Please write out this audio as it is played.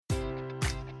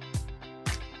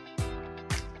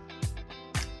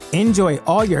Enjoy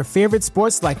all your favorite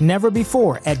sports like never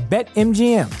before at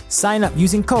BetMGM. Sign up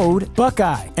using code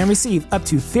Buckeye and receive up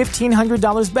to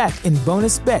 $1,500 back in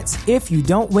bonus bets if you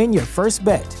don't win your first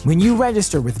bet. When you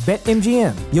register with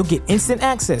BetMGM, you'll get instant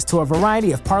access to a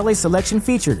variety of parlay selection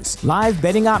features, live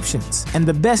betting options, and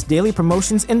the best daily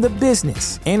promotions in the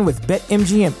business. And with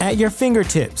BetMGM at your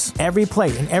fingertips, every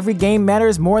play and every game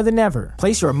matters more than ever.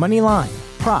 Place your money line,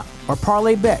 prop, or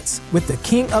parlay bets with the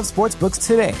king of sportsbooks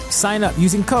today. Sign up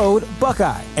using code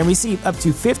Buckeye and receive up to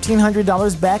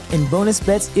 $1,500 back in bonus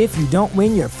bets if you don't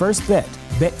win your first bet.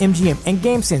 BetMGM and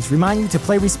GameSense remind you to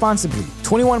play responsibly.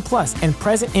 21 plus and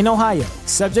present in Ohio,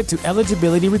 subject to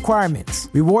eligibility requirements.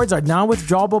 Rewards are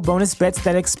non-withdrawable bonus bets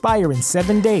that expire in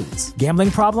 7 days. Gambling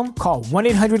problem? Call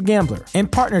 1-800-GAMBLER. In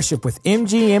partnership with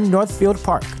MGM Northfield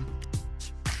Park.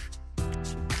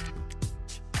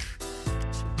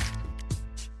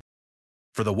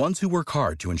 For the ones who work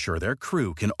hard to ensure their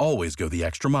crew can always go the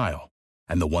extra mile,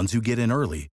 and the ones who get in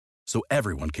early so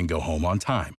everyone can go home on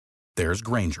time, there's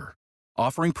Grainger,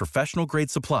 offering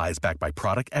professional-grade supplies backed by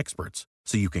product experts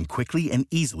so you can quickly and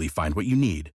easily find what you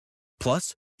need.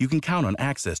 Plus, you can count on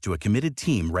access to a committed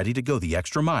team ready to go the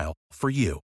extra mile for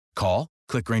you. Call,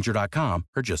 click Grainger.com,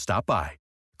 or just stop by.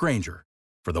 Grainger,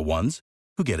 for the ones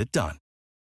who get it done.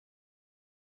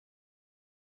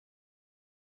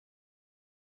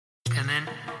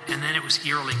 And then it was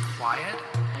eerily quiet.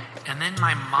 And then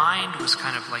my mind was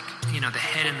kind of like, the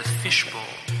head in the fishbowl.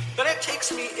 Then it takes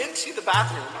me into the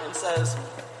bathroom and says,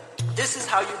 this is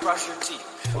how you brush your teeth.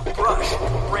 Brush,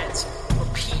 rinse,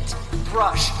 repeat.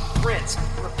 Brush, rinse,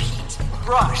 repeat.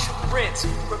 Brush, rinse,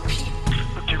 repeat.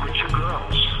 But there were 2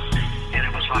 girls. And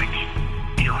it was like,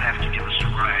 you don't have to give us a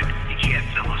ride. You can't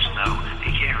fill us no.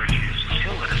 You can't refuse to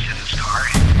still let us in his car.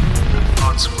 The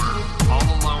thoughts were all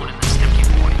alone in this empty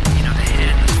void. The head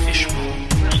in the fishbowl.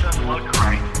 This doesn't look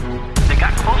right. They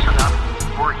got close enough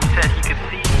where he said he could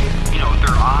see,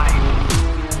 their eyes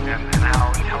and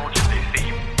how intelligent they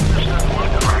seem. This doesn't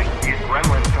look right. These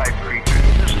gremlin-type creatures.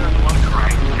 This doesn't look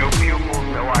right. No pupils,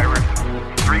 no iris,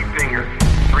 3 fingers,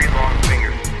 3 long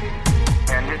fingers.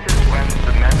 And this is when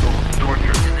the mental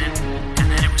torture. And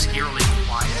then it was eerily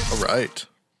quiet. All right.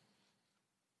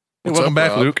 Hey, welcome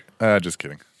back, Rob? Luke. Just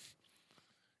kidding.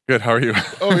 Good. How are you?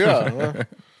 Oh, yeah.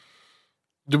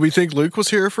 Did we think Luke was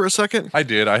here for a second? I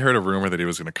did. I heard a rumor that he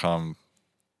was going to come.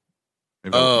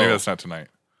 Maybe that's not tonight.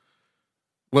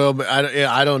 Well,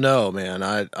 I don't know, man.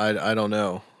 I don't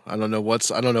know. I don't know what's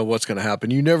going to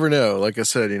happen. You never know. Like I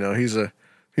said,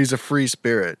 he's a free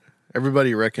spirit.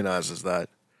 Everybody recognizes that.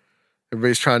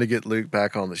 Everybody's trying to get Luke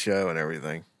back on the show and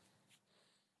everything.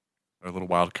 A little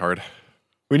wild card.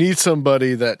 We need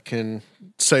somebody that can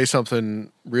say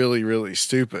something really, really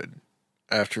stupid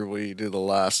after we do the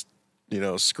last,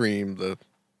 scream the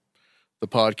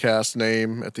podcast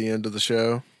name at the end of the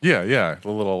show. Yeah.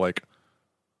 The little that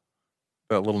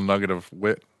little nugget of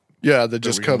wit. Yeah, that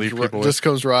just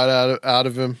comes right out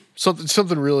of him.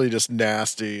 Something really just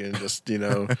nasty and just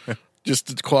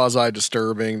just quasi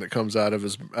disturbing that comes out of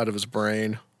his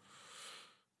brain.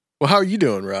 Well, how are you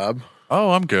doing, Rob?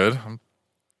 Oh, I'm good. I'm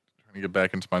trying to get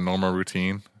back into my normal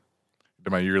routine.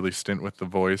 Did my yearly stint with The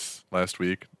Voice last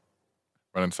week,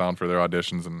 running sound for their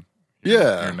auditions and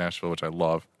here in Nashville, which I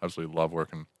love. Absolutely love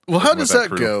working. Well, how does that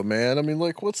go, man? I mean,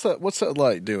 what's that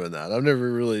like doing that? I've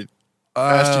never really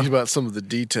asked you about some of the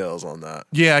details on that.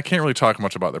 Yeah, I can't really talk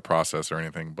much about their process or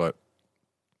anything, but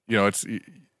it's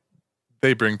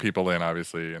they bring people in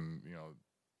obviously, and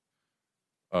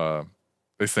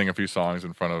they sing a few songs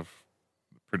in front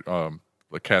of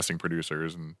the casting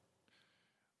producers, and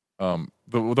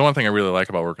the one thing I really like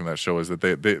about working that show is that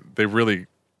they really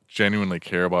genuinely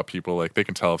care about people. Like, they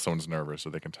can tell if someone's nervous, or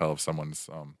they can tell if someone's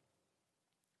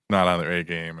not on their A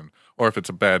game, or if it's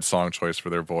a bad song choice for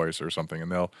their voice or something, and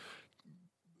they'll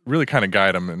really kind of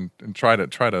guide them and try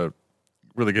to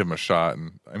really give them a shot.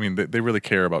 And I mean, they really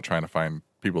care about trying to find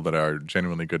people that are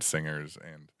genuinely good singers,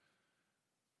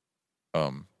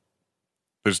 and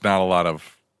there's not a lot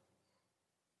of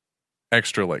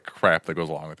extra crap that goes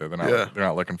along with it. They're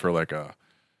not looking for a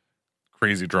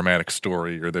crazy dramatic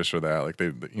story or this or that. Like,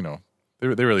 they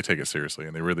really take it seriously,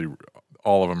 and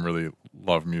all of them really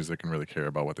love music and really care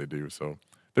about what they do. So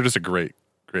they're just a great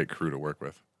crew to work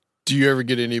with. Do you ever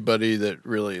get anybody that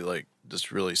really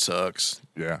just really sucks?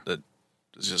 Yeah. That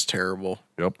is just terrible.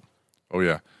 Yep. Oh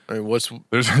yeah. I mean, what's one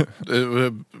of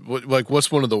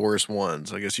the worst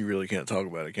ones? I guess you really can't talk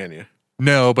about it, can you?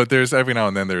 No, but there's every now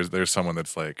and then there's someone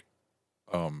that's like,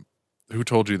 who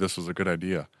told you this was a good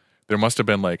idea? There must have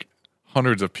been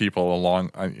hundreds of people along,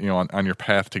 on your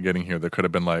path to getting here that could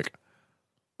have been like,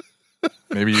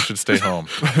 Maybe you should stay home.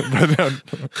 But,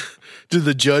 Do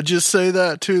the judges say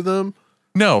that to them?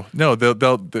 no,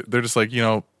 they're just like,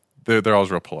 they're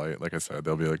always real polite. Like I said,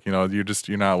 they'll be like,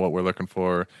 you're not what we're looking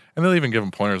for. And they'll even give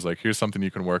them pointers like, here's something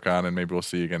you can work on and maybe we'll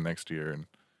see you again next year. And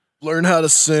Learn how to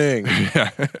sing.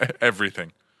 yeah,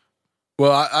 everything.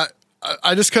 Well,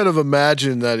 I just kind of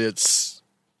imagine that it's,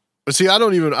 but see, I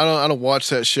don't watch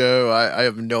that show. I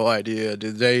have no idea.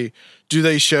 Do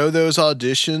they show those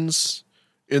auditions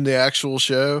in the actual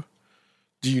show?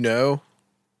 Do you know?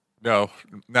 No,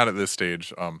 not at this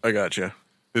stage. I gotcha.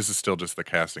 This is still just the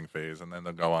casting phase, and then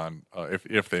they'll go on.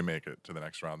 If they make it to the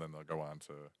next round, then they'll go on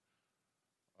to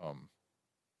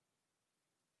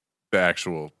the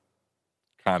actual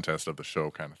contest of the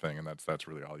show kind of thing, and that's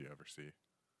really all you ever see.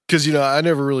 Because I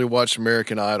never really watched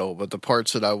American Idol, but the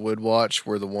parts that I would watch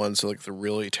were the ones like the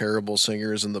really terrible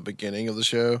singers in the beginning of the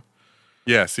show.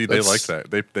 Yeah, see, they like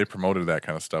that. They promoted that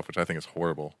kind of stuff, which I think is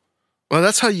horrible. Well,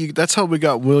 that's how we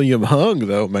got William Hung,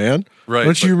 though, man. Right?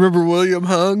 Don't you remember William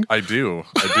Hung? I do,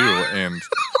 and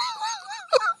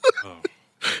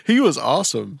He was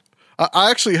awesome. I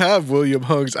actually have William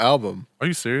Hung's album. are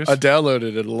you serious? I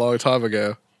downloaded it a long time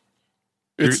ago.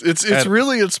 It's Adam,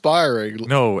 really inspiring.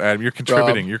 No, Adam, you're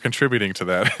contributing. You're contributing to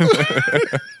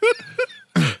that.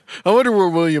 I wonder where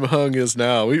William Hung is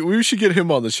now. We should get him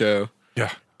on the show.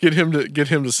 Yeah. Get him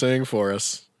to sing for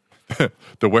us.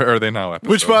 The Where Are They Now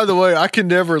episode. Which, by the way, I can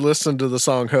never listen to the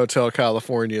song Hotel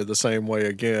California the same way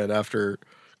again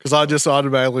because I just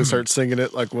automatically start singing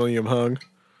it like William Hung.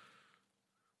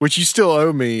 Which you still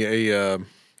owe me a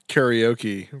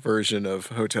karaoke version of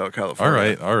Hotel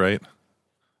California. All right.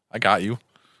 I got you.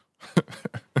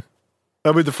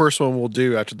 That'll be the first one we'll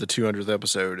do after the 200th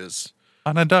episode is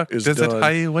On a duck is desert done.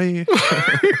 highway.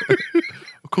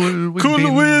 Cool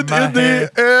Cool wind in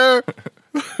the air.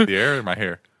 The air or my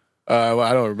hair? Well,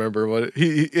 I don't remember what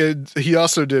he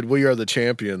also did. We Are the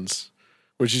Champions,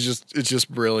 which is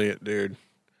just brilliant, dude.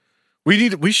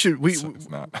 It's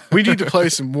not. We need to play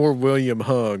some more William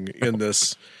Hung in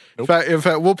this. Nope. In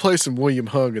fact, we'll play some William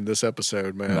Hung in this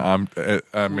episode, man. No,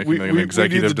 I'm making an we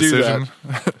executive need to do decision.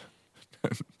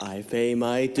 I pay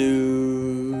my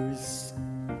dues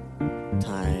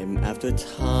time after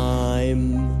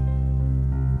time.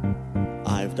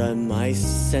 I've done my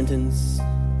sentence,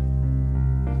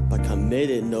 but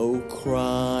committed no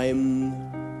crime.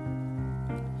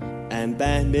 And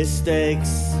bad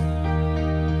mistakes,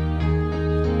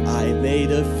 I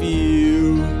made a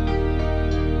few.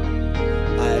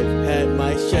 I've had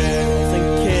my shares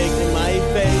and kicked in my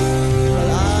face, but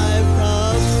I've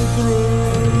come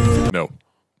through.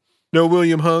 No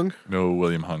William Hung. No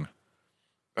William Hung.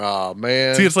 Oh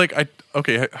man. See, it's like I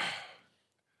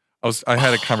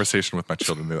had a conversation with my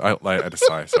children. I had to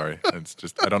sigh. Sorry, it's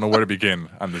just I don't know where to begin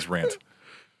on this rant.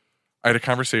 I had a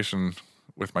conversation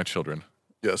with my children.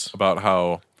 Yes. About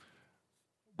how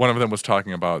one of them was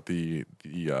talking about the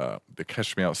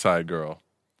Catch Me Outside girl,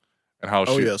 and how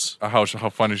how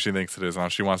funny she thinks it is, and how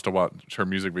she wants to watch her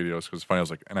music videos because it's funny.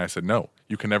 And I said, no,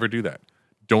 you can never do that.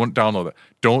 Don't download that.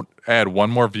 Don't add one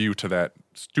more view to that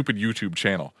stupid YouTube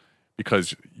channel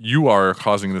because you are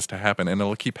causing this to happen, and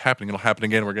it'll keep happening. It'll happen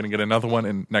again. We're going to get another one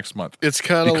in next month. It's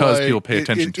kind of because like, people pay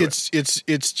attention to it.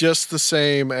 It's just the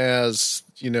same as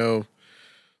the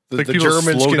Like people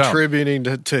Germans slow down. contributing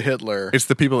to Hitler. It's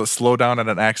the people that slow down at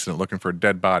an accident looking for a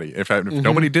dead body. If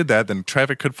nobody did that, then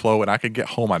traffic could flow and I could get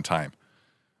home on time.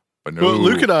 But no. Well,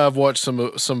 Luke and I have watched some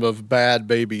of Bad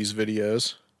Baby's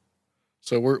videos,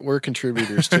 so we're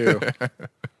contributors too.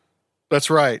 That's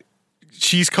right.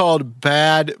 She's called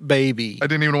Bad Baby. I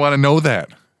didn't even want to know that.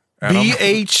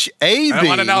 BHAB. I don't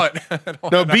want to know it.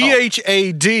 No,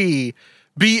 BHAD.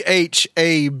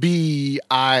 BHABII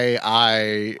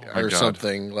or God.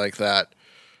 something like that.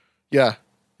 Yeah.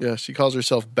 She calls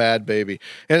herself Bad Baby,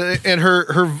 and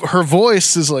her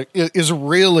voice is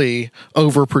really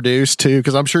overproduced too.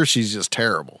 Because I'm sure she's just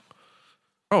terrible.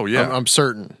 Oh yeah, I'm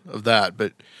certain of that.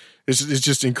 But it's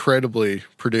just incredibly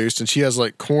produced, and she has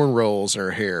like corn rolls in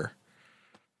her hair.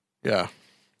 Yeah,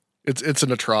 it's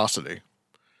an atrocity.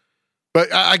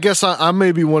 But I guess I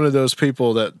may be one of those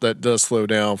people that does slow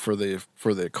down for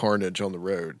the carnage on the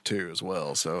road too as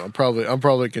well. So I'm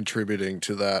probably contributing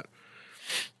to that.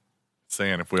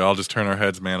 saying if we all just turn our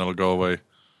heads, man, it'll go away.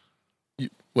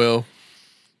 Well,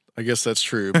 I guess that's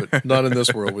true, but not in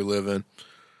this world we live in.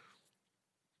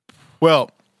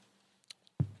 Well,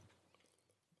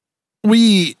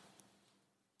 I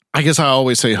guess I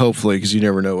always say hopefully because you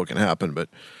never know what can happen, but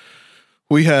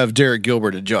we have Derek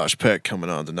Gilbert and Josh Peck coming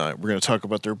on tonight. We're going to talk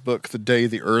about their book, The Day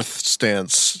the Earth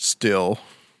Stands Still,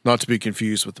 not to be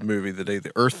confused with the movie The Day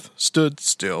the Earth Stood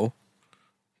Still.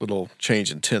 Little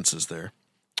change in tenses there.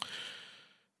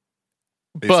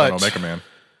 Based on But Omega Man,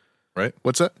 right?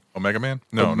 what's that? Omega Man?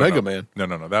 No, Omega no. Man.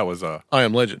 No. That was I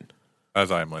Am Legend.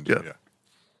 As I Am Legend. Yeah.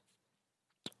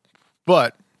 Yeah.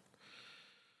 But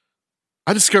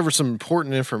I discovered some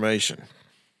important information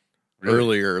Really?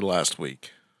 earlier last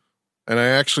week. And I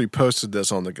actually posted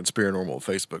this on the Conspiranormal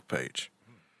Facebook page.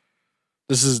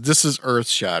 This is earth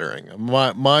shattering.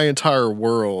 My entire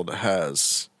world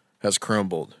has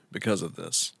crumbled because of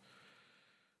this.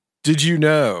 Did you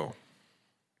know,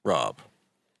 Rob,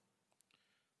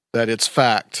 that it's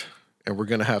fact, and we're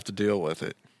going to have to deal with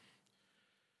it,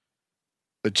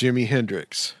 that Jimi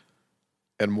Hendrix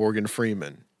and Morgan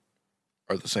Freeman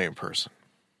are the same person?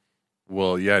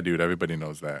 Well, yeah, dude. Everybody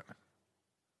knows that.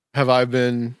 Have I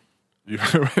been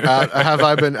have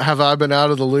I been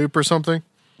out of the loop or something?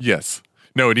 Yes.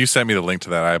 No, and you sent me the link to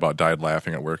that. I about died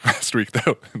laughing at work last week,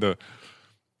 though.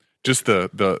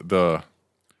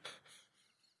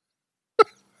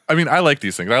 I mean, I like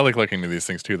these things. I like looking into these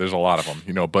things too. There's a lot of them,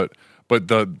 but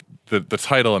the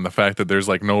title and the fact that there's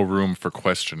like no room for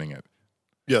questioning it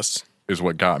Yes. is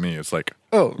what got me. It's like,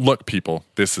 Oh. look, people,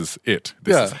 this is it.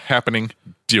 This Yeah. is happening.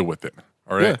 Deal with it.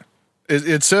 All right. Yeah.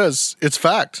 It says it's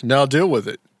fact. Now deal with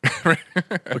it.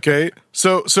 Okay.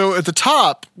 So at the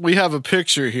top we have a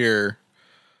picture here.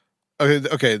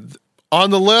 Okay. On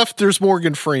the left there's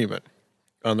Morgan Freeman.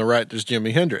 On the right there's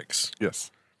Jimi Hendrix.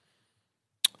 Yes.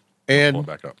 Pull And it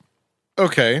back up.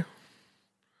 okay.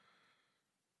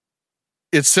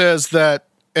 It says that,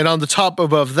 and on the top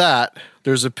above that,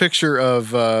 there's a picture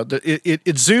of it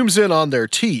zooms in on their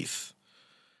teeth,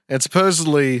 and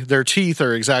supposedly their teeth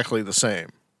are exactly the same.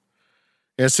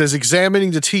 And it says,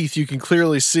 examining the teeth, you can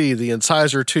clearly see the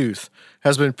incisor tooth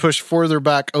has been pushed further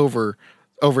back over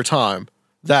time.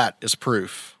 That is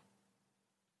proof.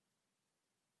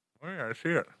 Oh, yeah, I see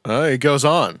it. It goes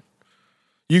on.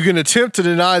 You can attempt to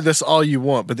deny this all you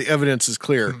want, but the evidence is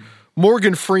clear.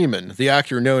 Morgan Freeman, the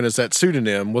actor known as that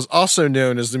pseudonym, was also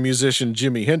known as the musician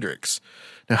Jimi Hendrix.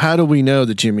 Now, how do we know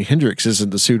that Jimi Hendrix isn't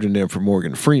the pseudonym for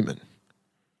Morgan Freeman?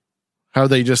 How are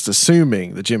they just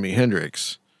assuming that Jimi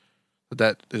Hendrix,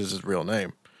 that is his real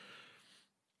name?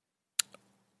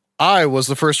 I was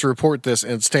the first to report this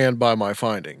and stand by my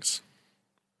findings.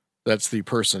 That's the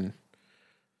person.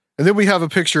 And then we have a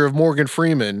picture of Morgan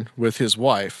Freeman with his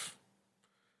wife,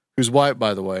 who's white,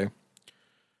 by the way,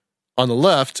 on the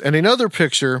left, and another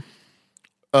picture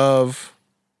of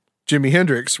Jimi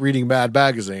Hendrix reading Mad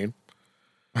Magazine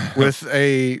with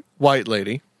a white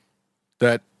lady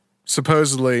that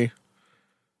supposedly,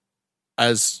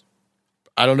 as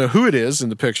I don't know who it is in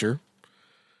the picture,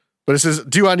 but it says,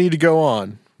 "Do I need to go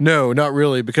on?" No, not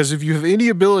really, because if you have any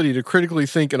ability to critically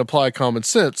think and apply common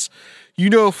sense, you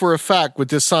know for a fact with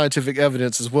this scientific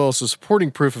evidence as well as the supporting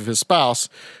proof of his spouse,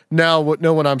 now what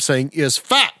I'm saying is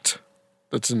fact.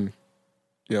 That's in,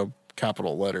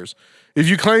 capital letters. If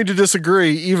you claim to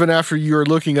disagree, even after you are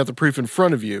looking at the proof in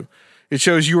front of you, it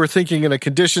shows you are thinking in a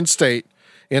conditioned state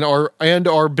and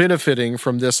are benefiting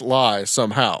from this lie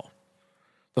somehow.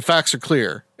 The facts are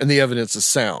clear and the evidence is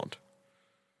sound.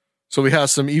 So we have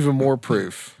some even more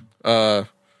proof.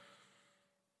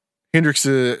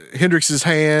 Hendrix's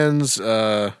hands.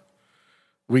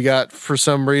 We got, for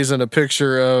some reason, a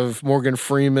picture of Morgan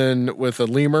Freeman with a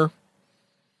lemur.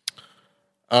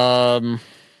 And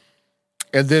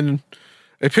then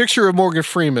a picture of Morgan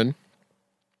Freeman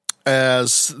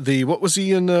as what was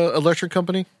he in the Electric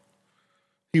Company?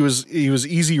 He was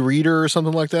Easy Reader or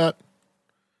something like that.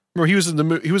 Remember,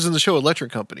 he was in the show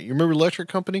Electric Company. You remember Electric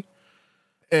Company?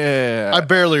 I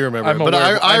barely remember, but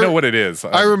I know what it is.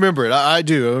 I remember it. I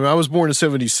do. I mean, I was born in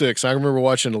 '76. I remember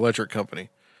watching Electric Company.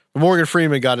 But Morgan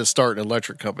Freeman got his start in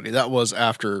Electric Company. That was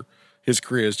after his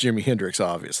career as Jimi Hendrix,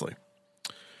 obviously.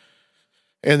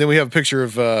 And then we have a picture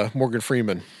of Morgan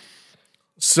Freeman.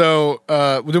 So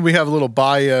then we have a little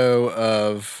bio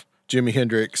of Jimi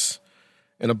Hendrix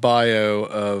and a bio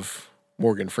of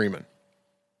Morgan Freeman.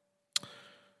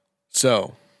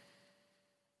 So,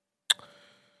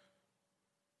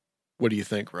 what do you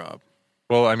think, Rob?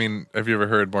 Well, I mean, have you ever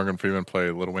heard Morgan Freeman play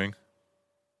Little Wing?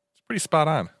 It's pretty spot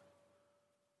on.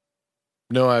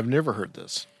 No, I've never heard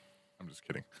this. I'm just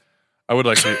kidding. I would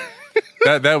like to.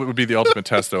 that would be the ultimate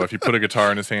test, though. If you put a guitar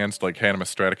in his hands, like hand him a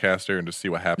Stratocaster, and just see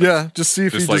what happens. Yeah, just see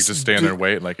if just he just stand there and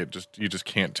wait, and like you just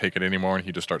can't take it anymore, and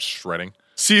he just starts shredding.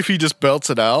 See if he just belts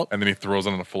it out, and then he throws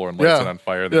it on the floor and lights it on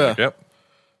fire. Then like, yep.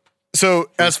 So,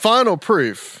 as final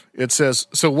proof, it says,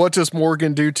 so what does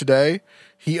Morgan do today?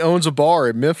 He owns a bar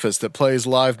in Memphis that plays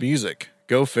live music.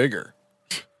 Go figure.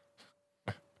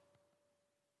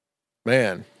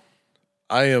 Man,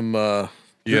 I am,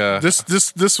 yeah.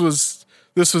 This was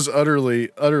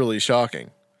utterly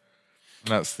shocking.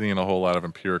 I'm not seeing a whole lot of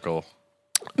empirical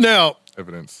Now,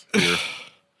 evidence here.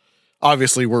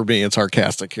 obviously, we're being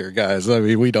sarcastic here, guys. I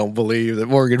mean, we don't believe that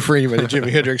Morgan Freeman and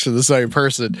Jimi Hendrix are the same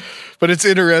person, but it's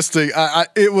interesting.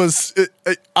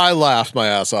 I laughed my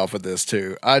ass off with this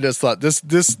too. I just thought this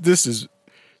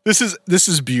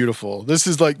is beautiful. This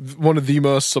is like one of the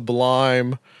most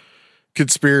sublime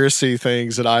conspiracy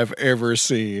things that I've ever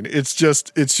seen. It's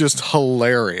just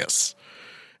hilarious.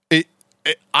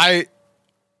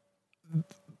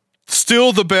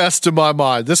 Still the best in my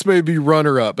mind. This may be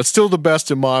runner up, but still the best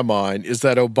in my mind is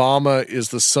that Obama is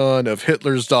the son of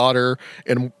Hitler's daughter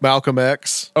and Malcolm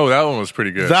X. Oh, that one was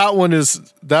pretty good. That one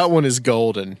is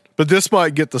golden, but this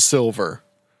might get the silver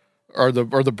or the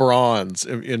bronze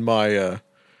in my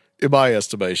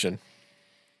estimation.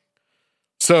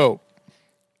 So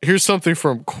here's something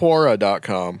from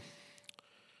Quora.com.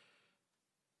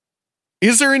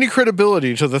 Is there any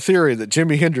credibility to the theory that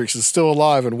Jimi Hendrix is still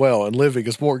alive and well and living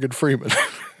as Morgan Freeman?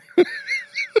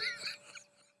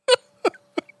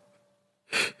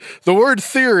 The word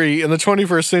theory in the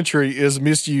 21st century is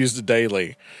misused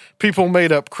daily. People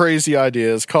made up crazy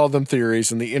ideas, call them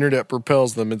theories, and the internet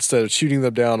propels them instead of shooting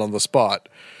them down on the spot.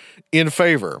 In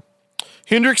favor,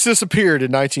 Hendrix disappeared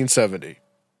in 1970.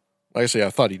 Like I say, I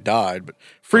thought he died, but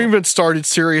Freeman started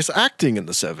serious acting in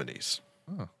the 70s.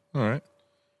 Oh, all right.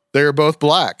 They are both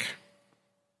black.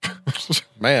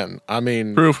 Man, I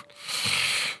mean... Proof.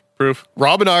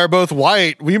 Rob and I are both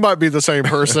white. We might be the same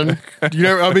person.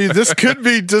 I mean, this could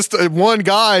be just one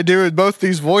guy doing both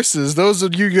these voices. Those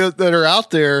of you that are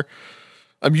out there,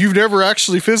 you've never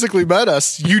actually physically met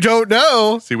us. You don't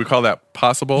know. See, we call that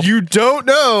possible. You don't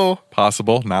know.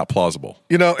 Possible, not plausible.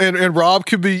 And Rob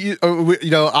could be,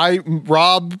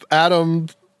 Rob, Adam,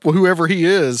 whoever he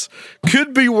is,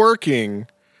 could be working...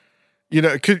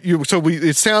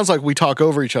 it sounds like we talk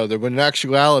over each other, but in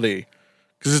actuality,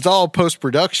 because it's all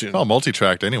post-production. It's all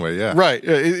multi-tracked anyway, yeah. Right.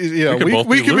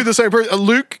 We could be the same person.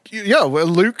 Luke,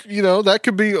 that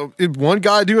could be one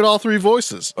guy doing all three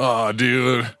voices. Oh,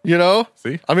 dude.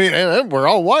 See? I mean, and we're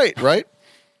all white, right?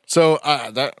 So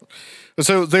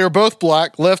they are both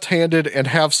black, left-handed, and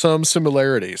have some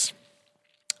similarities.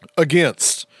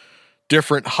 Against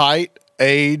different height,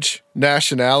 age,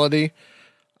 nationality.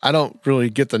 I don't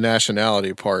really get the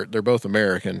nationality part. They're both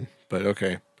American, but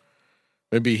okay.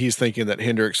 Maybe he's thinking that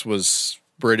Hendrix was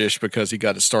British because he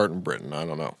got his start in Britain. I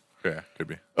don't know. Yeah, could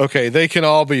be. Okay, they can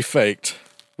all be faked.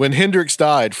 When Hendrix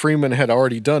died, Freeman had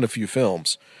already done a few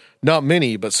films. Not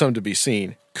many, but some to be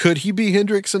seen. Could he be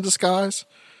Hendrix in disguise?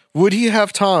 Would he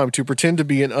have time to pretend to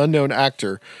be an unknown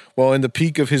actor while in the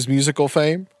peak of his musical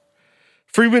fame?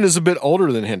 Freeman is a bit older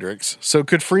than Hendrix, so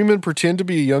could Freeman pretend to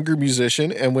be a younger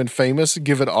musician and when famous,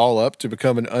 give it all up to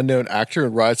become an unknown actor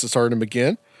and rise to stardom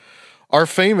again? Our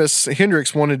famous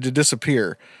Hendrix wanted to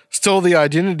disappear, stole the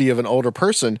identity of an older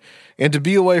person, and to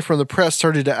be away from the press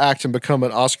started to act and become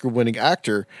an Oscar-winning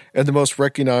actor and the most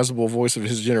recognizable voice of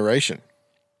his generation.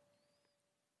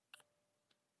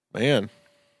 Man.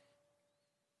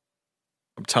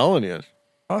 I'm telling you.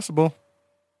 Possible.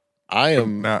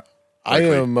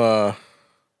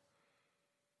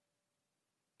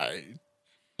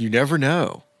 You never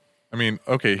know. I mean,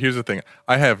 okay, here's the thing.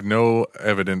 I have no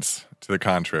evidence to the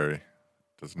contrary.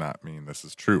 Does not mean this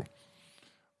is true.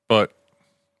 But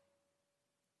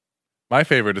my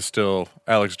favorite is still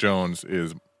Alex Jones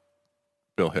is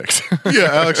Bill Hicks. Yeah,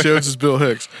 Alex Jones is Bill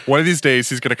Hicks. One of these days,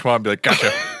 he's going to come out and be like,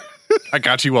 gotcha. I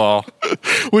got you all.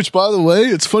 Which, by the way,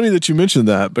 it's funny that you mentioned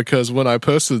that because when I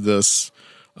posted this,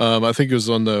 I think it was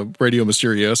on the Radio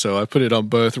Mysterioso. I put it on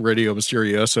both Radio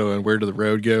Mysterioso and Where Did the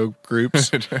Road Go groups.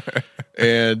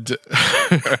 And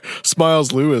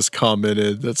Smiles Lewis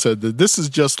commented that said that this is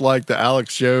just like the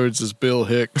Alex Jones is Bill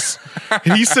Hicks.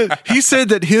 And he said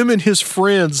that him and his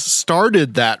friends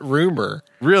started that rumor.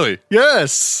 Really?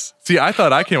 Yes. See, I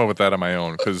thought I came up with that on my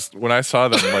own because when I saw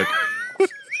them, like,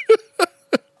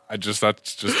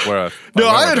 that's just where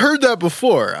I had heard that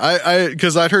before.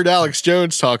 Because I'd heard Alex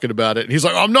Jones talking about it. And he's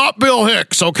like, I'm not Bill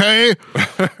Hicks, okay?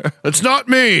 It's not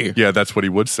me. Yeah, that's what he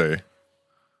would say.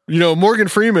 Morgan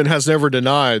Freeman has never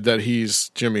denied that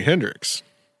he's Jimi Hendrix.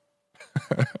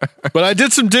 But I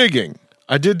did some digging.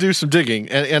 I did do some digging.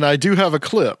 And I do have a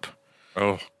clip.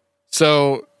 Oh.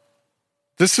 So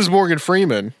this is Morgan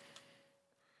Freeman.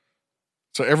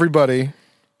 So everybody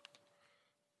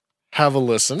have a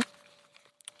listen.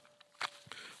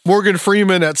 Morgan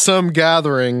Freeman at some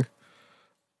gathering,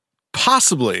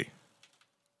 possibly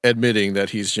admitting that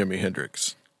he's Jimi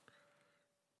Hendrix.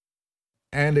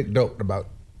 Anecdote about,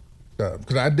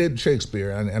 because I did Shakespeare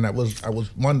and I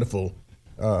was wonderful,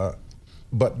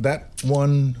 but that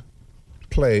one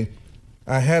play,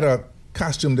 I had a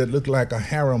costume that looked like a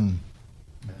harem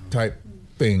type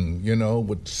thing,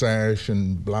 with sash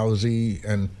and blousey,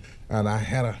 and I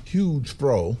had a huge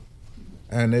fro,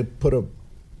 and they put a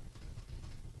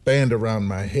band around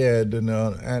my head, and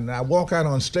I walk out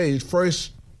on stage,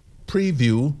 first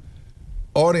preview,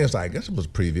 audience, I guess it was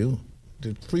preview.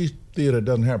 The Free Theater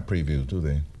doesn't have previews, do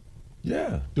they?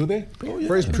 Yeah. Do they? Oh, yeah.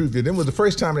 First preview. Then was the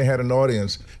first time they had an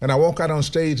audience, and I walk out on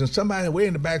stage, and somebody way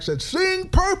in the back said, "Sing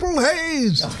Purple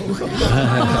Haze."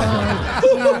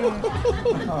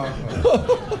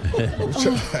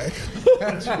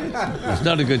 It's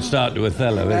not a good start to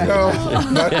Othello, is it? No,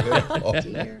 not at all.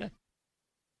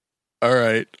 All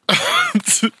right.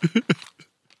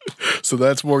 So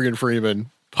that's Morgan Freeman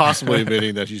possibly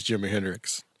admitting that he's Jimi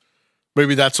Hendrix.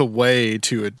 Maybe that's a way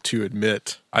to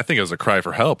admit. I think it was a cry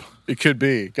for help. It could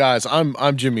be. Guys, I'm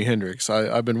Jimi Hendrix.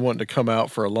 I've been wanting to come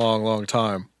out for a long, long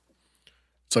time.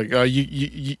 It's like,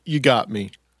 you got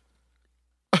me.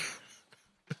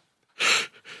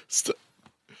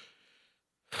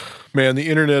 Man, the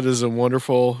internet is a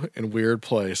wonderful and weird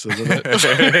place, isn't it?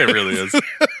 It really is.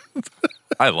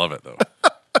 I love it, though.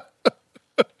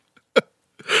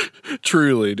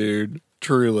 Truly, dude.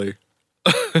 Truly.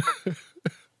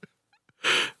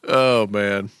 Oh,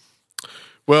 man.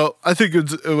 Well, I think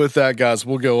with that, guys,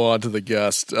 we'll go on to the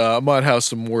guest. I might have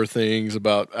some more things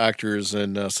about actors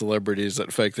and celebrities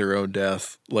that fake their own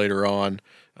death later on.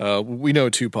 We know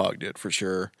Tupac did for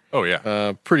sure. Oh,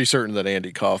 yeah. Pretty certain that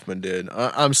Andy Kaufman did.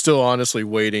 I'm still honestly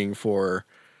waiting for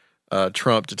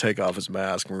Trump to take off his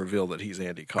mask and reveal that he's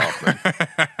Andy Kaufman.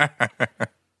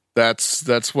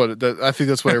 That's what I think.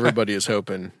 That's what everybody is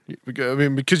hoping. I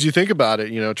mean, because you think about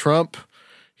it, Trump.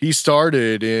 He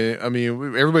started.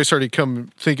 Everybody started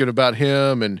thinking about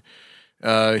him, and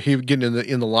he would get in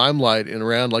the limelight in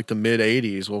around like the mid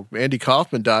 '80s. Well, Andy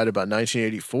Kaufman died about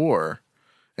 1984,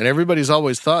 and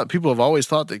people have always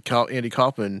thought that Andy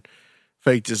Kaufman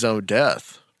faked his own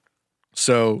death.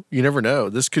 So you never know.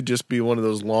 This could just be one of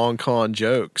those long con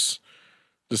jokes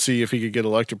to see if he could get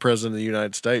elected president of the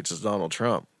United States as Donald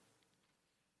Trump.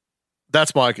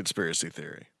 That's my conspiracy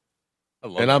theory,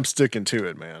 I'm sticking to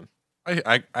it, man.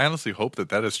 I honestly hope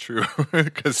that is true.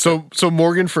 So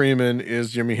Morgan Freeman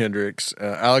is Jimi Hendrix,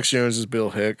 Alex Jones is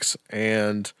Bill Hicks,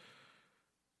 and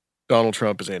Donald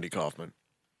Trump is Andy Kaufman.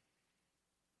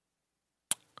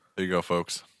 There you go,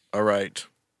 folks. All right,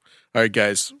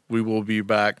 guys. We will be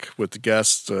back with the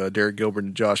guests, Derek Gilbert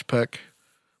and Josh Peck.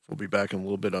 We'll be back in a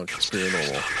little bit on Conspiracy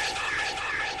Normal.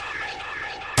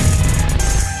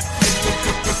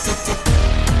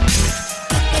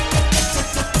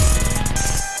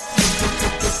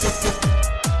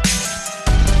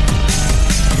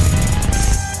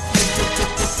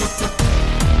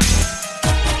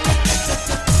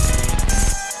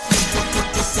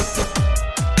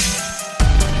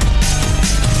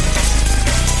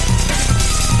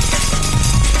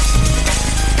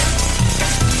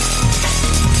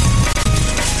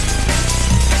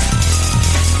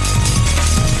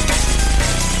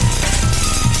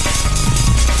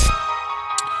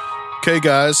 Okay,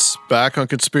 guys, back on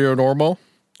Conspiracy Normal.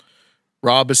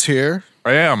 Rob is here.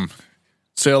 I am.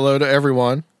 Say hello to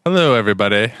everyone. Hello,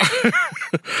 everybody.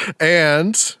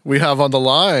 And we have on the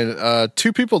line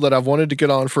two people that I've wanted to get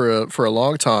on for a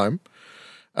long time.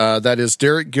 That is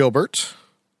Derek Gilbert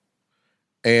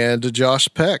and Josh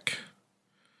Peck.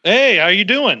 Hey, how you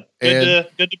doing? Good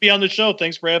to be on the show.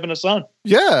 Thanks for having us on.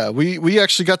 Yeah, we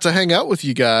actually got to hang out with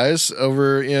you guys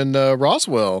over in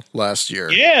Roswell last year.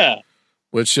 Yeah.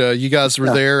 Which you guys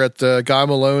were there at the Guy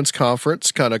Malone's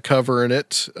conference, kind of covering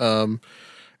it. And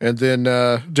then,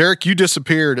 Derek, you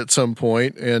disappeared at some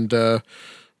point, and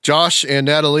Josh and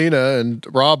Natalina and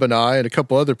Rob and I and a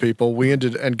couple other people, we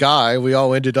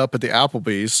all ended up at the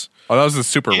Applebee's. Oh, that was a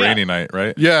super rainy night,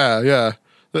 right? Yeah.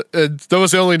 That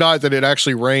was the only night that it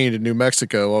actually rained in New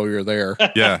Mexico while we were there.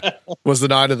 Yeah. Was the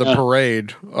night of the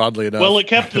parade, oddly enough. Well, it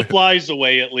kept the flies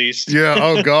away at least. Yeah,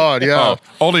 oh God, yeah.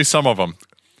 Only some of them.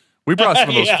 We brought some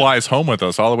of those flies home with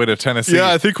us all the way to Tennessee. Yeah,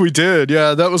 I think we did.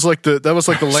 Yeah, that was like the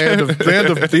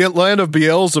land of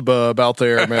Beelzebub out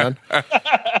there, man.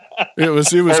 It was.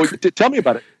 Tell me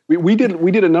about it. We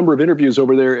did a number of interviews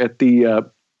over there at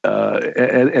the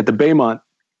Baymont,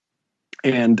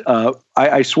 and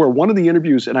I swear one of the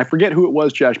interviews, and I forget who it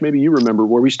was, Josh. Maybe you remember,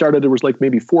 where we started. There was like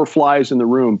maybe 4 flies in the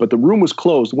room, but the room was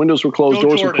closed. The windows were closed.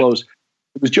 Doors were closed.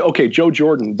 It was Joe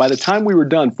Jordan. By the time we were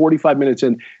done, 45 minutes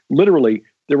in, literally.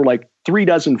 There were like 3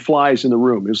 dozen flies in the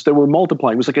room. They were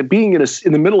multiplying. It was like being in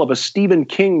the middle of a Stephen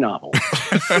King novel.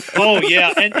 Oh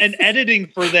yeah, and editing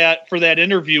for that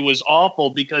interview was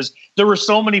awful because there were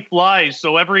so many flies.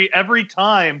 So every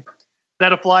time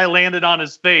that a fly landed on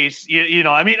his face. You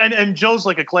know, I mean, and Joe's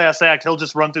like a class act. He'll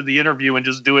just run through the interview and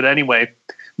just do it anyway.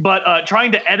 But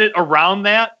trying to edit around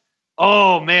that,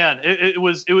 oh man, it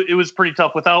was pretty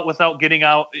tough without getting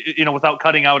out, you know, without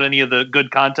cutting out any of the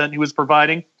good content he was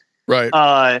providing.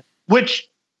 Right. Which,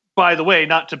 by the way,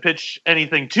 not to pitch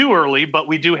anything too early, but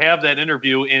we do have that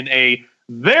interview in a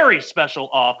very special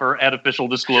offer at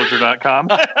officialdisclosure.com.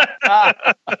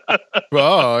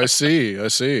 Oh, I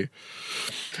see.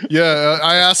 Yeah,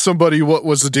 I asked somebody what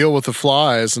was the deal with the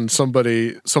flies, and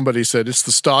somebody said it's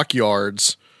the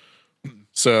stockyards.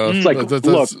 So it's like,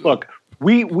 look.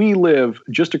 We live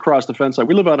just across the fence line.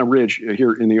 We live on a ridge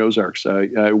here in the Ozarks.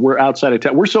 We're outside of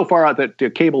town. We're so far out that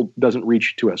cable doesn't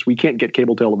reach to us. We can't get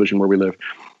cable television where we live.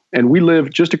 And we live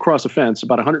just across the fence,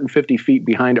 about 150 feet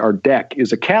behind our deck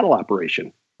is a cattle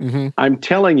operation. Mm-hmm. I'm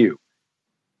telling you,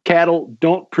 cattle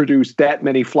don't produce that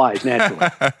many flies naturally.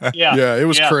 Yeah, it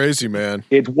was crazy, man.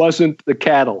 It wasn't the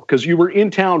cattle because you were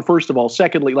in town, first of all.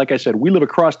 Secondly, like I said, we live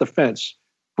across the fence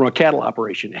from a cattle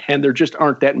operation, and there just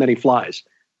aren't that many flies.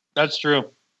 That's true.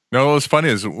 No, what was funny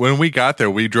is when we got there,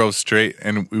 we drove straight,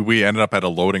 and we ended up at a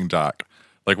loading dock.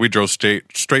 Like we drove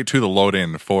straight to the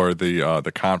load-in for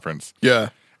the conference. Yeah.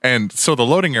 And so the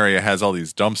loading area has all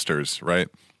these dumpsters, right?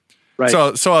 Right. So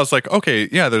I was like, okay,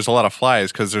 yeah, there's a lot of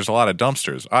flies because there's a lot of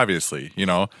dumpsters, obviously, you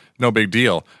know, no big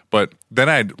deal. But then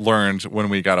I learned when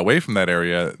we got away from that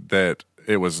area that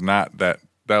it was not that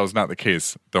was not the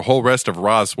case. The whole rest of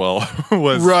Roswell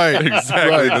was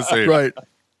exactly the same. Right.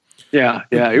 Yeah,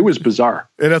 it was bizarre.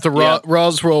 And at the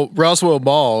Roswell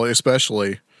Mall,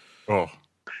 especially. Oh.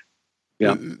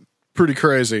 Yeah. Pretty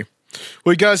crazy.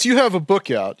 Well, guys, you have a book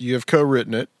out. You have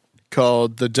co-written it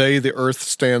called The Day the Earth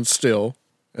Stands Still.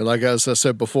 And like as I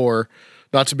said before,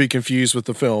 not to be confused with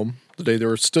the film, The Day the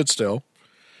Earth Stood Still.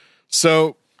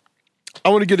 So I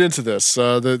want to get into this.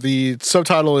 The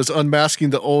subtitle is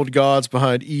Unmasking the Old Gods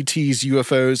Behind ETs,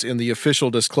 UFOs, and the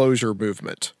Official Disclosure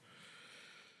Movement.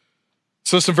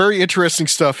 So some very interesting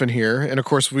stuff in here. And of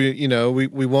course, we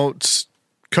won't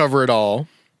cover it all.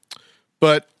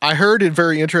 But I heard a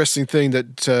very interesting thing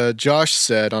that Josh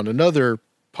said on another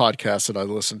podcast that I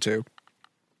listened to.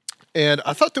 And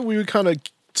I thought that we would kind of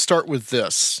start with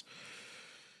this.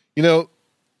 You know,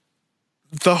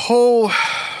 a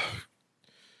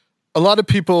lot of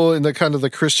people in the kind of the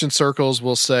Christian circles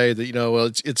will say that, you know, well,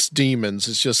 it's demons.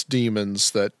 It's just demons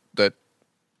that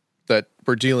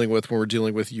we're dealing with when we're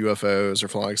dealing with UFOs or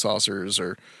flying saucers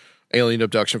or alien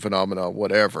abduction phenomena,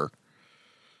 whatever.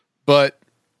 But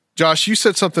Josh, you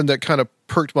said something that kind of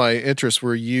perked my interest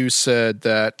where you said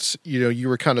that, you know, you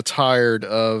were kind of tired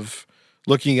of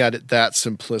looking at it that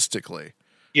simplistically.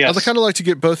 Yes. I'd kind of like to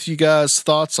get both of you guys'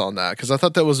 thoughts on that because I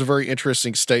thought that was a very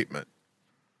interesting statement.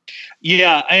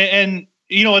 Yeah, and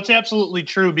you know, it's absolutely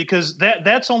true because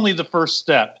that's only the first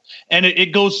step. And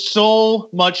it goes so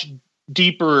much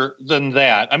deeper than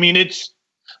that. I mean, it's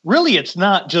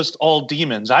not just all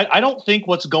demons. I don't think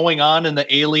what's going on in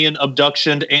the alien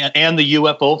abduction and the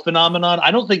UFO phenomenon,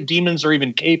 I don't think demons are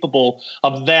even capable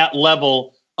of that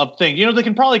level of thing. You know, they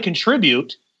can probably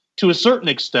contribute to a certain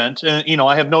extent. And, you know,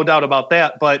 I have no doubt about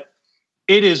that, but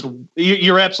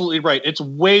you're absolutely right. It's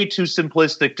way too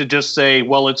simplistic to just say,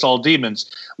 well, it's all demons.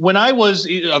 When I was,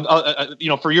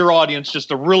 for your audience,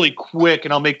 just a really quick,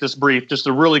 and I'll make this brief, just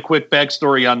a really quick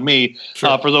backstory on me,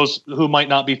 sure. For those who might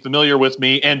not be familiar with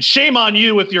me, and shame on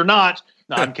you if you're not.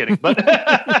 No, I'm kidding. But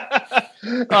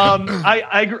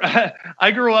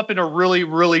I grew up in a really,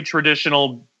 really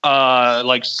traditional,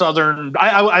 like Southern.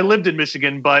 I lived in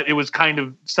Michigan, but it was kind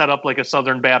of set up like a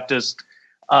Southern Baptist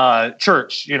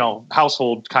church, you know,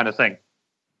 household kind of thing.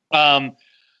 And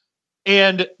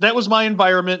that was my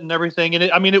environment and everything. And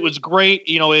it was great.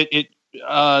 You know,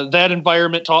 that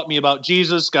environment taught me about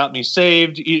Jesus, got me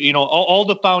saved, you know, all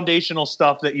the foundational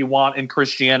stuff that you want in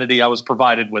Christianity. I was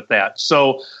provided with that.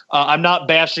 So I'm not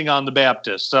bashing on the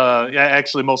Baptists.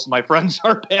 Actually, most of my friends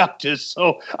are Baptists,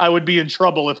 so I would be in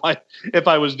trouble if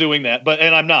I was doing that.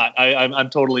 And I'm not. I'm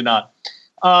totally not.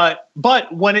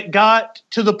 But when it got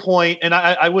to the point, and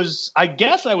I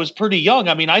guess I was pretty young.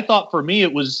 I mean, I thought for me,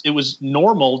 it was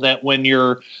normal that when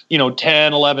you're, you know,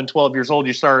 10, 11, 12 years old,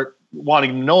 you start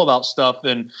wanting to know about stuff.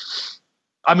 And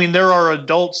I mean, there are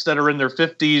adults that are in their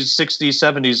 50s, 60s,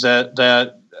 70s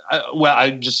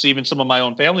I just, even some of my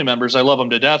own family members, I love them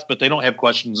to death, but they don't have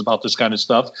questions about this kind of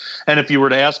stuff. And if you were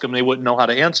to ask them, they wouldn't know how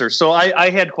to answer. So I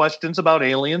had questions about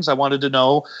aliens. I wanted to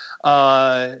know,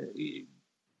 are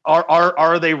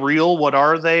they real? What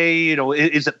are they? You know,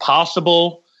 is it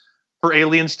possible for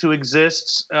aliens to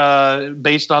exist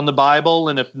based on the Bible?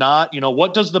 And if not, you know,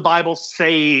 what does the Bible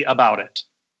say about it?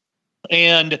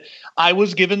 And I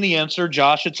was given the answer,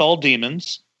 Josh, it's all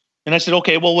demons. And I said,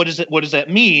 okay, well, what does that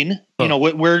mean? You know,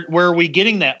 where are we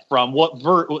getting that from? What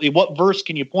verse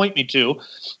can you point me to?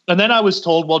 And then I was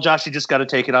told, well, Josh, you just got to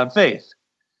take it on faith.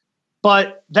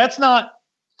 But that's not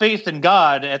faith in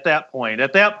God at that point.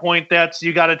 At that point,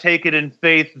 you got to take it in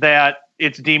faith that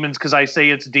it's demons because I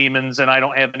say it's demons and I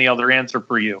don't have any other answer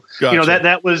for you. Gotcha. You know,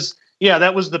 that was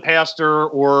the pastor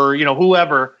or, you know,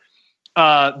 whoever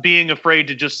being afraid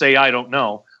to just say, I don't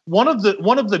know. One of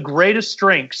the greatest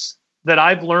strengths that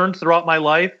I've learned throughout my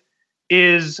life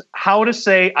is how to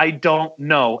say I don't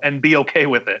know and be okay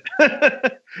with it.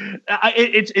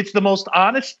 It's the most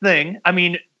honest thing. I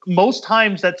mean, most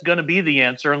times that's going to be the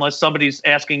answer unless somebody's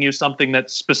asking you something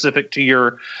that's specific to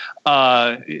your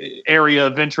area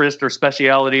of interest or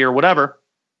speciality or whatever.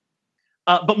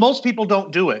 But most people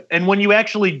don't do it. And when you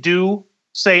actually do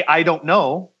say, I don't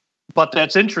know, but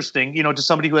that's interesting, you know, to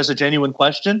somebody who has a genuine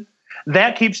question,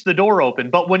 that keeps the door open.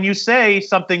 But when you say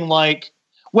something like,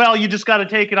 well, you just got to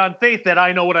take it on faith that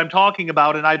I know what I'm talking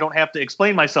about and I don't have to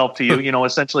explain myself to you, you know,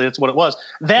 essentially that's what it was.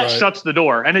 That shuts the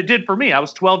door. And it did for me. I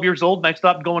was 12 years old and I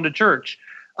stopped going to church.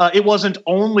 It wasn't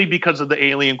only because of the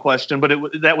alien question, but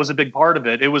that was a big part of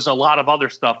it. It was a lot of other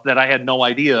stuff that I had no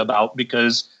idea about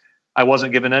because I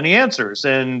wasn't given any answers.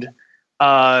 And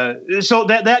so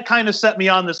that kind of set me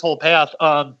on this whole path.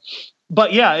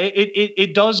 But yeah,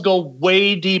 it does go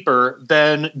way deeper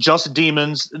than just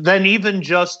demons, than even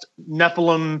just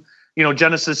Nephilim, you know,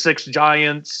 Genesis 6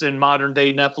 giants and modern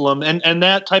day Nephilim. And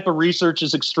that type of research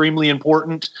is extremely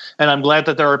important. And I'm glad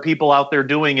that there are people out there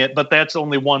doing it, but that's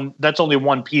only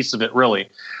one piece of it, really.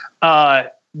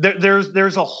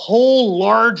 There's a whole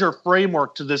larger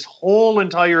framework to this whole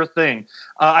entire thing.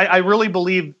 I really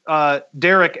believe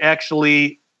Derek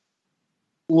actually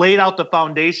laid out the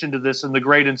foundation to this in The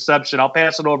Great Inception. I'll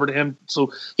pass it over to him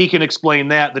so he can explain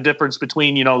that, the difference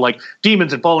between, you know, like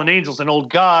demons and fallen angels and old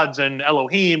gods and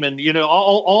Elohim and, you know,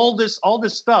 all this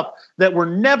stuff that were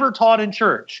never taught in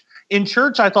church. In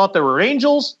church, I thought there were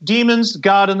angels, demons,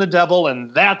 God, and the devil,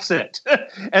 and that's it.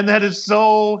 And that is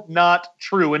so not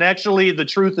true. And actually, the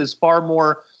truth is far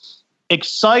more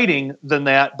exciting than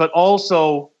that, but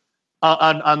also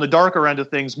on the darker end of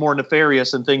things, more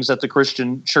nefarious and things that the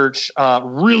Christian church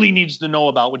really needs to know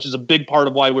about, which is a big part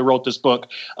of why we wrote this book.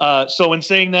 So in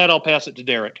saying that, I'll pass it to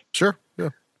Derek. Sure. Yeah.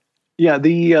 Yeah.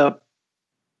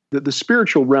 The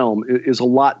spiritual realm is a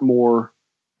lot more,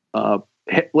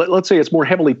 let's say it's more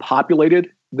heavily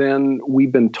populated than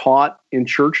we've been taught in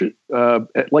church.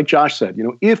 Like Josh said, you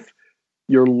know, if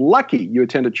you're lucky, you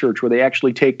attend a church where they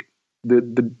actually take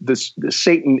the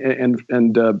Satan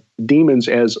and demons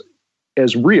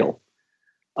as real.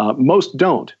 Most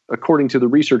don't, according to the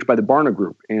research by the Barna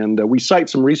Group. And we cite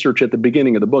some research at the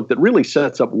beginning of the book that really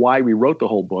sets up why we wrote the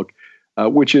whole book,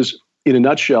 which is, in a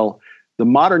nutshell, the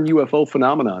modern UFO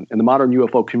phenomenon and the modern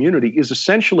UFO community is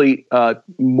essentially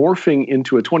morphing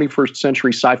into a 21st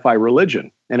century sci-fi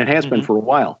religion, and it has been for a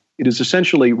while. It is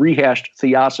essentially rehashed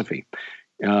theosophy,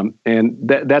 and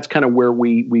that's kind of where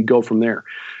we go from there.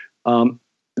 So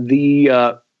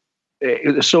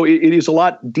it is a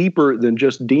lot deeper than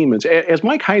just demons. As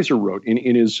Mike Heiser wrote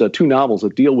in his two novels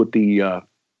that deal with the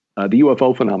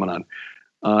UFO phenomenon,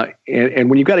 and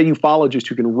when you've got a ufologist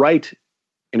who can write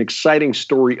an exciting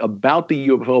story about the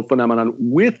UFO phenomenon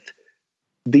with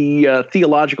the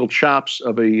theological chops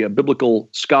of a biblical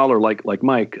scholar like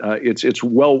Mike, it's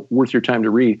well worth your time to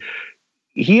read.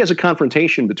 He has a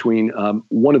confrontation between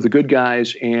one of the good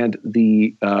guys and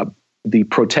the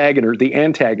protagonist, the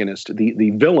antagonist,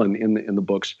 the villain in the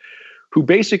books, who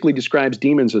basically describes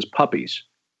demons as puppies.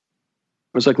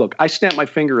 It's like, look, I snap my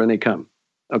finger and they come,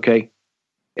 okay?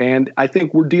 And I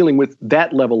think we're dealing with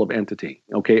that level of entity,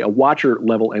 okay? A watcher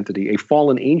level entity, a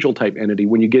fallen angel type entity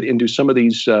when you get into some of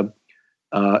these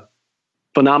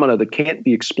phenomena that can't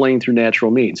be explained through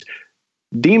natural means.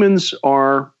 Demons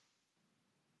are,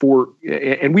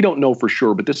 and we don't know for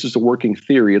sure, but this is a working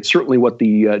theory. It's certainly what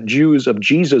the Jews of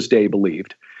Jesus' day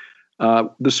believed.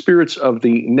 The spirits of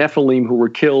the Nephilim who were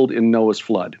killed in Noah's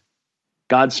flood.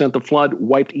 God sent the flood,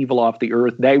 wiped evil off the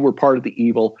earth. They were part of the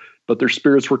evil, but their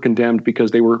spirits were condemned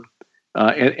because they were,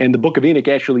 and the Book of Enoch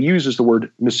actually uses the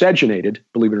word miscegenated,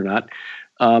 believe it or not,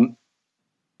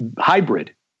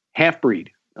 hybrid, half-breed,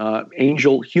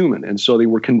 angel, human. And so they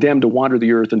were condemned to wander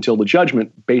the earth until the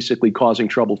judgment, basically causing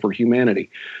trouble for humanity.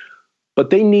 But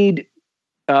they need,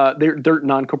 they're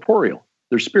non-corporeal,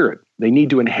 they're spirit. They need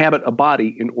to inhabit a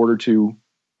body in order to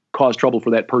cause trouble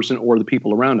for that person or the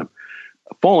people around them.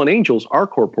 Fallen angels are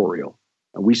corporeal.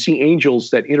 We see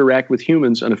angels that interact with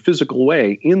humans in a physical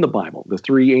way in the Bible. The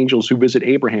three angels who visit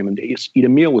Abraham and eat a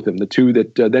meal with him, the two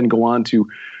that then go on to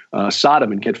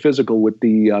Sodom and get physical with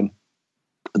the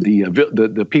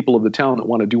people of the town that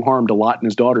want to do harm to Lot and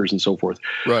his daughters and so forth.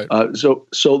 Right.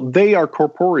 So they are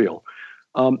corporeal.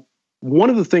 One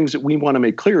of the things that we want to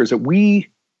make clear is that we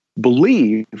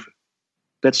believe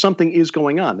that something is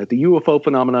going on, that the UFO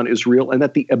phenomenon is real, and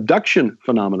that the abduction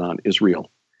phenomenon is real.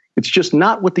 It's just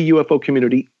not what the UFO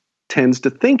community tends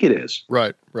to think it is.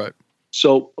 Right.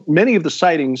 So many of the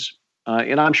sightings,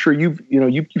 and I'm sure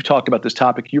you've talked about this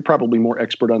topic. You're probably more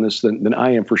expert on this than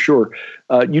I am for sure.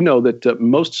 You know that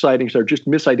most sightings are just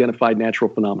misidentified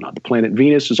natural phenomena. The planet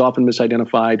Venus is often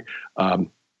misidentified.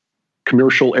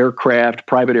 Commercial aircraft,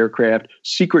 private aircraft,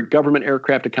 secret government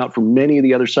aircraft account for many of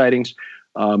the other sightings.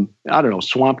 I don't know,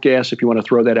 swamp gas, if you want to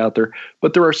throw that out there.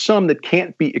 But there are some that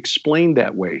can't be explained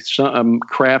that way. Some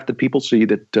craft that people see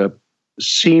that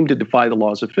seem to defy the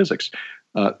laws of physics.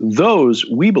 Those,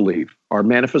 we believe, are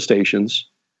manifestations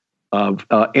of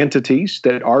entities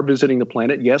that are visiting the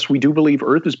planet. Yes, we do believe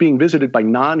Earth is being visited by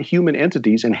non-human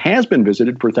entities and has been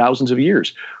visited for thousands of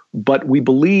years. But we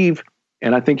believe,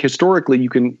 and I think historically you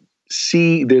can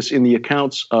see this in the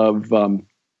accounts of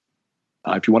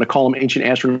if you want to call them ancient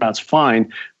astronauts,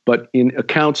 fine. But in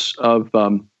accounts of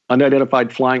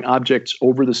unidentified flying objects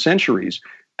over the centuries,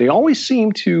 they always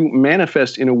seem to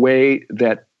manifest in a way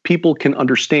that people can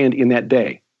understand in that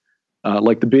day.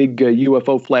 Like the big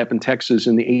UFO flap in Texas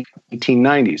in the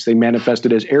 1890s. They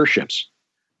manifested as airships.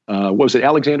 What was it?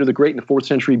 Alexander the Great in the 4th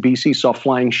century BC saw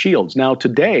flying shields. Now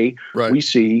today, we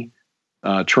see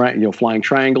flying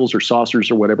triangles or saucers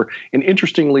or whatever. And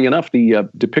interestingly enough, the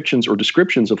depictions or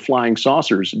descriptions of flying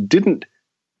saucers didn't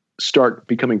start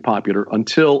becoming popular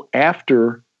until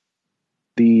after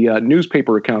the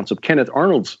newspaper accounts of Kenneth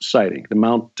Arnold's sighting, the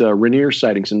Mount Rainier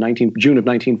sightings in June of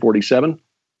 1947.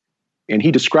 And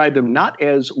he described them not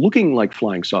as looking like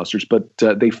flying saucers, but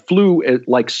they flew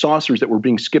like saucers that were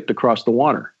being skipped across the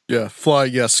water. Yeah,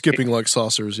 skipping like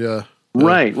saucers, yeah.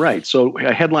 Right. So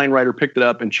a headline writer picked it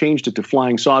up and changed it to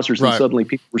flying saucers, and suddenly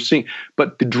people were seeing.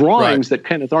 But the drawings that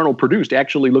Kenneth Arnold produced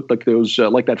actually looked like those,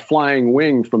 like that flying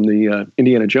wing from the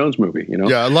Indiana Jones movie.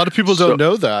 Yeah, a lot of people don't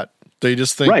know that. They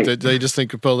just think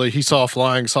he saw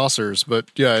flying saucers, but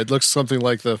yeah, it looks something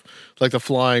like the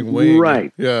flying wing.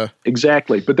 Right. Yeah.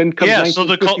 Exactly. But then comes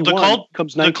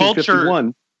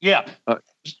 1951. Yeah.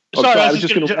 Sorry, I was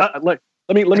just going to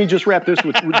let me just wrap this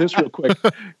with this real quick.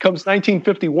 Comes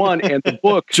 1951, and the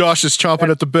book. Josh is chomping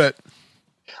at the bit.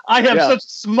 I have such a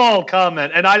small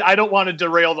comment, and I don't want to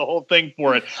derail the whole thing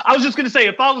for it. I was just going to say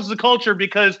it follows the culture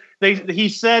because he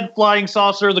said flying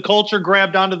saucer, the culture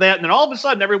grabbed onto that, and then all of a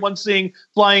sudden everyone's seeing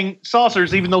flying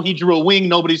saucers, even though he drew a wing,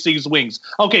 nobody sees wings.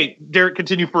 Okay, Derek,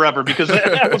 continue forever because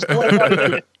that was all I wanted to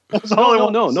do. That's all I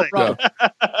wanted to say. Problem.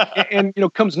 And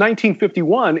comes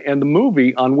 1951, and the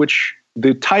movie on which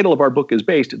the title of our book is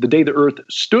based, The Day the Earth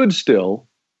Stood Still,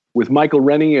 with Michael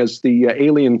Rennie as the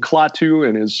alien Klaatu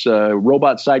and his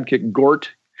robot sidekick Gort.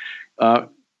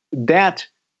 That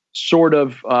sort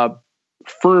of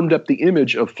firmed up the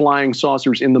image of flying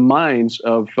saucers in the minds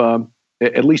of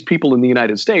at least people in the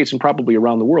United States and probably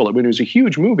around the world. I mean, it was a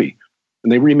huge movie.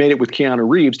 And they remade it with Keanu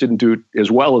Reeves, didn't do it as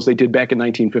well as they did back in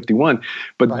 1951.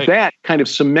 But that kind of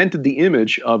cemented the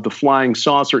image of the flying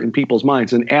saucer in people's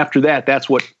minds. And after that,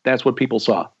 that's what people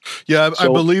saw. Yeah, I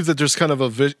believe that there's kind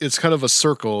of it's kind of a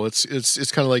circle.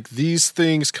 It's kind of like these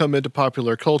things come into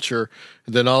popular culture,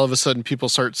 and then all of a sudden people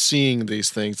start seeing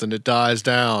these things, and it dies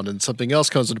down, and something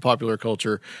else comes into popular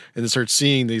culture, and they start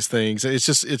seeing these things. It's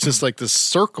just like this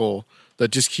circle that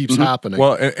just keeps happening.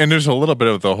 Well, and there's a little bit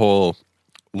of the whole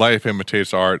life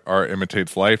imitates art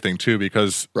imitates life thing too,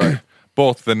 because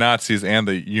both the Nazis and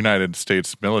the United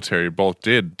States military both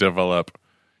did develop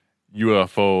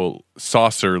UFO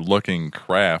saucer looking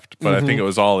craft, but I think it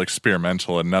was all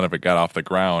experimental and none of it got off the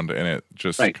ground, and it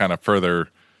just kind of further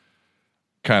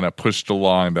pushed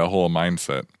along the whole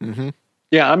mindset.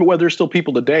 Yeah, I mean, well, there's still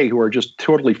people today who are just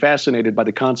totally fascinated by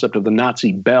the concept of the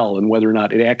Nazi bell and whether or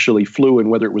not it actually flew and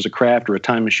whether it was a craft or a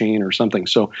time machine or something.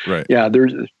 So yeah,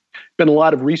 there's been a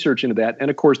lot of research into that. And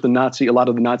of course, a lot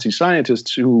of the Nazi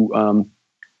scientists who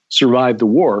survived the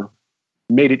war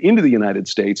made it into the United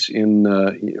States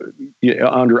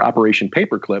under Operation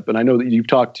Paperclip. And I know that you've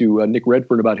talked to Nick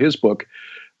Redfern about his book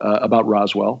about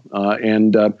Roswell.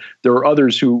 And there are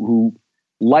others who,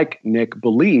 like Nick,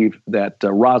 believe that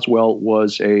Roswell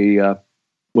was a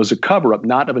cover-up,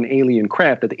 not of an alien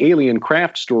craft, that the alien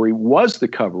craft story was the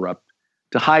cover-up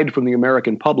to hide from the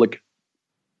American public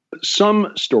some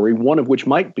story, one of which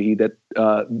might be that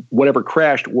whatever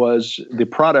crashed was the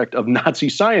product of Nazi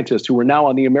scientists who were now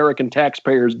on the American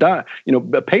taxpayers'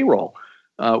 payroll,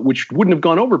 which wouldn't have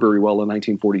gone over very well in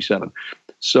 1947.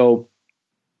 So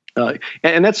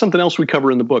And that's something else we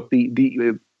cover in the book.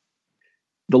 The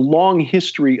long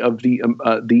history of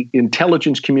the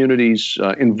intelligence community's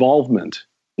involvement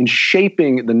in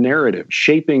shaping the narrative,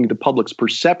 shaping the public's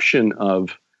perception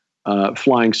of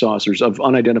flying saucers, of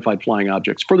unidentified flying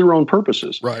objects for their own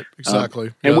purposes. Right,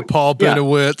 exactly. And Paul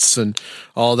Benowitz and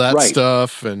all that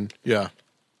stuff. And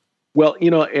Well,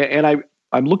 and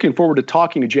I'm looking forward to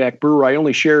talking to Jack Brewer. I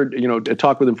only shared,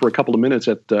 talk with him for a couple of minutes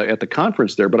at the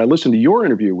conference there, but I listened to your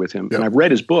interview with him and I've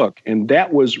read his book, and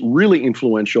that was really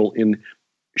influential in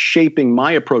shaping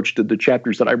my approach to the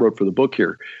chapters that I wrote for the book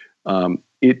here.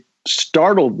 It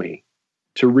startled me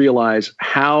to realize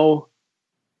how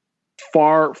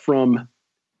far from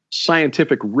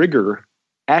scientific rigor,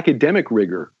 academic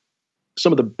rigor,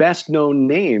 some of the best known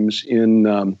names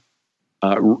in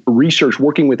research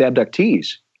working with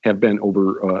abductees have been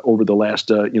over the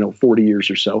last 40 years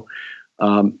or so.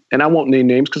 And I won't name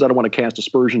names because I don't want to cast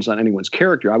aspersions on anyone's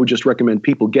character. I would just recommend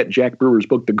people get Jack Brewer's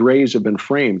book, The Greys Have Been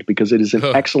Framed, because it is an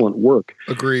excellent work.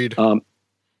 Agreed.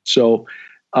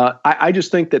 I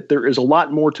just think that there is a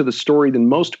lot more to the story than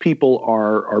most people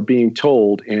are being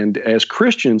told. And as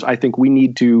Christians, I think we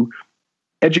need to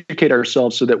educate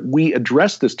ourselves so that we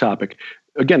address this topic.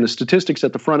 Again, the statistics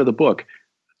at the front of the book,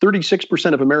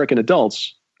 36% of American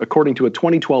adults, according to a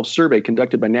 2012 survey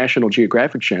conducted by National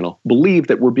Geographic Channel, believe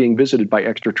that we're being visited by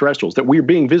extraterrestrials, that we're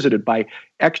being visited by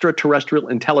extraterrestrial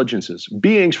intelligences,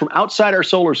 beings from outside our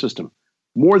solar system.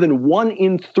 More than 1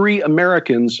 in 3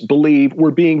 Americans believe we're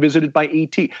being visited by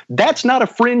ET. That's not a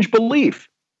fringe belief.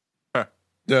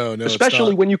 No,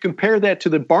 especially when you compare that to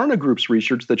the Barna Group's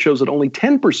research that shows that only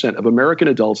 10% of American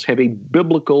adults have a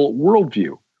biblical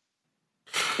worldview.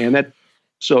 And that,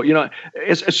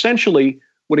 it's essentially,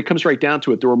 when it comes right down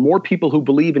to it, there are more people who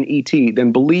believe in ET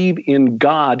than believe in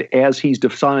God as he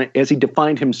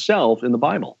defined himself in the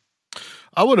Bible.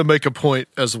 I want to make a point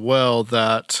as well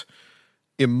that,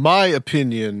 in my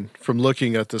opinion, from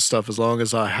looking at this stuff as long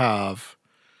as I have,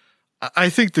 I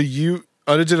think the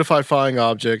unidentified flying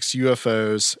objects,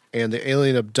 UFOs, and the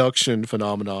alien abduction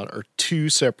phenomenon are two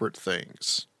separate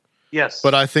things. Yes.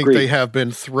 But I think they have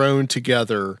been thrown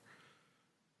together,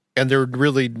 and they're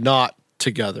really not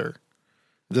together.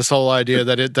 This whole idea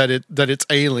that it's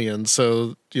alien,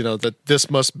 so that this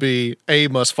must be A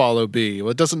must follow B.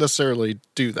 Well, it doesn't necessarily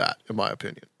do that, in my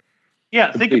opinion.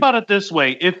 Yeah, think about it this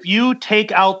way: if you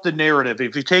take out the narrative,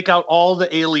 if you take out all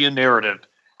the alien narrative,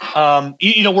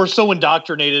 we're so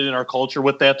indoctrinated in our culture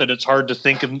with that it's hard to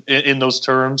think in those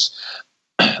terms.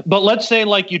 But let's say,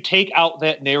 like, you take out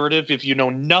that narrative, if you know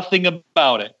nothing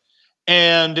about it,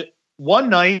 and one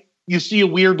night you see a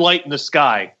weird light in the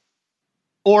sky,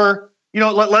 or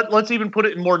let's even put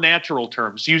it in more natural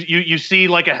terms. You see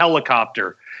like a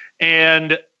helicopter,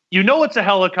 and it's a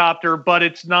helicopter, but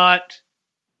it's not.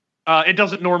 It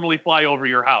doesn't normally fly over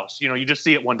your house. You just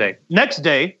see it one day. Next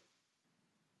day,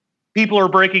 people are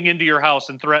breaking into your house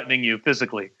and threatening you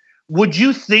physically. Would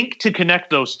you think to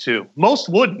connect those two? Most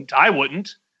wouldn't. I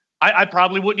wouldn't. I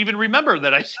probably wouldn't even remember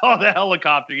that I saw the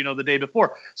helicopter, the day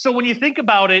before. So when you think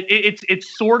about it,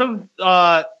 it's sort of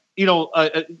more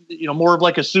of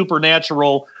like a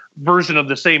supernatural version of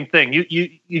the same thing.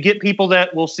 You get people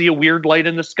that will see a weird light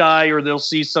in the sky, or they'll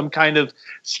see some kind of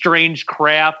strange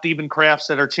craft, even crafts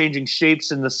that are changing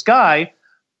shapes in the sky.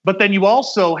 But then you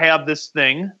also have this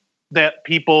thing that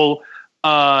people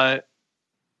have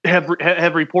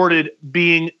reported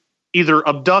being either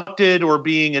abducted or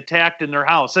being attacked in their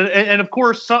house. And of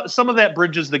course, some of that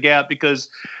bridges the gap, because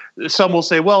some will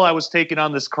say, well, I was taken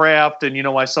on this craft and,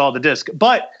 I saw the disc.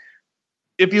 But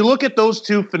if you look at those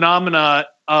two phenomena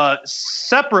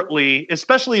separately,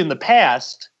 especially in the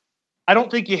past, I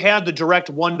don't think you had the direct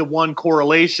one-to-one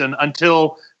correlation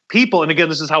until people, and again,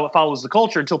 this is how it follows the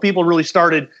culture, until people really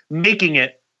started making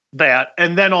it that.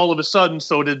 And then all of a sudden,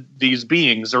 so did these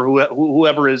beings or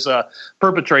whoever is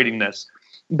perpetrating this.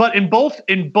 But in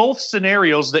both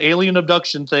scenarios, the alien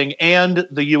abduction thing and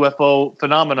the UFO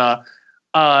phenomena,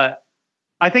 I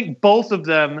think both of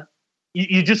them,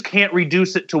 you just can't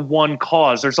reduce it to one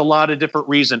cause. There's a lot of different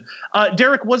reasons.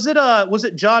 Derek, was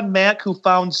it John Mack who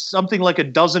found something like a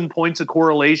dozen points of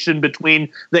correlation between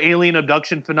the alien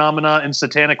abduction phenomena and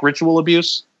satanic ritual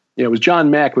abuse? Yeah, it was John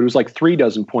Mack, but it was like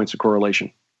 36 points of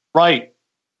correlation. Right.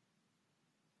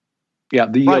 Yeah,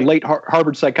 the late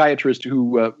Harvard psychiatrist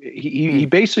who he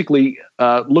basically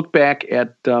looked back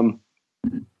at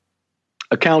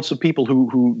accounts of people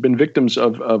who've been victims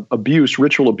of abuse,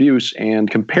 ritual abuse,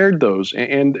 and compared those.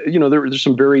 And there's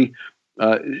some very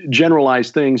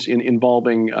generalized things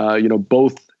involving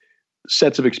both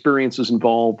sets of experiences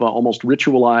involve almost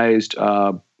ritualized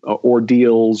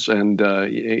ordeals and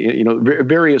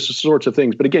various sorts of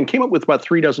things. But again, came up with about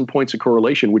 36 points of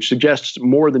correlation, which suggests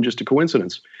more than just a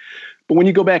coincidence. But when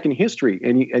you go back in history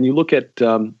and you look at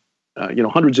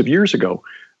hundreds of years ago,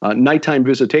 nighttime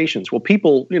visitations. Well,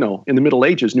 people, in the Middle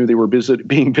Ages knew they were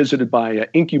being visited by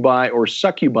incubi or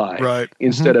succubi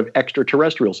instead of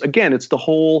extraterrestrials. Again, it's the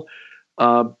whole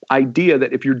idea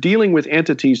that if you're dealing with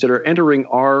entities that are entering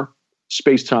our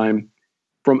space-time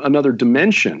from another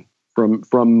dimension,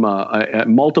 from a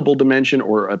multiple dimension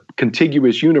or a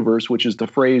contiguous universe, which is the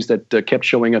phrase that kept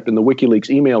showing up in the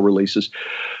WikiLeaks email releases,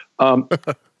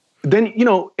 then,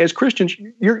 as Christians,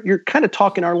 you're kind of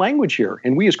talking our language here.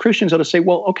 And we as Christians ought to say,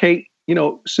 well, okay,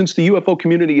 since the UFO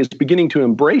community is beginning to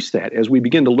embrace that, as we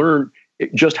begin to learn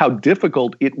just how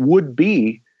difficult it would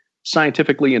be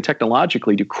scientifically and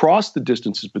technologically to cross the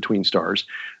distances between stars,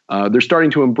 they're starting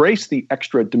to embrace the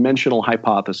extra-dimensional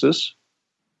hypothesis,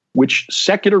 which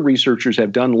secular researchers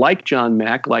have done, like John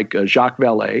Mack, like Jacques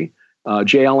Vallée,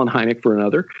 J. Allen Hynek for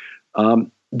another.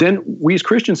 Then we as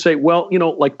Christians say, well,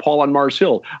 like Paul on Mars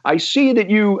Hill, I see that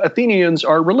you Athenians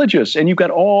are religious and you've got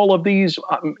all of these,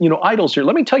 idols here.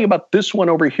 Let me tell you about this one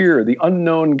over here, the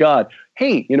unknown God.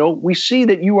 Hey, we see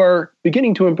that you are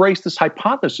beginning to embrace this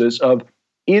hypothesis of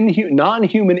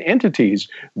non-human entities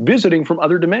visiting from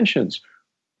other dimensions.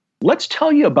 Let's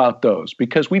tell you about those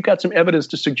because we've got some evidence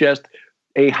to suggest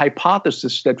a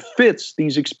hypothesis that fits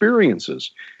these experiences.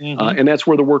 Mm-hmm. And that's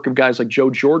where the work of guys like Joe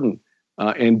Jordan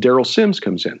and Daryl Sims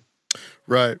comes in.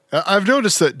 Right. I've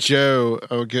noticed that Joe,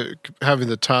 having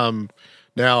the time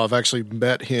now of actually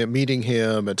meeting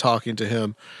him and talking to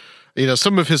him,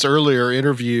 some of his earlier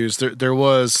interviews, there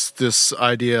was this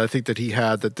idea, I think, that he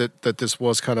had that this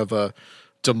was kind of a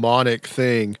demonic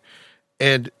thing.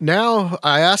 And now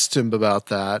I asked him about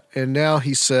that, and now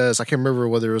he says, I can't remember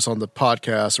whether it was on the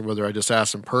podcast or whether I just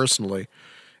asked him personally.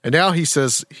 And now he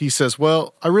says,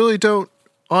 well, I really don't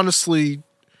honestly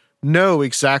know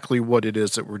exactly what it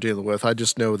is that we're dealing with. I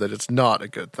just know that it's not a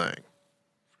good thing.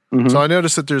 Mm-hmm. So I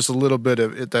noticed that there's a little bit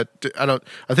of it that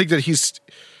I think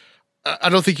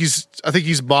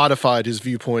he's modified his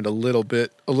viewpoint a little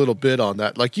bit on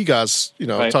that. Like you guys,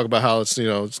 talk about how it's,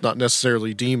 it's not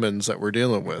necessarily demons that we're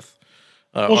dealing with.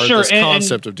 This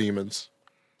concept of demons.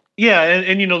 Yeah,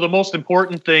 and the most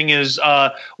important thing is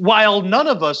while none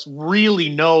of us really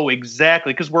know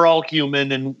exactly, because we're all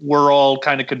human and we're all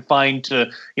kind of confined to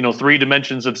 3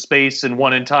 dimensions of space and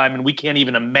 1 in time, and we can't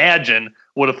even imagine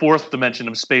what a 4th dimension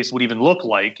of space would even look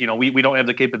like. We don't have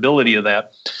the capability of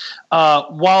that.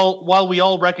 While we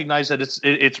all recognize that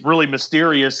it's really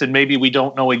mysterious and maybe we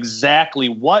don't know exactly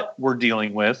what we're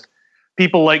dealing with,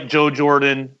 people like Joe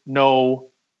Jordan know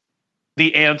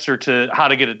the answer to how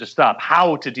to get it to stop,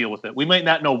 how to deal with it. We might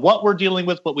not know what we're dealing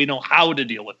with, but we know how to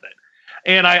deal with it.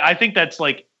 And I think that's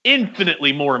like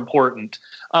infinitely more important.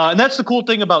 And that's the cool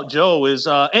thing about Joe is,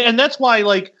 and that's why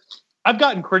like I've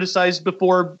gotten criticized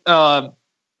before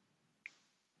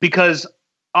because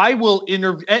I will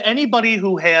interview anybody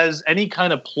who has any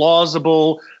kind of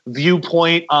plausible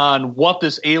viewpoint on what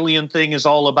this alien thing is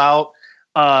all about,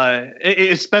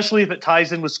 especially if it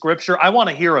ties in with scripture. I want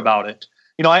to hear about it.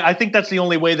 I think that's the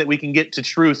only way that we can get to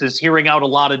truth is hearing out a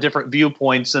lot of different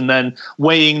viewpoints and then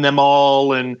weighing them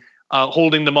all and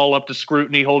holding them all up to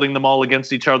scrutiny, holding them all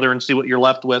against each other and see what you're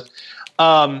left with.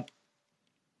 I've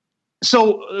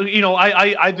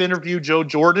interviewed Joe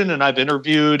Jordan and I've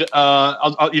interviewed,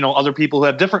 other people who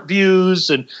have different views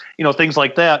and, things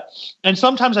like that. And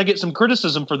sometimes I get some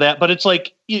criticism for that, but it's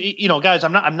like, guys,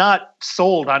 I'm not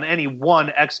sold on any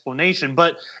one explanation,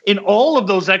 but in all of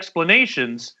those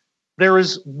explanations, there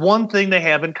is one thing they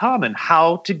have in common: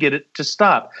 how to get it to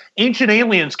stop. Ancient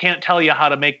aliens can't tell you how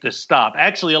to make this stop.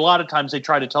 Actually, a lot of times they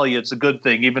try to tell you it's a good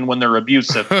thing, even when they're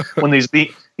abusive. when these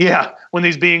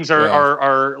beings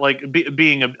are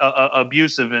being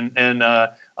abusive and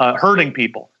hurting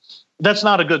people, that's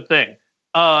not a good thing.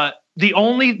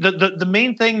 The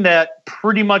main thing that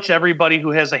pretty much everybody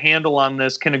who has a handle on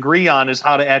this can agree on is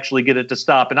how to actually get it to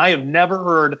stop. And I have never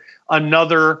heard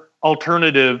another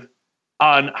alternative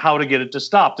on how to get it to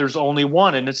stop. There's only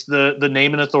one, and it's the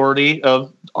name and authority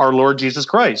of our Lord Jesus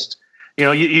Christ.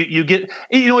 You get,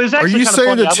 it's actually. Are you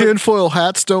saying that tinfoil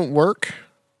hats don't work?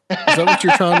 Is that what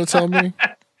you're trying to tell me?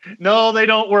 No, they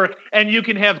don't work. And you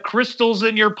can have crystals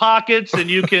in your pockets, and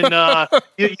you can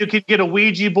you can get a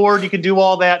Ouija board. You can do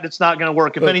all that. And it's not going to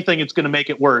work. If anything, it's going to make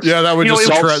make Yeah, that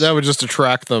would just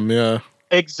attract them. Yeah.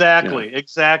 Exactly.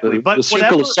 But the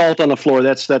circle of salt on the floor,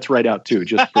 that's right out too.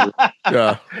 Just for,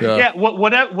 yeah.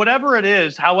 Whatever it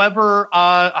is, however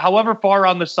far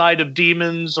on the side of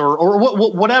demons or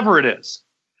whatever it is,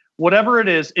 whatever it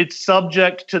is, it's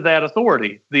subject to that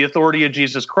authority, the authority of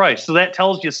Jesus Christ. So that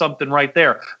tells you something right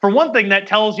there. For one thing, that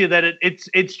tells you that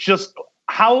it's just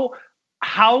how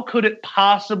could it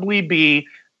possibly be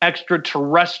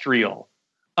extraterrestrial?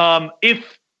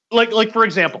 If like for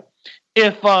example,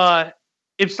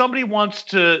 if somebody wants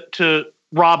to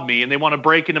rob me and they want to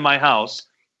break into my house,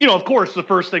 of course, the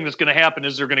first thing that's going to happen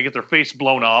is they're going to get their face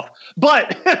blown off.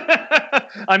 But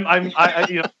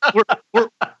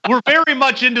we're very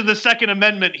much into the Second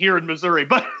Amendment here in Missouri.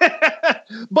 But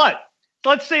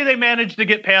let's say they manage to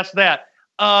get past that.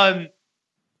 I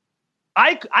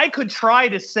could try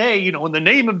to say, in the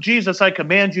name of Jesus, I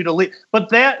command you to leave. But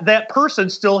that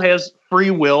person still has free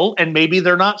will, and maybe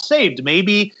they're not saved.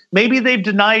 Maybe they've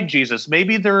denied Jesus.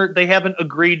 Maybe they haven't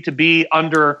agreed to be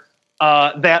under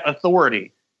that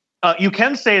authority. You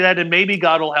can say that, and maybe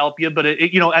God will help you, but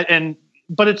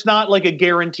but it's not like a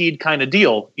guaranteed kind of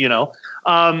deal.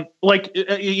 Like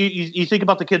you think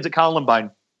about the kids at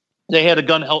Columbine. They had a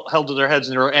gun held to their heads,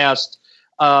 and they were asked,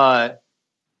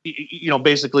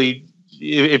 basically,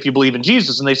 if you believe in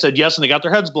Jesus, and they said yes, and they got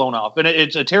their heads blown off, and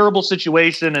it's a terrible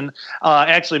situation. And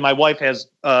actually, my wife has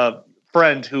a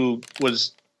friend who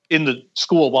was in the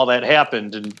school while that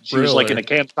happened, and she was like in a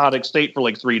catatonic state for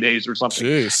like 3 days or something.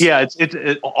 Jeez. Yeah, it's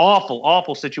an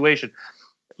awful situation.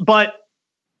 But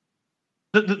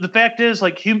the fact is,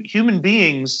 like human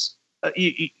beings,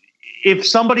 if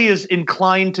somebody is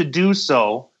inclined to do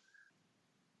so,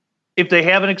 if they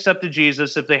haven't accepted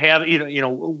Jesus, if they have,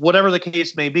 whatever the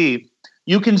case may be,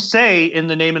 you can say in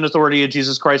the name and authority of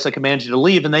Jesus Christ, I command you to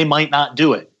leave, and they might not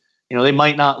do it. They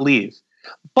might not leave.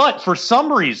 But for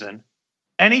some reason,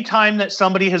 anytime that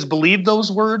somebody has believed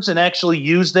those words and actually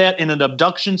used that in an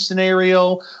abduction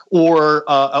scenario or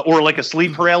like a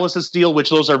sleep paralysis deal,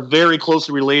 which those are very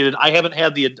closely related. I haven't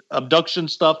had the abduction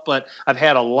stuff, but I've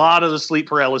had a lot of the sleep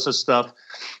paralysis stuff.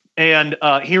 And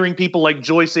hearing people like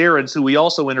Joyce Ahrens, who we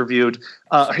also interviewed,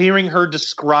 hearing her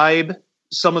describe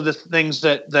some of the things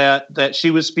that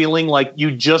she was feeling, like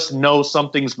you just know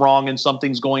something's wrong and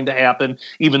something's going to happen,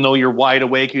 even though you're wide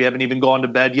awake, you haven't even gone to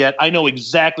bed yet. I know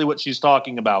exactly what she's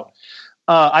talking about.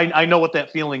 I know what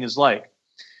that feeling is like.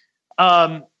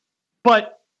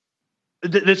 But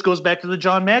this goes back to the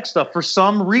John Mack stuff. For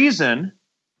some reason,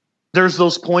 there's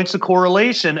those points of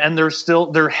correlation, and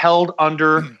they're held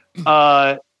under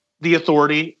the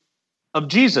authority of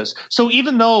Jesus. So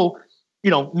even though,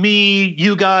 me,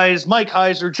 you guys, Mike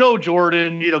Heiser, Joe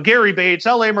Jordan, Gary Bates,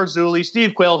 L.A. Marzulli,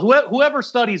 Steve Quayle, whoever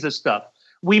studies this stuff,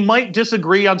 we might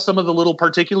disagree on some of the little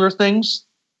particular things,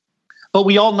 but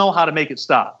we all know how to make it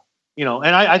stop.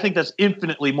 And I think that's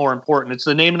infinitely more important. It's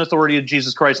the name and authority of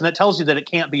Jesus Christ, and that tells you that it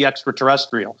can't be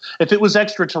extraterrestrial. If it was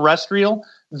extraterrestrial,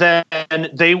 then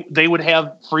they would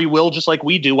have free will just like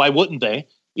we do. Why wouldn't they?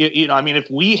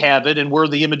 If we have it and we're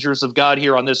the imagers of God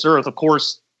here on this earth, of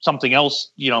course, something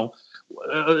else,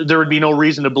 there would be no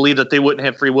reason to believe that they wouldn't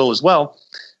have free will as well.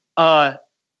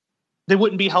 They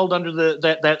wouldn't be held under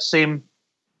that same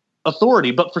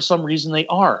authority, but for some reason they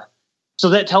are. So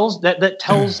that tells,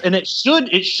 and it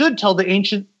should tell the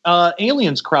ancient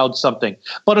aliens crowd something.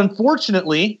 But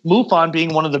unfortunately, MUFON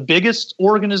being one of the biggest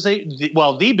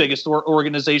the biggest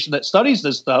organization that studies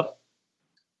this stuff,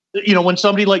 when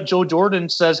somebody like Joe Jordan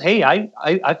says, hey,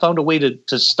 I found a way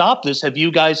to stop this. Have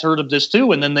you guys heard of this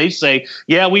too? And then they say,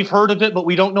 yeah, we've heard of it, but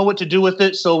we don't know what to do with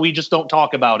it, so we just don't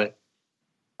talk about it.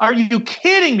 Are you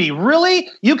kidding me? Really?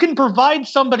 You can provide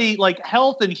somebody like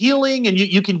health and healing, and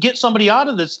you can get somebody out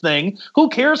of this thing. Who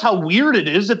cares how weird it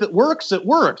is? If it works, it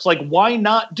works. Like, why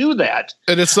not do that?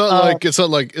 And it's not like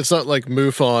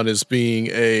MUFON is being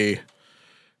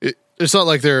it's not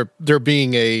like they're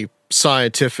being a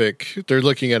scientific. They're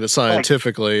looking at it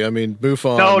scientifically. I mean,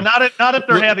 MUFON. No, not if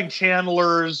they're having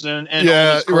channelers and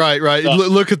yeah, right.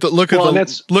 Look at the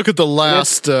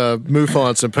last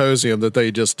MUFON symposium that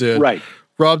they just did. Right.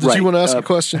 Rob, did you want to ask a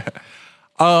question?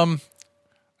 I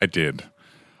did.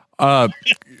 No,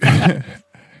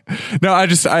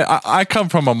 I come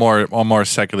from a more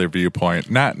secular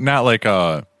viewpoint, not like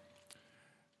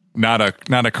not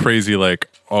a crazy like,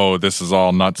 oh, this is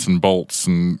all nuts and bolts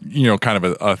and kind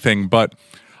of a thing. But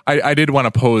I did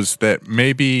want to pose that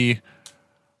maybe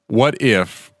what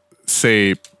if,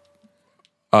 say,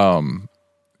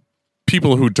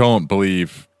 people who don't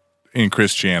believe in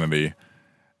Christianity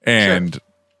and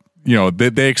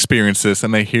they experience this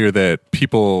and they hear that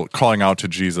people calling out to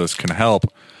Jesus can help,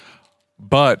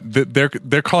 but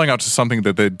they're calling out to something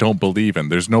that they don't believe in.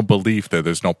 There's no belief there.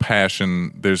 There's no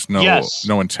passion. There's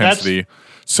no intensity.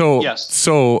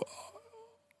 So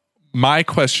my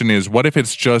question is, what if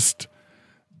it's just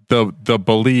the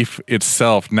belief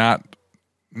itself, not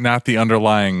not the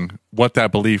underlying what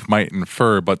that belief might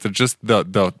infer, but just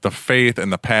the faith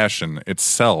and the passion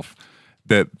itself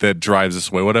that drives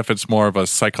us away. What if it's more of a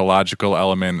psychological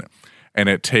element, and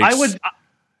it takes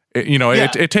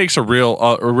it takes a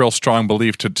real strong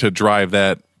belief to drive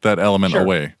that element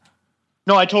away.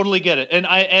 No, I totally get it.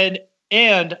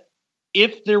 And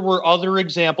if there were other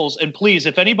examples, and please,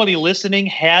 if anybody listening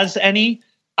has any,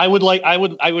 I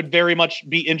would very much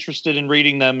be interested in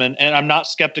reading them. And I'm not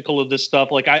skeptical of this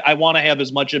stuff. Like I want to have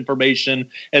as much information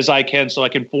as I can so I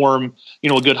can form,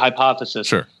 a good hypothesis.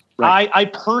 Sure. Right. I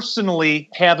personally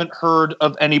haven't heard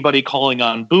of anybody calling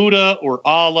on Buddha or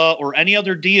Allah or any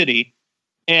other deity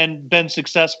and been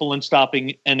successful in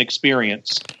stopping an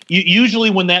experience. Usually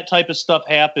when that type of stuff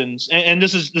happens, and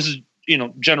this is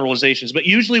generalizations, but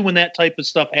usually when that type of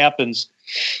stuff happens,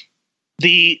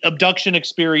 the abduction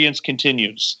experience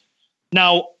continues.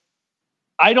 Now,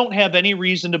 I don't have any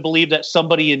reason to believe that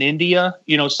somebody in India,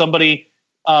 somebody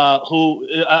who,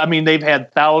 they've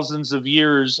had thousands of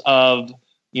years of,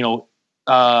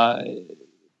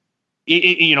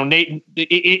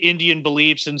 Indian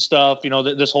beliefs and stuff,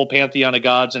 this whole pantheon of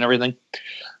gods and everything.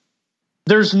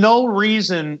 There's no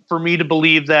reason for me to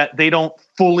believe that they don't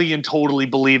fully and totally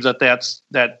believe that's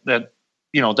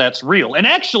real. And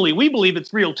actually, we believe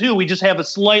it's real too. We just have a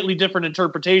slightly different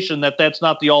interpretation that's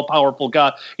not the all-powerful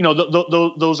God.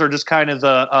 Those are just kind of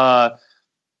the,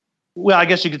 I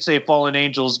guess you could say fallen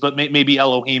angels, but maybe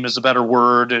Elohim is a better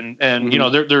word. And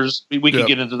we can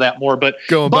get into that more. But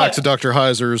going back to Dr.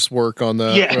 Heiser's work on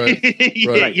that. Yeah, right?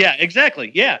 Right. Yeah,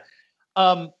 exactly. Yeah.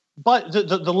 But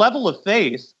the level of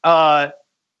faith, a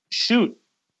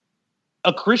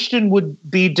Christian would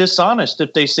be dishonest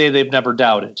if they say they've never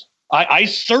doubted. I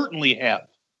certainly have.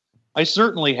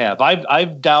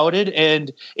 I've doubted,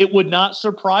 and it would not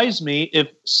surprise me if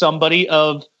somebody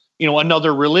of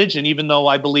another religion, even though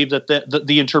I believe that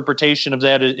the interpretation of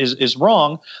that is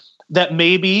wrong, that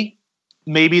maybe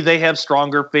they have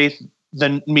stronger faith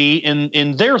than me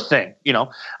in their thing.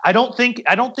 I don't think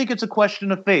it's a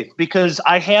question of faith, because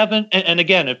I haven't. And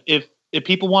again, if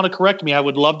people want to correct me, I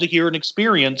would love to hear an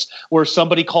experience where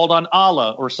somebody called on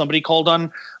Allah or somebody called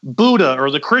on Buddha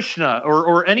or the Krishna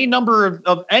or any number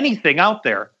of anything out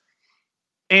there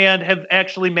and have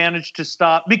actually managed to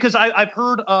stop. Because I've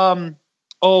heard,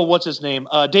 what's his name?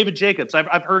 David Jacobs.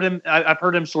 I've heard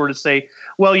him sort of say,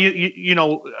 well,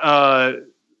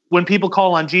 when people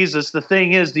call on Jesus, the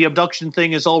thing is, the abduction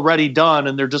thing is already done,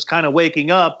 and they're just kind of waking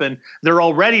up and they're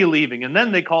already leaving, and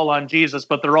then they call on Jesus,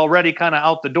 but they're already kind of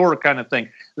out the door, kind of thing.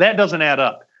 That doesn't add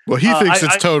up. Well, he thinks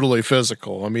it's totally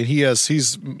physical. I mean,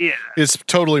 it's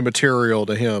totally material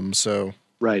to him. So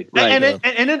right.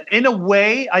 And in a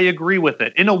way, I agree with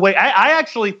it. In a way, I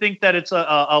actually think that it's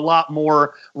a lot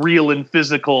more real and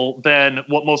physical than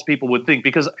what most people would think,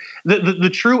 because the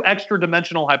true extra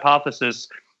dimensional hypothesis,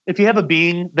 if you have a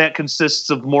being that consists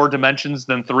of more dimensions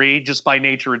than 3, just by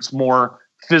nature, it's more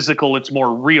physical, it's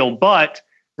more real, but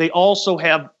they also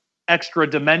have extra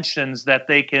dimensions that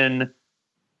they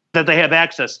have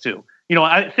access to.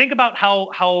 I think about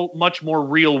how much more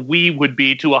real we would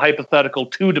be to a hypothetical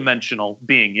 2-dimensional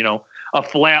being, a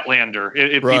flatlander,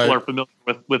 if people are familiar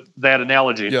with that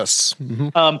analogy. Yes.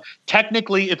 Mm-hmm.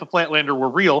 Technically, if a flatlander were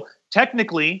real,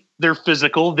 technically they're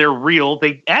physical, they're real.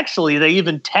 They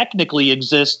even technically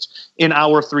exist in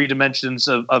our 3 dimensions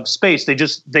of space.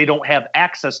 They don't have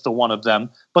access to one of them,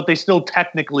 but they still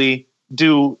technically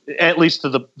do, at least to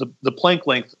the Planck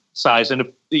length size. And if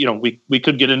we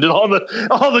could get into all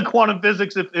the quantum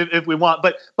physics if we want,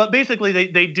 but basically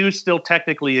they do still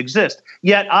technically exist.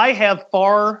 Yet I have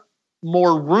far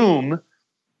more room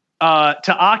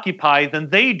to occupy than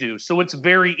they do. So it's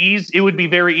very easy. It would be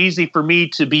very easy for me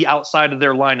to be outside of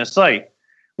their line of sight.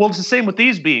 Well, it's the same with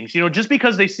these beings. Just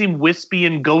because they seem wispy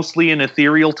and ghostly and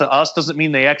ethereal to us doesn't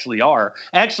mean they actually are.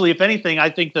 Actually, if anything, I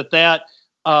think that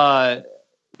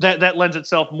lends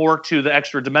itself more to the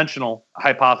extra dimensional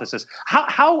hypothesis.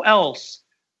 How else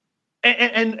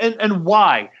and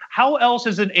why? How else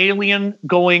is an alien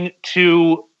going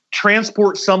to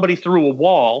transport somebody through a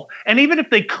wall? And even if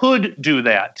they could do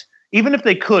that,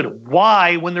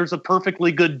 why, when there's a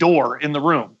perfectly good door in the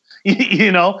room?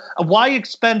 Why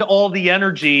expend all the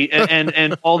energy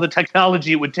and all the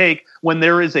technology it would take when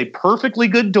there is a perfectly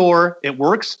good door? It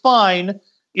works fine.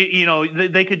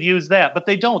 They could use that, but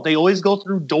they don't. They always go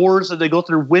through doors, or they go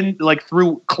through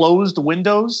through closed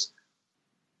windows.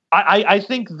 I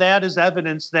think that is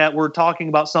evidence that we're talking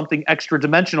about something extra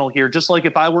dimensional here. Just like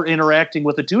if I were interacting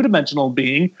with a 2-dimensional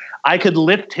being, I could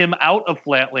lift him out of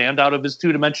Flatland, out of his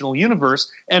 2-dimensional universe,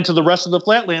 and to the rest of the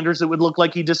Flatlanders, it would look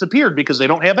like he disappeared because they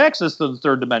don't have access to the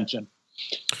 3rd dimension.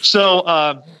 So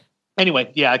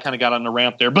Anyway, yeah, I kind of got on the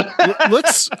ramp there, but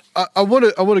I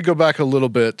want to go back a little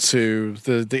bit to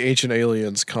the ancient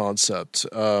aliens concept.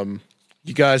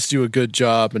 You guys do a good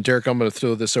job, and Derek, I'm going to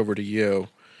throw this over to you.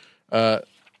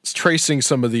 Tracing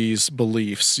some of these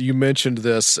beliefs, you mentioned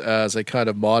this as a kind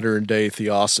of modern day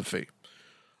theosophy.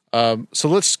 So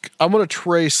I'd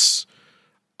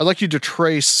like you to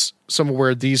trace some of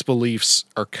where these beliefs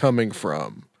are coming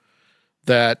from.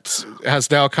 That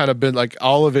has now kind of been like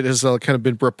all of it has kind of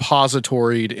been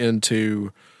repositoried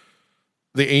into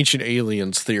the ancient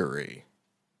aliens theory,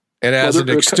 and as an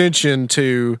extension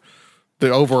to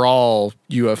the overall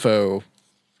UFO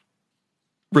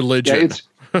religion.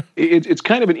 Yeah, it's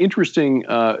kind of an interesting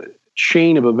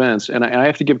chain of events, and I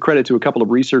have to give credit to a couple of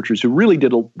researchers who really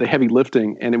did the heavy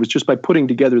lifting, and it was just by putting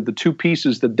together the two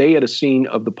pieces that they had seen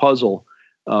of the puzzle.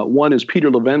 One is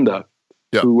Peter Levenda,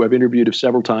 who I've interviewed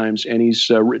several times, and he's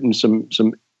written some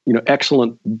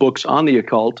excellent books on the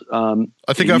occult. I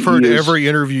think I've heard every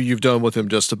interview you've done with him,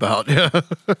 just about.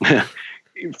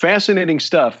 Fascinating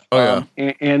stuff. Oh,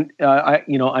 yeah.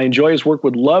 I enjoy his work.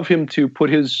 Would love him to put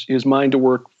his mind to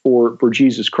work for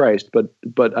Jesus Christ, but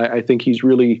I think he's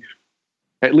really,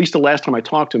 at least the last time I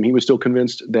talked to him, he was still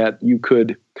convinced that you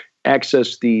could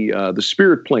access the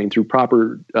spirit plane through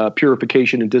proper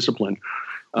purification and discipline.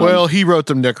 Well, he wrote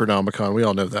the Necronomicon. We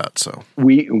all know that. So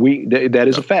that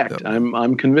is a fact.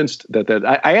 I'm convinced that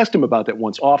I asked him about that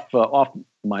once off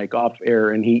mic, off air,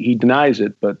 and he denies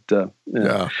it. But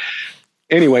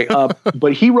anyway,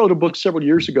 but he wrote a book several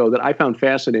years ago that I found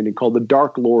fascinating called The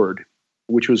Dark Lord,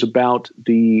 which was about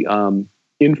the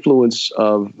influence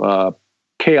of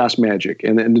chaos magic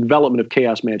and the development of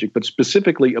chaos magic, but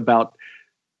specifically about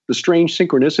the strange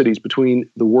synchronicities between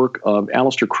the work of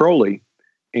Aleister Crowley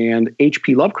and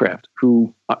H.P. Lovecraft,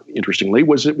 who, interestingly,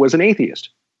 was an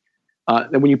atheist.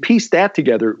 And when you piece that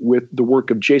together with the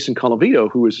work of Jason Colavito,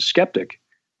 who is a skeptic,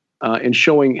 and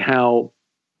showing how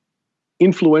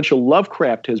influential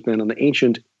Lovecraft has been on the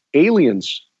ancient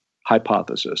aliens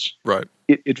hypothesis, right?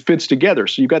 It fits together.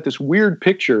 So you've got this weird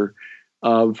picture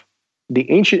of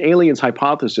the ancient aliens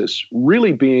hypothesis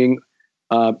really being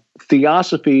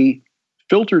theosophy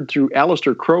filtered through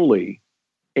Aleister Crowley,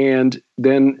 and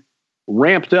then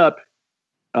ramped up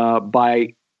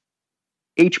by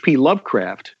H.P.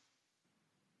 Lovecraft,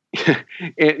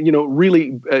 and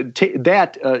really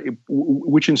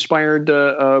which inspired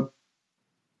Eric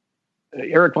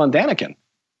von Daniken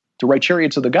to write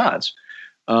Chariots of the Gods.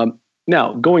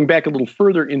 Now, going back a little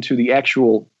further into the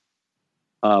actual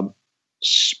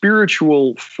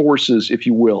spiritual forces, if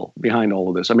you will, behind all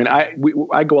of this. I mean, I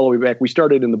go all the way back. We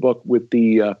started in the book with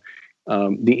the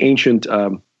ancient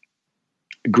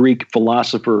Greek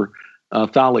philosopher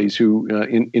Thales, who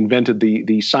invented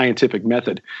the scientific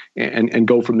method, and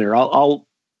go from there. I'll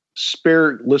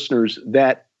spare listeners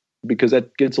that because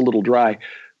that gets a little dry.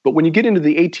 But when you get into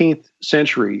the 18th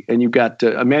century, and you've got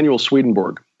Emanuel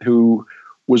Swedenborg, who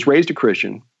was raised a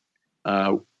Christian,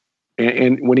 and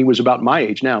when he was about my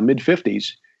age now,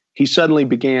 mid-50s, he suddenly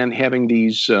began having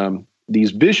these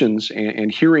visions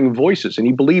and hearing voices. And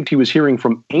he believed he was hearing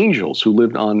from angels who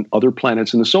lived on other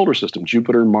planets in the solar system,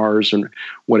 Jupiter, Mars, and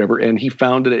whatever. And he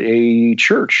founded a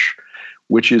church,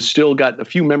 which has still got a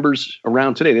few members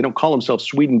around today. They don't call themselves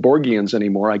Swedenborgians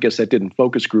anymore. I guess that didn't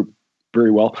focus group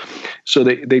very well. So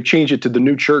they've changed it to the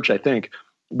New Church, I think.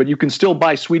 But you can still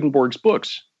buy Swedenborg's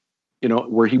books,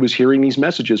 where he was hearing these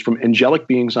messages from angelic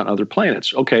beings on other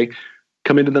planets. Okay.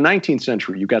 Come into the 19th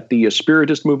century. You got the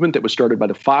Spiritist movement that was started by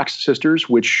the Fox sisters,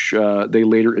 which they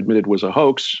later admitted was a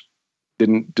hoax.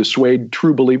 Didn't dissuade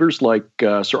true believers like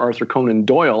Sir Arthur Conan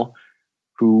Doyle,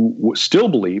 who still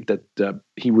believed that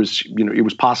it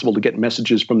was possible to get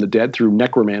messages from the dead through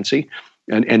necromancy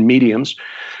and mediums.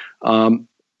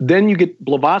 Then you get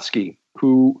Blavatsky,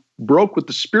 who broke with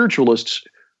the spiritualists,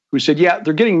 who said, yeah,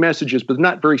 they're getting messages, but they're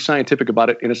not very scientific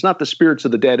about it. And it's not the spirits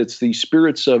of the dead. It's the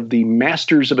spirits of the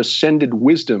masters of ascended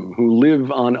wisdom who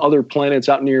live on other planets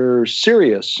out near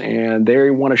Sirius. And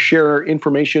they want to share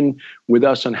information with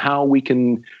us on how we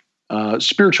can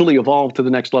spiritually evolve to the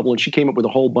next level. And she came up with a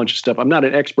whole bunch of stuff. I'm not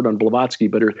an expert on Blavatsky,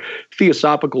 but her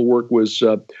theosophical work was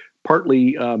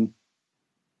partly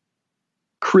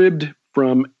cribbed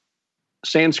from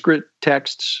Sanskrit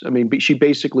texts. I mean, she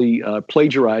basically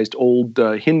plagiarized old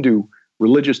Hindu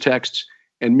religious texts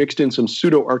and mixed in some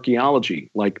pseudo-archaeology,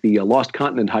 like the lost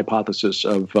continent hypothesis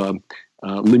of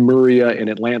Lemuria and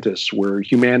Atlantis, where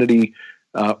humanity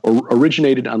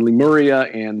originated on Lemuria,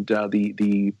 and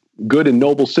the good and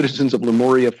noble citizens of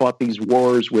Lemuria fought these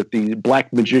wars with the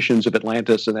black magicians of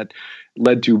Atlantis, and that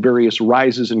led to various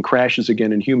rises and crashes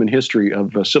again in human history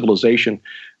of civilization.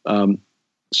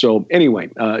 So anyway,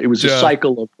 it was a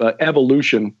cycle of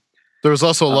evolution. There was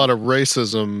also a lot of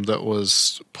racism that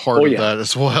was part of that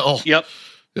as well. Yep.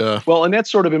 Yeah. Well, and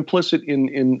that's sort of implicit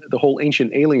in the whole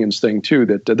ancient aliens thing too.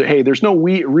 That hey, there's no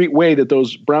way that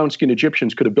those brown-skinned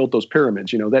Egyptians could have built those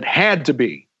pyramids. That had to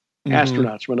be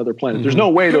astronauts from another planet. There's no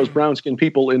way those brown-skinned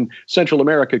people in Central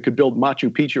America could build Machu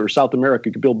Picchu, or South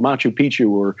America could build Machu Picchu,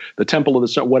 or the Temple of the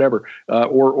Sun, whatever,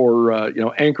 or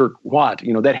Angkor Wat.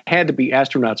 That had to be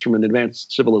astronauts from an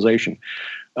advanced civilization.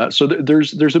 So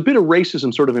there's a bit of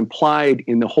racism sort of implied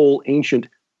in the whole ancient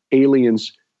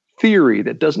aliens theory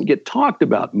that doesn't get talked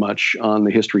about much on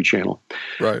the History Channel.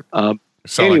 Right. Sound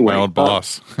like my own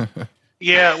boss.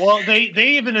 Yeah, well, they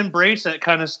even embrace that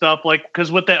kind of stuff, like,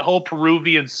 because with that whole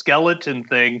Peruvian skeleton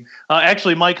thing,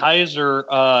 actually, Mike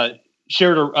Heiser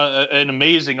shared an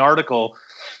amazing article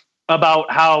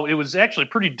about how it was actually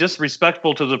pretty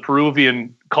disrespectful to the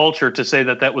Peruvian culture to say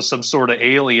that was some sort of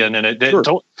alien, and it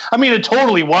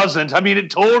totally wasn't. I mean,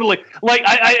 it totally, like,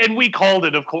 and we called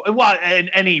it, of course. Well, and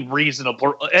any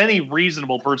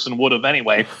reasonable person would have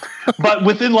anyway. But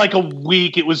within like a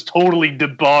week, it was totally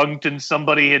debunked, and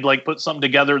somebody had like put something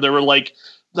together. There were like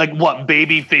what,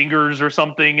 baby fingers or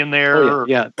something in there. Oh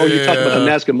yeah. Oh, you're talking about the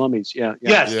Nazca mummies. Yeah.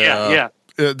 Yes.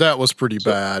 Yeah. That was pretty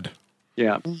bad.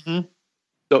 Yeah. Mm-hmm.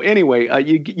 So anyway,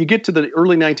 you get to the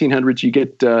early 1900s. You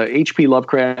get H.P.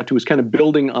 Lovecraft, who was kind of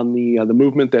building on the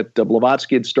movement that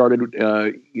Blavatsky had started,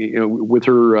 with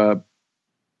her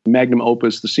magnum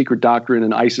opus, The Secret Doctrine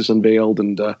and Isis Unveiled,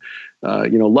 and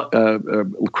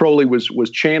Crowley was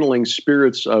channeling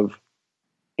spirits of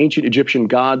ancient Egyptian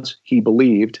gods. He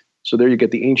believed. So there you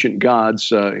get the ancient gods.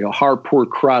 Har-Pur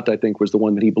Krat, I think, was the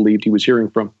one that he believed he was hearing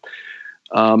from.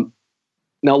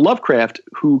 Now Lovecraft,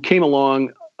 who came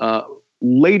along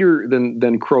later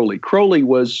than Crowley. Crowley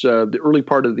was the early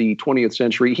part of the 20th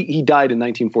century. He died in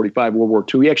 1945, World War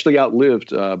II. He actually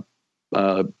outlived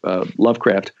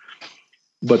Lovecraft.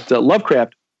 But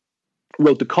Lovecraft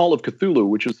wrote The Call of Cthulhu,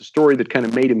 which is the story that kind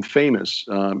of made him famous,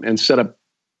 and set up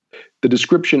the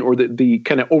description, or the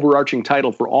kind of overarching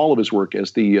title for all of his work,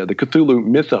 as the Cthulhu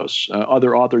mythos.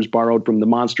 Other authors borrowed from the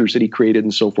monsters that he created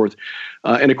and so forth.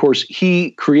 And of course, he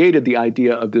created the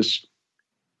idea of this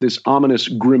ominous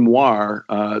grimoire,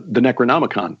 the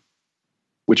Necronomicon,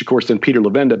 which, of course, then Peter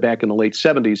Levenda back in the late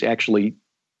 70s actually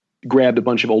grabbed a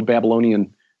bunch of old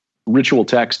Babylonian ritual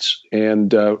texts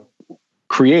and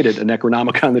created a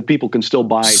Necronomicon that people can still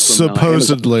buy.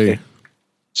 From,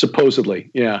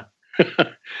 supposedly, yeah.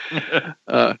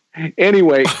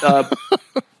 Anyway,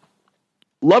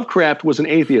 Lovecraft was an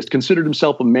atheist, considered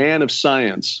himself a man of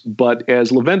science, but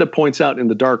as Levenda points out in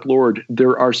The Dark Lord,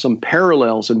 there are some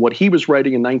parallels in what he was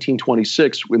writing in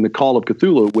 1926 in The Call of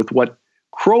Cthulhu with what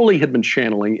Crowley had been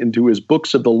channeling into his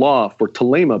books of the law for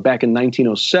Thelema back in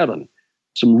 1907.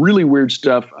 Some really weird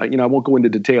stuff. I won't go into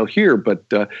detail here, but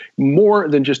more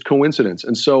than just coincidence.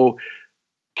 And so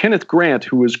Kenneth Grant,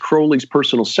 who was Crowley's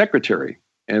personal secretary,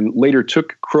 and later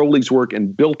took Crowley's work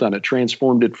and built on it,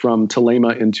 transformed it from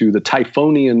Thelema into the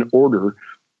Typhonian order,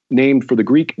 named for the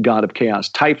Greek god of chaos,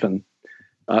 Typhon,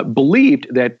 believed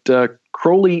that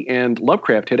Crowley and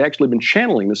Lovecraft had actually been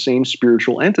channeling the same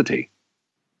spiritual entity,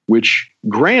 which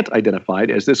Grant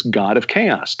identified as this god of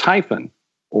chaos, Typhon,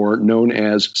 or known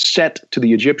as Set to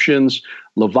the Egyptians,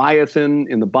 Leviathan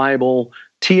in the Bible,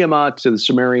 Tiamat to the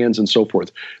Sumerians, and so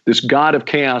forth. This god of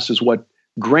chaos is what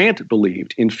Grant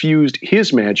believed infused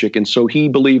his magic, and so he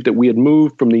believed that we had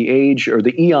moved from the age, or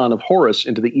the eon of Horus,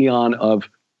 into the eon of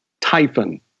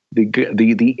Typhon,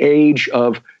 the age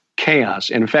of chaos.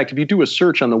 And in fact, if you do a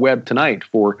search on the web tonight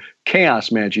for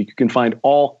chaos magic, you can find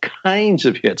all kinds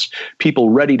of hits, people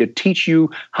ready to teach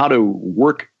you how to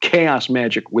work chaos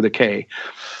magic with a K.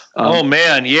 Oh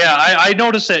man, yeah, I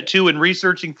noticed that too in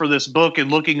researching for this book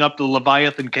and looking up the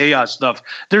Leviathan chaos stuff.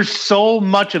 There's so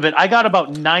much of it. I got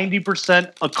about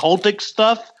 90% occultic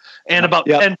stuff and about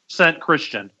 10%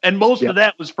 Christian, and most of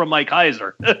that was from Mike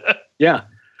Heiser. Yeah.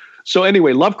 So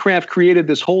anyway, Lovecraft created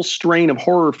this whole strain of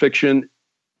horror fiction.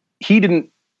 He didn't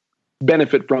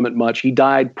benefit from it much. He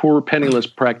died poor, penniless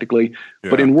practically.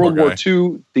 But in World War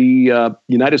II, the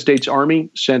United States Army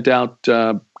sent out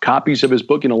copies of his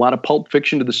book, a lot of pulp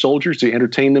fiction to the soldiers to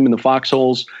entertain them in the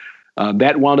foxholes.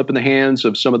 That wound up in the hands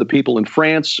of some of the people in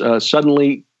France.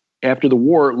 Suddenly, after the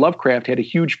war, Lovecraft had a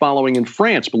huge following in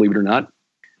France, believe it or not.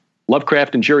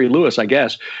 Lovecraft and Jerry Lewis, I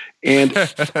guess. And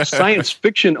science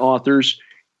fiction authors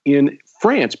in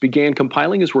France began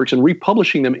compiling his works and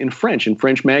republishing them in French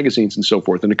magazines and so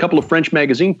forth. And a couple of French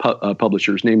magazine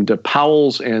publishers named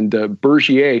Powell's and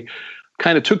Bergier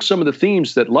kind of took some of the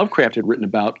themes that Lovecraft had written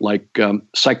about, like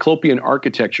Cyclopean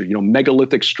architecture,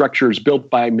 megalithic structures built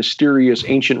by mysterious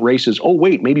ancient races. Oh,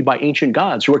 wait, maybe by ancient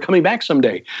gods who are coming back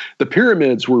someday. The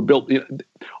pyramids were built,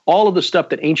 all of the stuff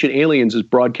that Ancient Aliens is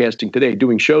broadcasting today,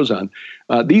 doing shows on.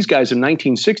 These guys in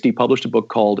 1960 published a book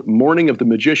called Morning of the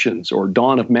Magicians, or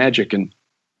Dawn of Magic, and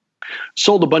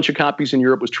sold a bunch of copies in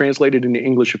Europe, was translated into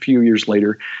English a few years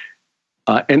later.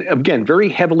 And again, very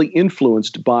heavily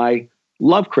influenced by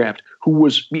Lovecraft, who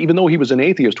was, even though he was an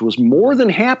atheist, was more than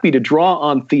happy to draw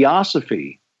on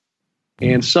theosophy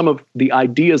and some of the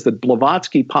ideas that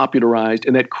Blavatsky popularized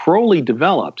and that Crowley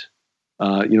developed.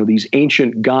 These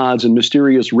ancient gods and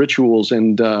mysterious rituals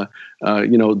and the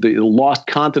lost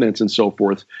continents and so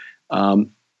forth,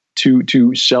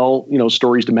 to sell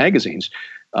stories to magazines.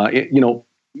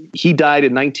 He died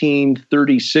in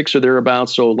 1936 or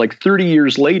thereabouts. So like 30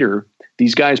 years later,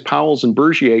 these guys, Powles and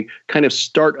Bergier, kind of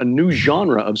start a new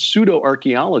genre of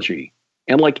pseudo-archaeology.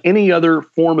 And like any other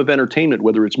form of entertainment,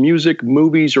 whether it's music,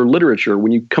 movies, or literature,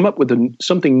 when you come up with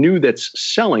something new that's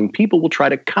selling, people will try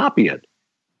to copy it.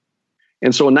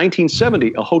 And so in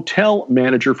 1970, a hotel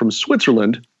manager from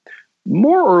Switzerland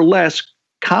more or less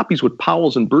copies what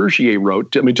Powles and Bergier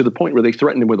wrote, to the point where they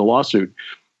threatened him with a lawsuit,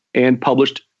 and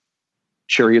published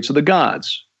Chariots of the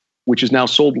Gods, which is now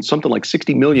sold something like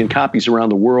 60 million copies around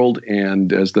the world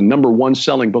and as the number one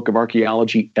selling book of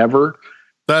archaeology ever.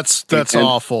 That's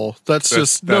awful. That's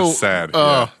sad.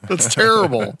 Yeah. That's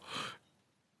terrible.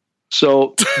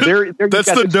 So there that's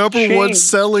the number one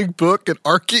selling book in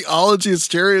archaeology is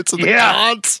Chariots of the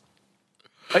Gods.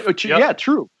 Yeah,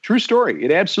 true story.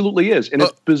 It absolutely is. And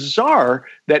it's bizarre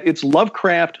that it's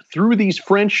Lovecraft through these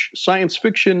French science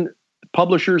fiction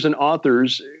publishers and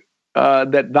authors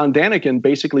that Von Daniken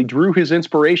basically drew his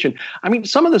inspiration. I mean,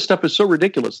 some of the stuff is so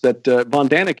ridiculous that Von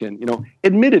Daniken,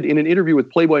 admitted in an interview with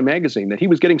Playboy magazine that he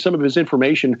was getting some of his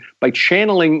information by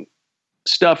channeling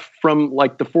stuff from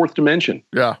like the fourth dimension.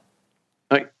 Yeah.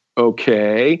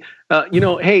 Okay.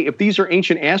 Hey, if these are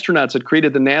ancient astronauts that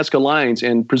created the Nazca lines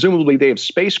and presumably they have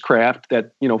spacecraft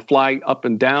that, fly up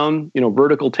and down,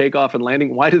 vertical takeoff and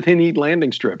landing, why do they need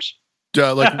landing strips?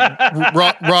 Yeah, like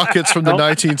rockets from the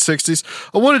 1960s.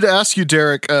 I wanted to ask you,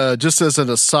 Derek, just as an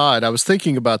aside, I was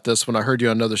thinking about this when I heard you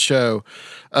on another show.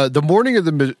 The Morning of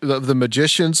the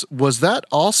Magicians, was that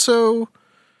also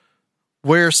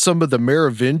where some of the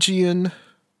Merovingian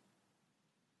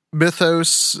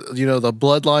mythos, the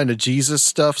bloodline of Jesus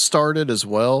stuff started as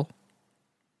well?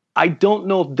 I don't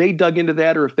know if they dug into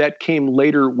that or if that came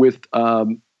later with,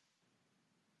 in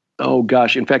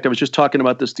fact, I was just talking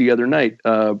about this the other night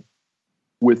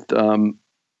with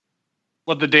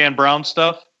the Dan Brown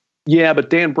stuff? Yeah, but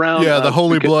Dan Brown. Yeah, the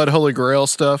Holy Blood, Holy Grail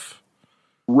stuff.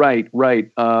 Right.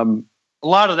 A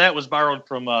lot of that was borrowed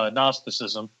from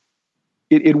Gnosticism.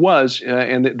 It was,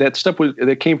 and that stuff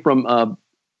that came from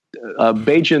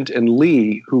Bagent and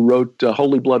Lee, who wrote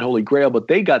Holy Blood, Holy Grail, but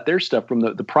they got their stuff from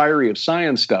the Priory of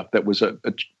Sion stuff that was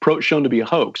shown to be a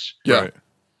hoax. Yeah. Right.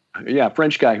 Yeah,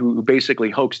 French guy who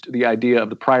basically hoaxed the idea of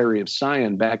the Priory of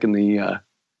Sion back in the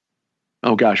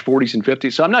 40s and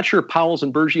 50s. So I'm not sure if Powles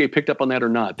and Bergier picked up on that or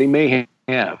not. They may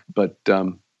have, but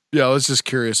yeah, I was just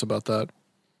curious about that.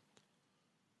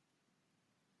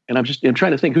 And I'm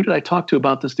trying to think, who did I talk to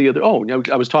about this the other? Oh,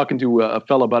 I was talking to a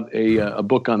fellow about a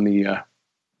book on the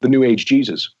New Age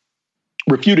Jesus,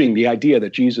 refuting the idea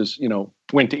that Jesus,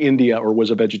 went to India or was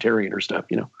a vegetarian or stuff,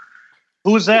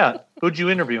 Who was that? Who'd you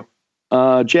interview?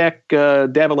 Jack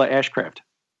Davila Ashcraft.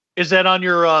 Is that on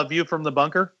your View from the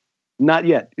Bunker? Not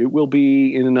yet. It will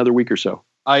be in another week or so.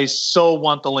 I so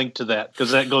want the link to that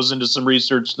because that goes into some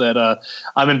research that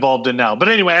I'm involved in now. But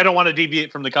anyway, I don't want to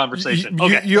deviate from the conversation.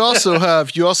 Okay. You also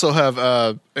have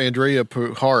Andrea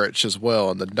Puharich as well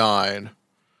on the 9.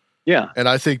 Yeah. And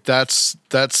I think that's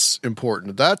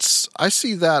important. I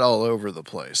see that all over the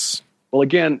place. Well,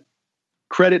 again,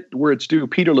 credit where it's due.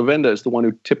 Peter Levenda is the one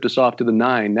who tipped us off to the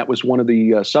 9. That was one of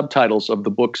the subtitles of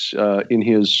the books in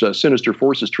his Sinister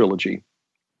Forces trilogy.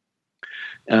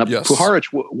 Yes. Puharich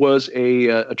was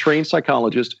a trained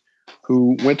psychologist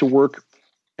who went to work,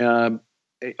 more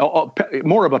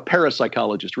of a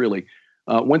parapsychologist, really,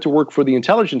 went to work for the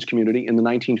intelligence community in the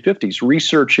 1950s,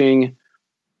 researching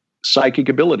psychic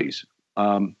abilities.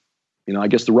 I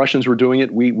guess the Russians were doing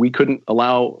it. We couldn't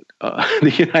allow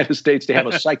the United States to have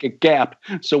a psychic gap,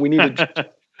 so we needed to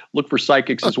look for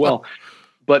psychics as well.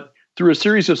 But through a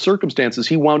series of circumstances,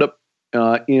 he wound up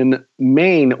in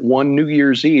Maine one New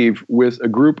Year's Eve with a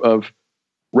group of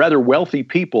rather wealthy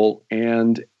people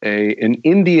and an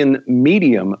Indian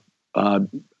medium,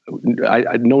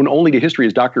 known only to history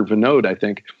as Dr. Vinod, I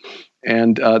think.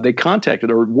 And they contacted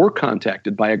or were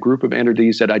contacted by a group of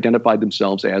entities that identified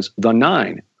themselves as the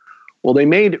Nine. Well, they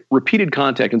made repeated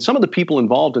contact, and some of the people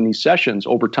involved in these sessions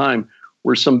over time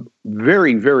were some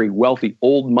very, very wealthy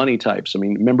old money types. I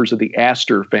mean, members of the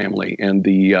Astor family and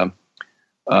the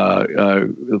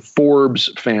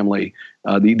Forbes family.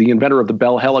 The inventor of the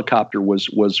Bell helicopter was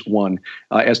one.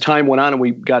 As time went on, and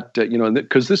we got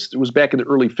because this was back in the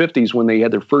early 50s when they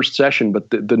had their first session, but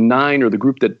the Nine, or the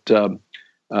group that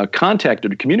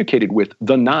contacted or communicated with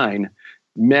the Nine,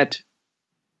 met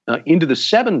into the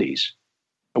 70s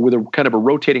with a kind of a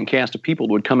rotating cast of people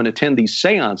who would come and attend these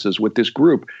seances with this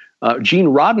group. Gene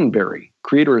Roddenberry,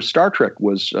 creator of Star Trek,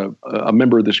 was a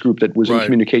member of this group that was in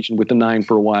communication with the Nine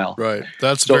for a while. Right.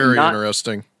 That's very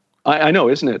interesting. I know,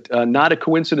 isn't it? Not a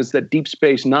coincidence that Deep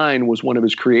Space Nine was one of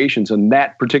his creations, and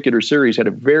that particular series had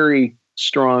a very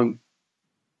strong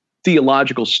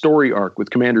theological story arc,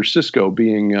 with Commander Sisko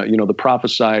being, the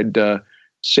prophesied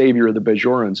savior of the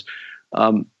Bajorans.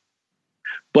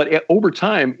 But over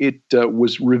time, it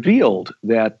was revealed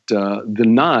that the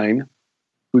Nine,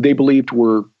 who they believed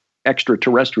were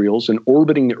extraterrestrials and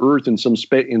orbiting the Earth in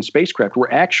spacecraft,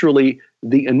 were actually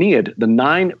the Aeneid, the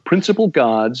 9 principal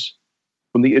gods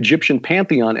from the Egyptian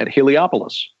pantheon at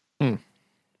Heliopolis.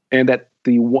 And that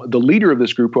the leader of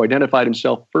this group, who identified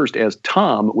himself first as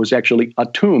Tom, was actually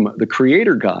Atum, the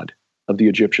creator god of the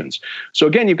Egyptians. So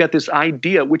again, you've got this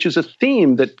idea, which is a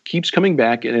theme that keeps coming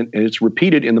back, and it's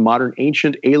repeated in the modern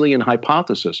ancient alien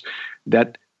hypothesis,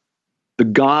 that the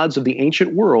gods of the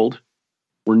ancient world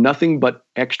were nothing but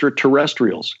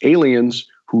extraterrestrials, aliens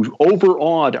who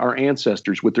overawed our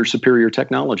ancestors with their superior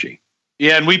technology.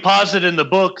 Yeah, and we posit in the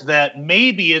book that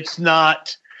maybe it's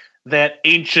not that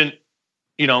ancient,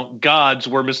 gods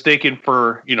were mistaken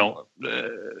for,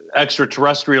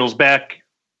 extraterrestrials back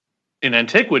in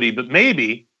antiquity, but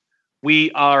maybe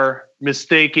we are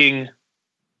mistaking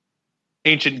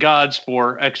ancient gods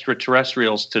for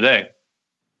extraterrestrials today.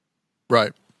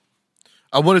 Right.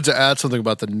 I wanted to add something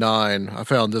about the Nine. I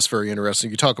found this very interesting.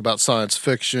 You talk about science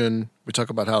fiction. We talk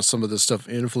about how some of this stuff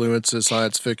influences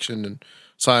science fiction, and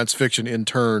science fiction in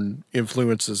turn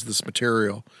influences this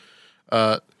material.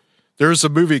 There's a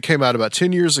movie that came out about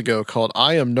 10 years ago called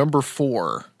I Am Number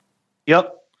 4.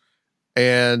 Yep.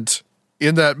 And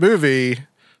in that movie,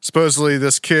 supposedly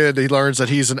this kid, he learns that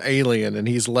he's an alien and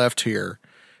he's left here.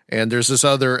 And there's this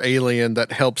other alien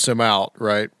that helps him out,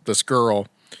 right? This girl.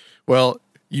 Well,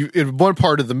 in one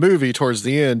part of the movie, towards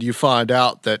the end, you find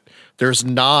out that there's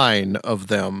 9 of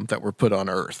them that were put on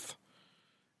Earth.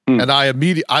 And I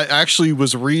actually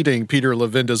was reading Peter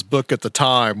Levenda's book at the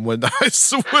time when I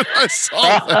saw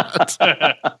that.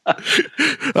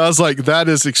 I was like, that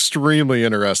is extremely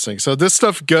interesting. So this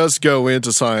stuff does go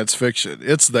into science fiction.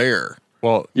 It's there.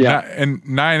 Well, yeah. And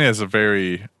 9 is a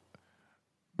very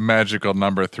magical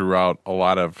number throughout a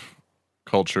lot of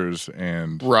cultures,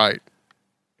 and right.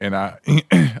 And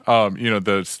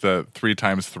there's the 3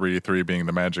 times 3, 3 being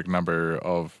the magic number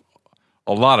of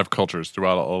a lot of cultures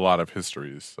throughout a lot of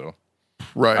histories. So,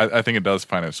 right, I think it does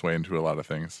find its way into a lot of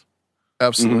things.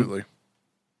 Absolutely.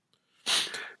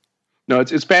 No,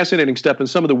 it's fascinating stuff, and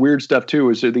some of the weird stuff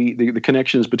too is the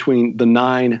connections between the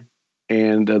 9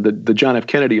 and the John F.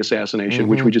 Kennedy assassination,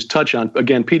 which we just touch on.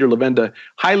 Again, Peter Levenda,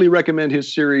 highly recommend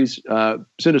his series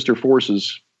Sinister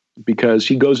Forces, because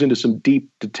he goes into some deep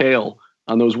detail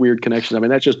on those weird connections. I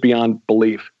mean, that's just beyond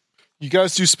belief. You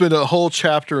guys do spend a whole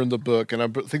chapter in the book, and I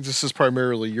think this is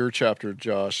primarily your chapter,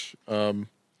 Josh,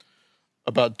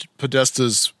 about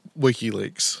Podesta's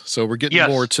WikiLeaks. So we're getting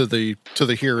more to the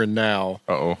here and now.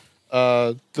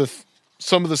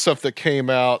 Some of the stuff that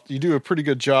came out, you do a pretty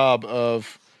good job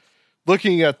of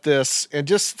looking at this, and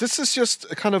this is just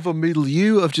kind of a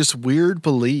milieu of just weird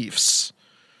beliefs.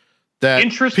 That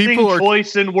interesting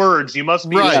choice in words. You must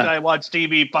be a Skywatch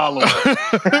TV follower.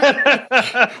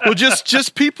 Well,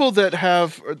 just people that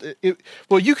have.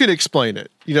 You can explain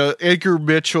it. Edgar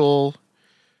Mitchell,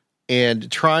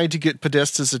 and trying to get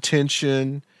Podesta's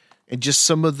attention, and just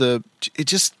some of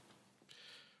just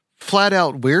flat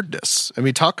out weirdness. I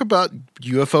mean, talk about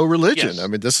UFO religion. Yes. I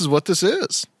mean, this is what this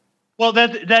is. Well,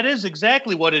 that is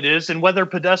exactly what it is, and whether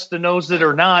Podesta knows it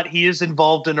or not, he is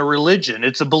involved in a religion.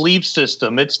 It's a belief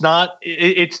system. It's not.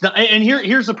 And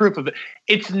here's the proof of it.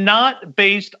 It's not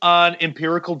based on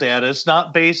empirical data. It's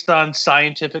not based on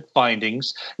scientific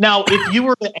findings. Now, if you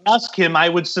were to ask him, I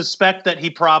would suspect that he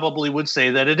probably would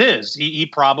say that it is. He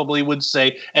probably would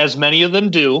say, as many of them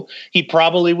do, he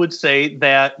probably would say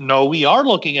that no, we are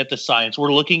looking at the science.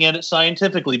 We're looking at it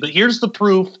scientifically. But here's the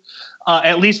proof.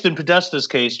 At least in Podesta's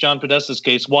case, John Podesta's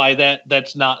case, why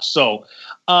that's not so.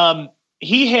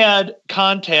 He had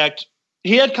contact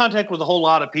he had contact with a whole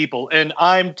lot of people, and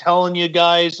I'm telling you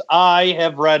guys, I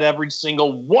have read every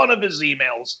single one of his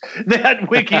emails that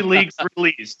WikiLeaks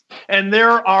released, and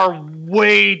there are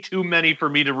way too many for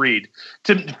me to read,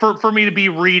 for me to be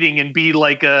reading and be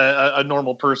like a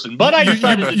normal person. But I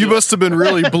decided you must have been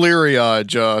really bleary-eyed,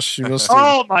 Josh. You must have.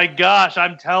 Oh my gosh,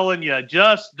 I'm telling you,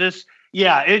 just this.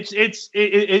 Yeah,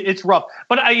 it's rough.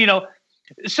 But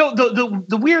so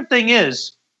the weird thing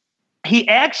is, he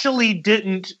actually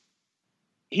didn't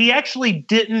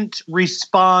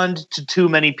respond to too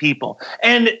many people.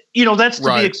 And, that's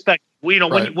to be expected.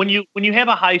 When you have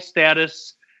a high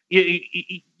status,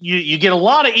 you get a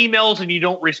lot of emails and you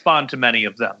don't respond to many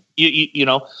of them,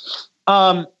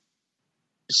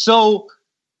 so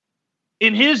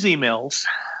in his emails,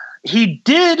 he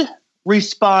did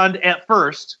respond at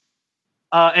first,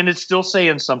 and it's still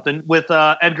saying something with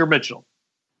Edgar Mitchell.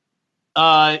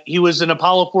 He was an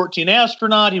Apollo 14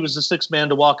 astronaut. He was the sixth man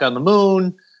to walk on the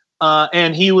moon.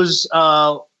 And he was,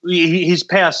 he's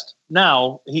passed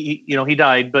now. He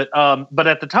died, but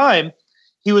at the time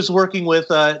he was working with,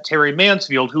 Terry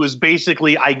Mansfield, who is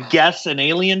basically, I guess, an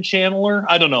alien channeler.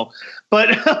 I don't know, but,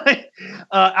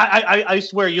 I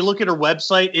swear you look at her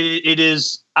website, it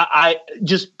is,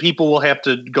 just people will have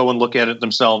to go and look at it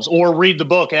themselves or read the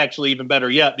book, actually, even better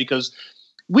yet, because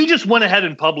we just went ahead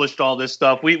and published all this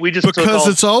stuff. We just because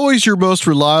it's always your most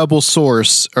reliable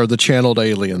source are the channeled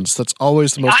aliens. That's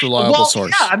always the most reliable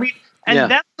source. Yeah, I mean,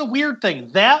 that's the weird thing.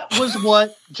 That was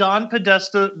what John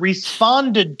Podesta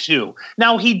responded to.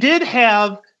 Now he did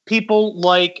have people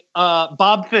like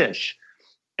Bob Fish,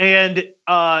 and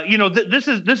this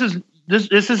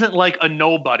isn't like a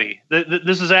nobody.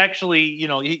 This is actually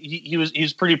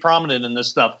he's pretty prominent in this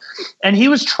stuff, and he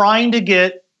was trying to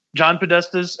get John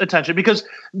Podesta's attention, because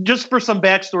just for some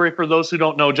backstory for those who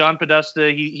don't know, John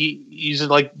Podesta, he's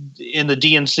like in the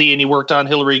DNC, and he worked on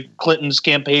Hillary Clinton's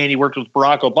campaign. He worked with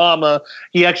Barack Obama.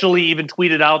 He actually even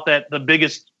tweeted out that the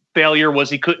biggest failure was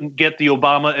he couldn't get the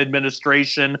Obama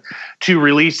administration to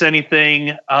release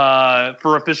anything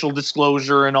for official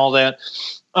disclosure and all that.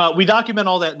 We document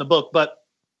all that in the book, but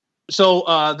so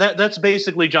that's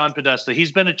basically John Podesta.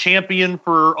 He's been a champion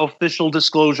for official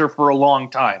disclosure for a long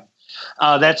time.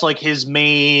 That's like his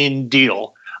main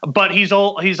deal, but he's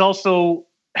also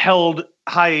held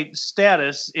high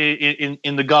status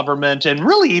in the government and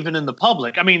really even in the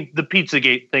public. I mean, the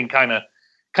Pizzagate thing kind of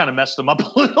messed him up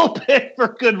a little bit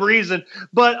for good reason.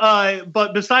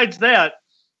 But besides that,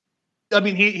 I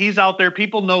mean, he's out there.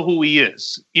 People know who he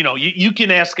is. You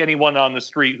can ask anyone on the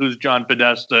street who's John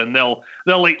Podesta, and they'll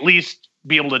at least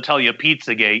be able to tell you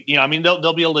Pizzagate. I mean,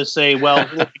 they'll be able to say, well,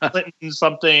 Hillary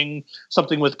Clinton,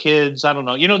 something with kids. I don't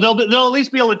know. They'll at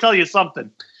least be able to tell you something.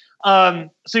 So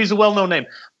he's a well-known name.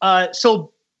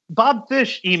 So Bob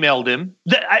Fish emailed him,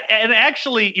 and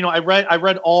actually, I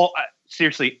read all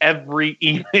seriously every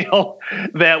email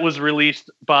that was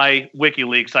released by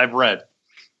WikiLeaks. I've read.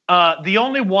 The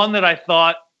only one that I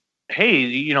thought, hey,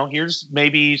 here's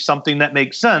maybe something that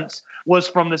makes sense, was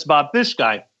from this Bob Fish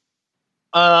guy.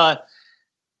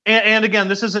 And again,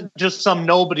 this isn't just some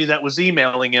nobody that was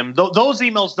emailing him. Those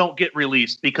emails don't get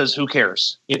released because who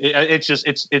cares?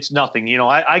 It's nothing.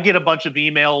 I get a bunch of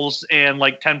emails, and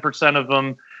like 10% of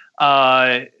them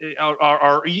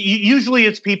are usually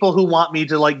it's people who want me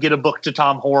to like get a book to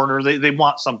Tom Horn, or they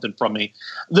want something from me.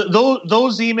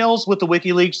 Those emails with the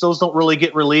WikiLeaks, those don't really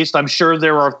get released. I'm sure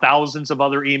there are thousands of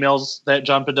other emails that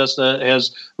John Podesta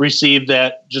has received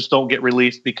that just don't get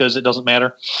released because it doesn't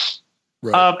matter.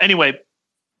 Right. Anyway,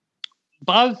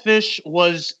 Bob Fish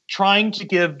was trying to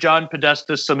give John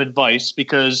Podesta some advice,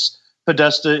 because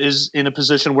Podesta is in a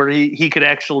position where he could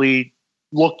actually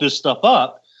look this stuff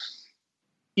up.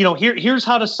 Here's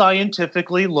how to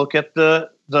scientifically look at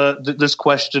this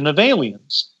question of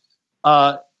aliens.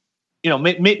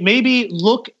 Maybe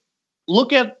look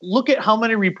at how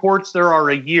many reports there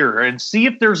are a year, and see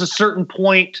if there's a certain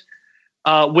point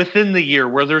within the year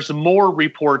where there's more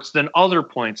reports than other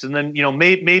points. And then,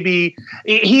 maybe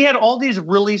he had all these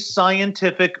really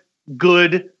scientific,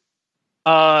 good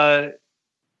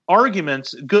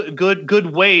arguments,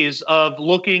 good ways of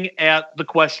looking at the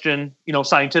question,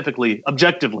 scientifically,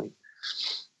 objectively.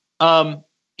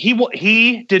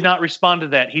 He did not respond to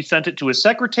that. He sent it to his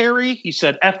secretary. He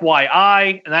said,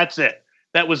 FYI, and that's it.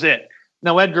 That was it.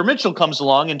 Now, Edgar Mitchell comes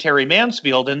along, and Terry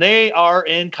Mansfield, and they are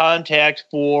in contact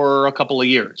for a couple of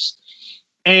years.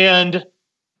 And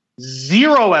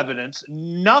zero evidence,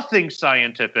 nothing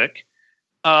scientific.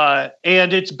 And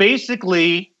it's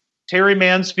basically Terry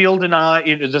Mansfield and I,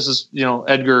 this is,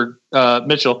 Edgar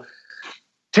Mitchell.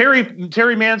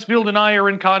 Terry Mansfield and I are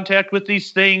in contact with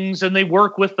these things, and they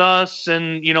work with us,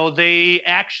 and they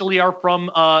actually are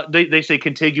from they say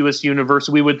contiguous universe.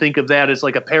 We would think of that as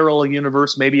like a parallel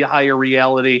universe, maybe a higher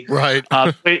reality. Right.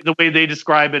 The way they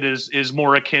describe it is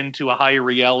more akin to a higher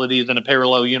reality than a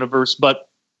parallel universe. But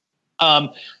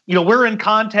we're in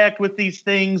contact with these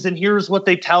things, and here's what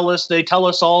they tell us. They tell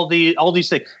us all these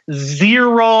things.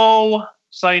 Zero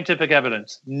scientific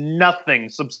evidence, nothing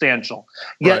substantial.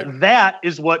 Yet that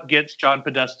is what gets John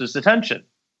Podesta's attention.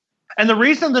 And the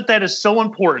reason that is so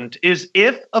important is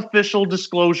if official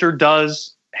disclosure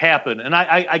does happen, and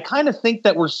I kind of think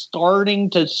that we're starting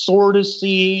to sort of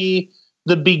see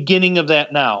the beginning of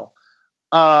that now,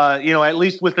 at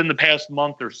least within the past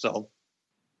month or so.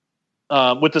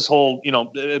 With this whole,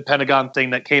 Pentagon thing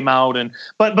that came out,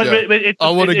 but I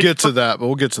want to get to that, but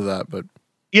we'll get to that. But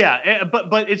yeah,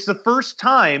 but it's the first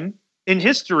time in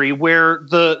history where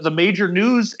the major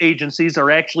news agencies are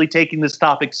actually taking this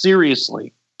topic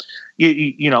seriously.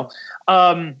 So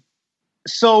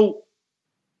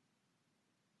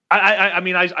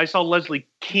I saw Leslie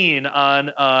Kean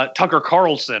on Tucker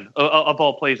Carlson of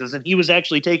all places, and he was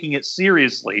actually taking it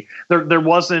seriously. There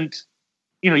wasn't.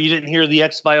 You didn't hear the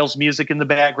X-Files music in the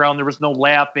background. There was no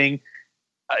laughing.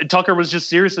 Tucker was just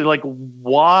seriously like,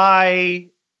 why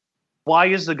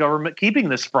is the government keeping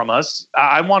this from us?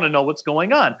 I want to know what's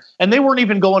going on. And they weren't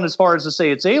even going as far as to say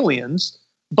it's aliens,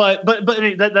 but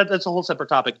that's a whole separate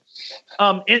topic.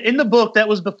 In the book, that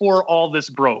was before all this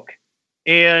broke.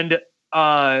 And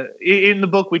in the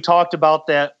book, we talked about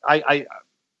that. I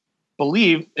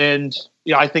believe, and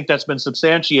I think that's been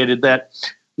substantiated, that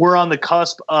we're on the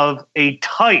cusp of a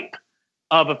type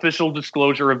of official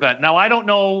disclosure event. Now, I don't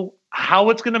know how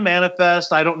it's going to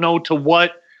manifest. I don't know to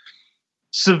what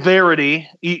severity.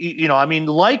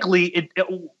 Likely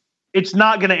it's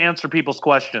not going to answer people's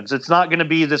questions. It's not going to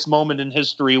be this moment in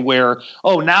history where,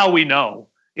 now we know.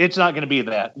 It's not going to be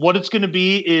that. What it's going to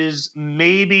be is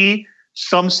maybe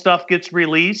some stuff gets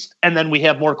released, and then we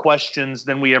have more questions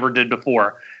than we ever did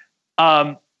before.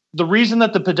 The reason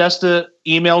that the Podesta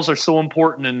emails are so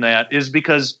important in that is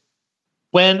because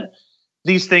when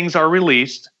these things are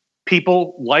released,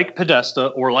 people like Podesta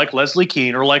or like Leslie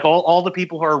Kean or like all the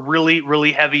people who are really,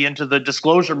 really heavy into the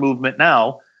disclosure movement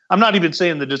now, I'm not even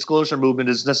saying the disclosure movement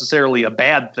is necessarily a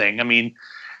bad thing. I mean,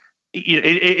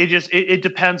 it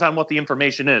depends on what the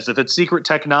information is. If it's secret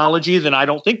technology, then I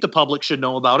don't think the public should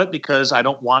know about it because I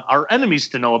don't want our enemies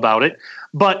to know about it.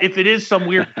 But if it is some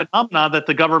weird phenomena that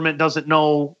the government doesn't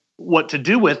know what to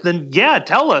do with, then yeah,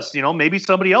 tell us, maybe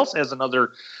somebody else has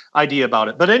another idea about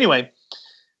it. But anyway,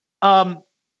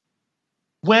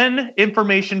 when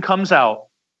information comes out,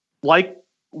 like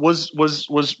was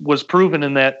proven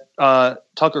in that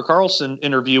Tucker Carlson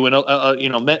interview and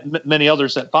many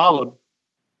others that followed,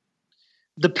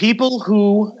 the people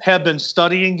who have been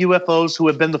studying UFOs, who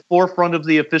have been the forefront of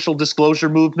the official disclosure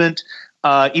movement,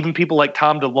 even people like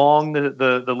Tom DeLonge,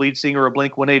 the lead singer of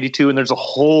Blink-182, and there's a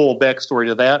whole backstory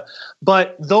to that.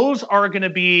 But those are going to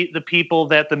be the people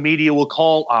that the media will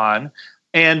call on,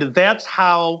 and that's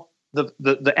how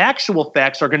the actual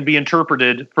facts are going to be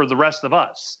interpreted for the rest of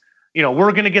us.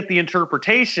 We're going to get the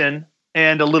interpretation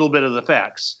and a little bit of the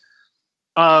facts.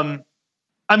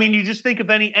 You just think of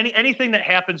anything that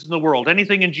happens in the world,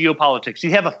 anything in geopolitics.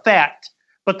 You have a fact,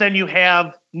 but then you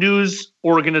have news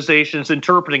organizations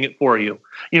interpreting it for you.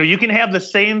 You can have the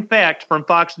same fact from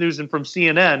Fox News and from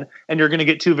CNN, and you're going to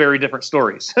get two very different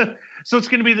stories. So it's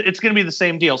going to be the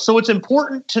same deal. So it's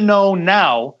important to know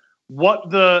now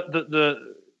what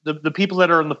the people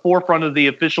that are in the forefront of the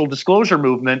official disclosure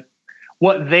movement,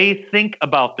 what they think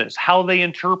about this, how they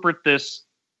interpret this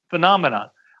phenomenon.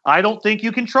 I don't think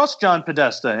you can trust John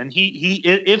Podesta, and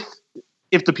if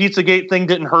the Pizzagate thing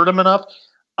didn't hurt him enough,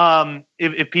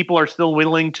 if people are still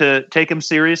willing to take him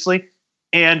seriously,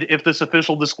 and if this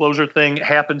official disclosure thing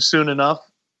happens soon enough,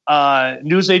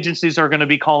 news agencies are going to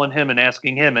be calling him and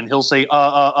asking him, and he'll say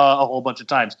a whole bunch of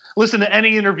times. Listen to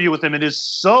any interview with him; it is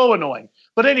so annoying.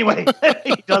 But anyway,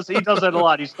 he does that a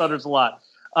lot. He stutters a lot.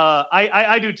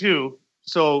 I do too.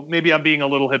 So maybe I'm being a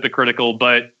little hypocritical,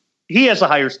 but he has a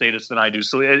higher status than I do,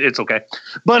 so it's okay.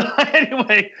 But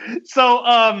anyway,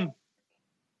 so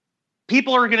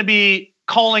people are going to be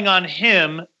calling on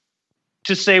him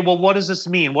to say, well, what does this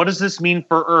mean? What does this mean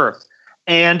for Earth?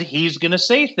 And he's going to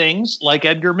say things like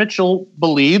Edgar Mitchell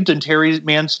believed, and Terry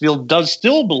Mansfield does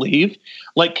still believe,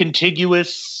 like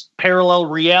contiguous parallel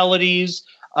realities.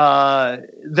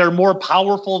 They're more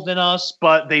powerful than us,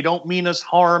 but they don't mean us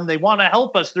harm. They want to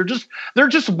help us. They're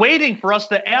just waiting for us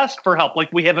to ask for help,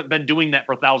 like we haven't been doing that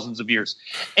for thousands of years.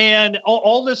 And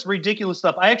all this ridiculous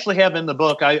stuff I actually have in the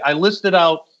book. I listed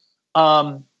out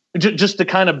just to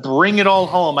kind of bring it all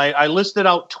home, I listed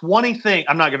out 20 things.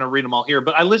 I'm not going to read them all here,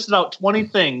 but I listed out 20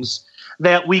 things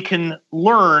that we can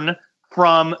learn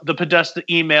from the Podesta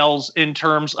emails in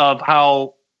terms of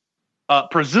how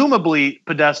presumably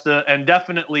Podesta and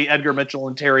definitely Edgar Mitchell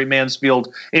and Terry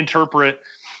Mansfield interpret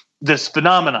this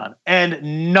phenomenon.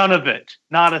 And none of it,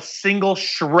 not a single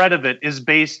shred of it, is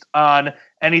based on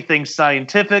anything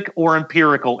scientific or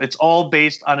empirical. It's all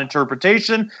based on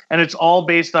interpretation, and it's all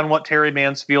based on what Terry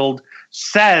Mansfield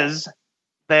says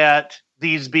that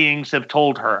these beings have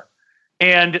told her.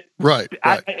 And right.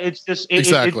 It's just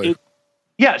exactly.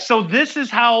 Yeah, so this is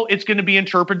how it's going to be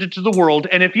interpreted to the world.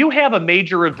 And if you have a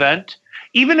major event,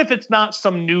 even if it's not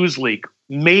some news leak,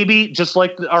 maybe just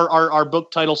like our book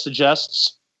title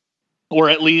suggests, or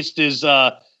at least is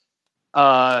kind of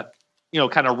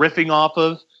riffing off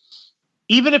of,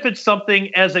 even if it's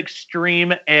something as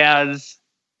extreme as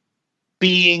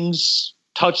beings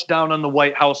touched down on the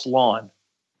White House lawn,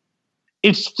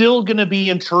 it's still going to be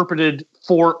interpreted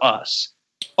for us.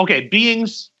 Okay,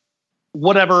 beings,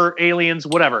 whatever, aliens,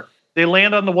 whatever. They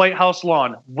land on the White House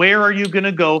lawn. Where are you going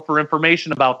to go for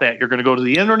information about that? You're going to go to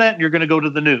the internet, and you're going to go to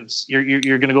the news. You're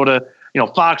going to go to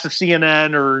Fox or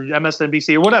CNN or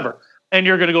MSNBC or whatever, and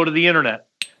you're going to go to the internet.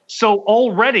 So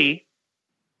already,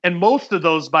 and most of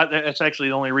those, but that's actually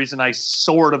the only reason I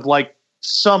sort of like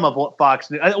some of what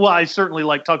Fox News. Well, I certainly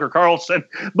like Tucker Carlson,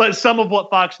 but some of what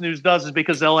Fox News does is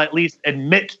because they'll at least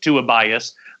admit to a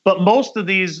bias. But most of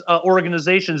these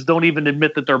organizations don't even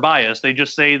admit that they're biased. They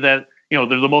just say that they're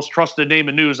the most trusted name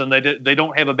in news, and they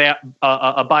don't have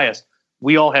a bias.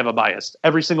 We all have a bias.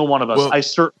 Every single one of us. Well, I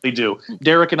certainly do.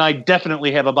 Derek and I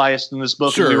definitely have a bias in this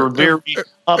book, sure. And we were very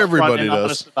upfront and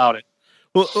honest about it.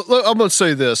 Well, I'm going to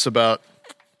say this about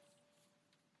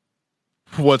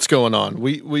what's going on.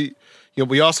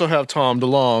 We also have Tom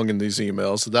DeLonge in these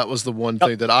emails. That was the one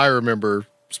thing that I remember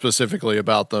specifically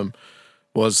about them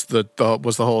was the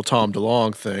whole Tom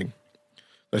DeLonge thing,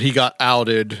 that he got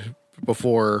outed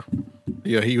before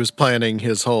he was planning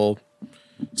his whole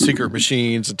Secret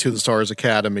Machines and To the Stars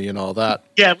Academy and all that.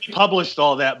 Yeah, we published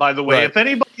all that, by the way. Right. If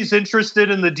anybody's interested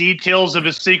in the details of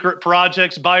his secret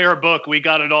projects, buy our book. We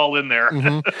got it all in there.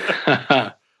 Mm-hmm.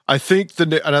 I think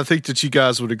that you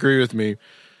guys would agree with me.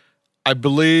 I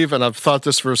believe, and I've thought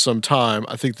this for some time,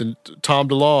 I think that Tom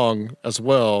DeLonge as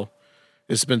well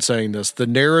has been saying this. The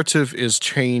narrative is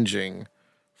changing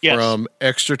from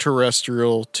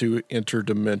extraterrestrial to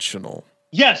interdimensional.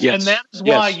 Yes. And that's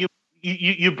why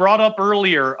you brought up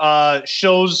earlier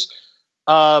shows.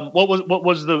 What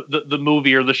was the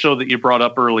movie or the show that you brought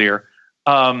up earlier?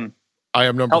 I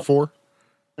Am Number 4.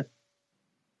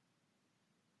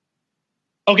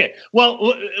 Okay,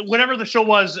 well, whatever the show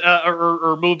was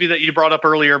or movie that you brought up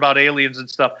earlier about aliens and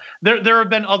stuff, there have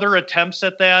been other attempts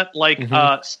at that, like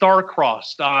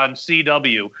Star-Crossed on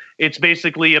CW. It's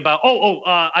basically about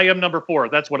I Am Number 4.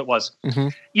 That's what it was.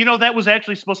 Mm-hmm. That was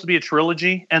actually supposed to be a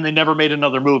trilogy, and they never made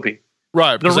another movie.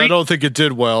 Right, because I don't think it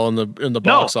did well in the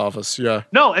box office. Yeah,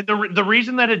 no, and the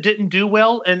reason that it didn't do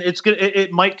well, and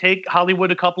it might take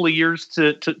Hollywood a couple of years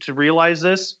to realize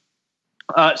this.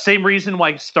 Same reason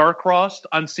why Star-Crossed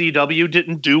on CW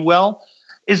didn't do well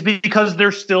is because they're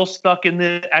still stuck in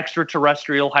the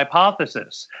extraterrestrial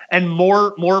hypothesis, and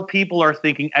more people are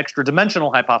thinking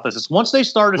extra-dimensional hypothesis. Once they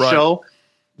start a show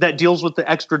that deals with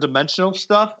the extra-dimensional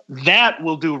stuff, that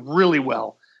will do really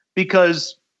well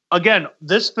because, again,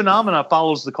 this phenomena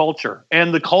follows the culture,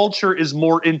 and the culture is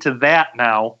more into that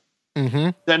now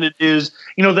than it is.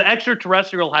 The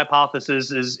extraterrestrial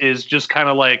hypothesis is just kind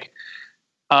of like.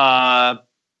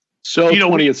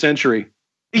 20th century.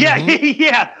 Yeah,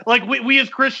 yeah. Like we as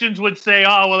Christians would say,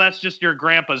 "Oh, well, that's just your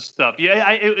grandpa's stuff."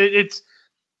 Yeah, it's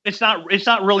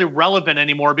not really relevant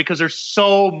anymore because there's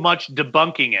so much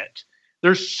debunking it.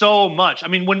 There's so much. I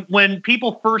mean, when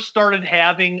people first started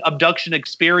having abduction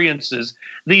experiences,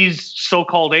 these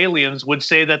so-called aliens would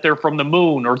say that they're from the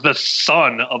moon or the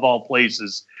sun of all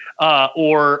places,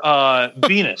 or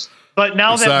Venus. But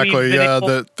now that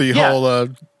we've been whole.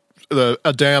 The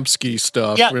Adamski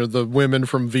stuff, the women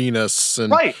from Venus, and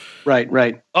right.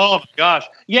 Oh my gosh,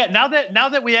 yeah. Now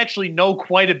that we actually know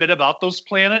quite a bit about those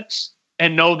planets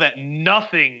and know that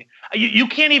nothing, you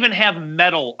can't even have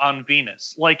metal on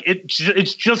Venus. Like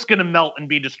it's just going to melt and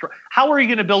be destroyed. How are you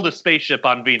going to build a spaceship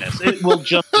on Venus? It will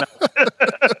just melt.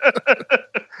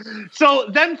 So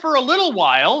then for a little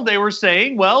while, they were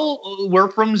saying, well, we're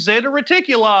from Zeta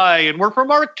Reticuli and we're from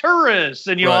Arcturus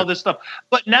and, all this stuff.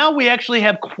 But now we actually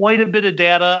have quite a bit of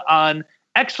data on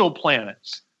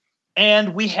exoplanets.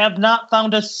 And we have not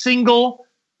found a single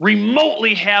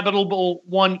remotely habitable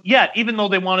one yet, even though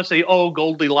they want to say, oh,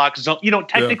 Goldilocks zone.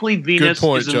 Technically Venus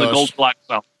is in the Goldilocks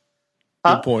zone.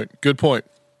 Good point.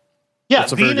 Yeah,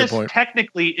 That's a very good Venus point.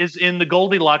 technically is in the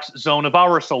Goldilocks zone of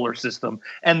our solar system,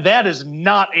 and that is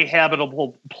not a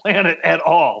habitable planet at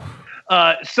all.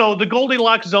 So the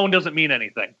Goldilocks zone doesn't mean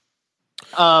anything.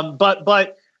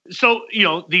 But so,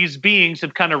 these beings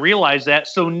have kind of realized that.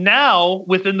 So now,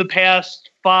 within the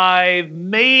past 5,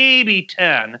 maybe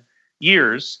 10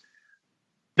 years,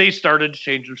 they started to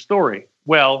change their story.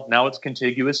 Well, now it's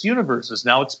contiguous universes.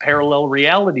 Now it's parallel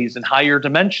realities and higher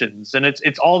dimensions. And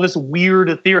it's all this weird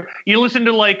ethereal. You listen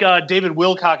to like David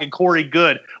Wilcock and Corey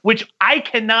Goode, which I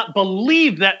cannot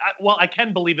believe that. Well, I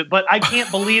can believe it, but I can't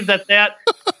believe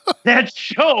that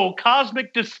show,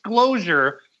 Cosmic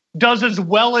Disclosure, does as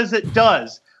well as it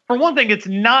does. For one thing, it's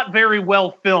not very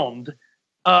well filmed.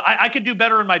 I could do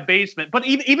better in my basement. But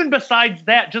even besides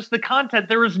that, just the content,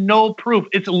 there is no proof.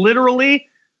 It's literally,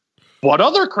 what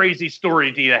other crazy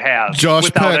story do you have?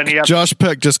 Josh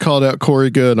Peck just called out Corey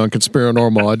Goode on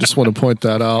Conspiranormal. I just want to point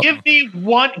that out.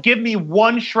 Give me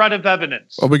one shred of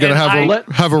evidence. Are we going to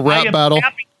have a rap battle?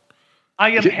 I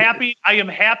am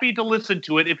happy to listen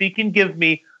to it if he can give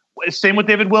me. Same with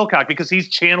David Wilcock, because he's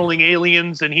channeling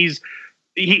aliens and he's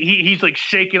like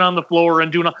shaking on the floor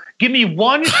and doing. Give me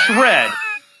one shred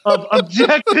of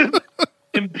objective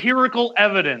empirical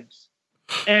evidence,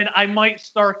 and I might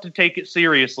start to take it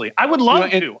seriously. I would love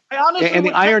to. I honestly. And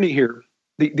the irony here,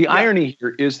 the irony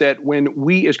here is that when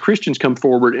we as Christians come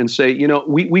forward and say,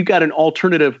 we've got an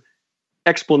alternative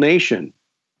explanation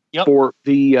for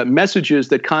the messages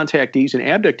that contactees and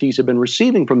abductees have been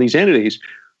receiving from these entities,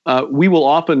 we will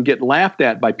often get laughed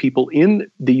at by people in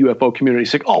the UFO community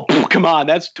saying, oh, come on,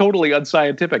 that's totally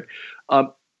unscientific.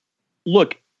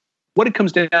 Look, what it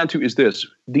comes down to is this.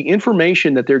 The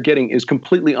information that they're getting is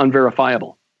completely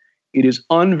unverifiable. It is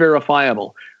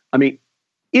unverifiable. I mean,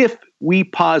 if we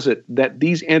posit that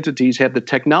these entities have the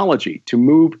technology to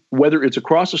move, whether it's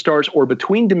across the stars or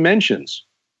between dimensions,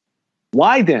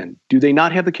 why then do they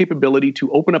not have the capability to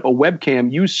open up a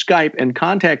webcam, use Skype, and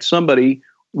contact somebody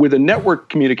with a network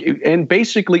communicate and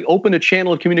basically open a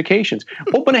channel of communications,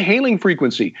 open a hailing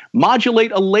frequency, modulate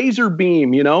a laser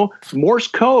beam, Morse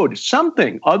code,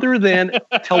 something other than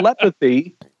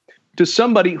telepathy to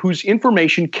somebody whose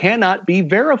information cannot be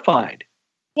verified.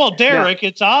 Well, Derek,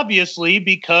 it's obviously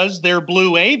because they're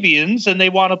blue avians and they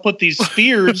want to put these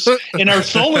spheres in our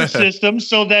solar system.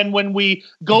 So then when we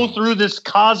go through this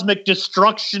cosmic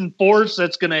destruction force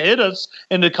that's going to hit us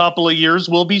in a couple of years,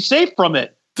 we'll be safe from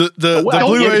it. The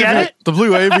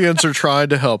blue avians are trying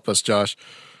to help us, Josh.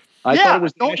 I thought it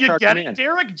was don't you get it,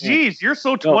 Derek? Jeez, you're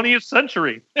so 20th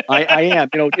century. I am,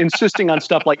 insisting on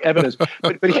stuff like evidence.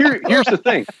 But here's the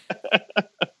thing.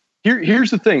 Here's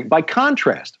the thing. By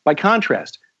contrast,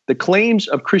 the claims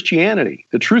of Christianity,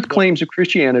 the truth claims of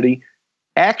Christianity,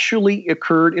 actually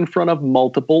occurred in front of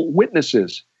multiple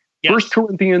witnesses. Yes. 1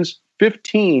 Corinthians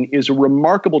 15 is a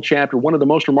remarkable chapter, one of the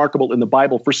most remarkable in the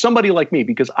Bible for somebody like me,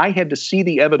 because I had to see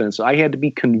the evidence. I had to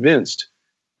be convinced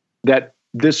that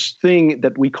this thing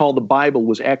that we call the Bible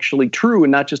was actually true and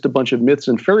not just a bunch of myths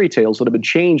and fairy tales that have been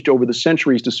changed over the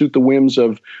centuries to suit the whims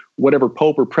of whatever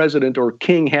pope or president or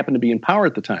king happened to be in power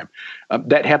at the time.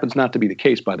 That happens not to be the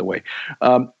case, by the way.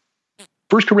 1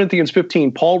 Corinthians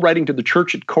 15, Paul, writing to the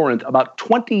church at Corinth about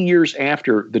 20 years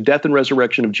after the death and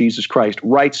resurrection of Jesus Christ,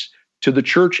 writes to the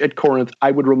church at Corinth,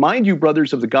 I would remind you,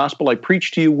 brothers, of the gospel I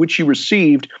preached to you, which you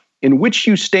received, in which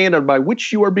you stand and by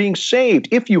which you are being saved,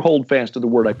 if you hold fast to the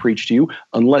word I preached to you,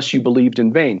 unless you believed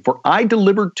in vain. For I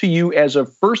delivered to you as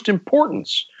of first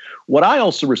importance what I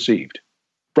also received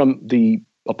from the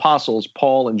apostles,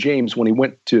 Paul and James, when he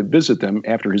went to visit them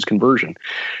after his conversion,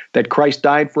 that Christ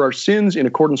died for our sins in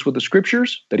accordance with the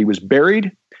scriptures, that he was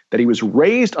buried, that he was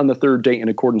raised on the third day in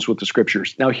accordance with the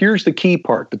scriptures. Now here's the key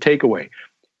part, the takeaway.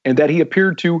 And that he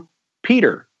appeared to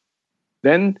Peter,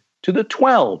 then to the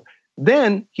 12.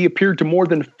 Then he appeared to more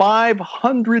than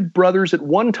 500 brothers at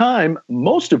one time,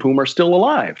 most of whom are still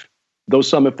alive, though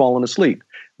some have fallen asleep.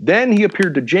 Then he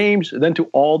appeared to James, then to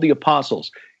all the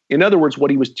apostles. In other words, what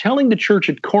he was telling the church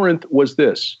at Corinth was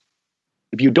this: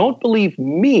 if you don't believe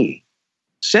me,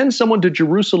 send someone to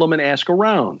Jerusalem and ask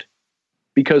around,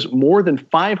 because more than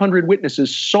 500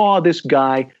 witnesses saw this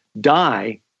guy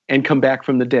die and come back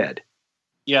from the dead.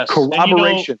 Yes.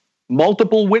 Corroboration.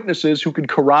 Multiple witnesses who could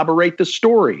corroborate the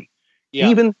story. Yeah.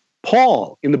 Even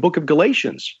Paul in the book of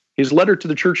Galatians, his letter to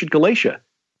the church at Galatia,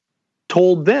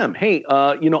 told them, hey,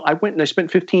 I went and I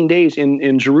spent 15 days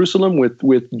in Jerusalem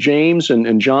with James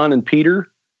and John and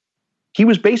Peter. He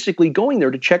was basically going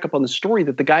there to check up on the story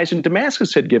that the guys in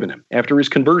Damascus had given him after his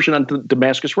conversion on the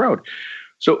Damascus Road.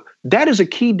 So that is a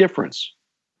key difference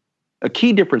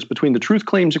between the truth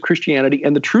claims of Christianity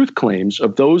and the truth claims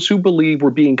of those who believe we're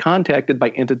being contacted by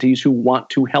entities who want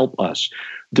to help us.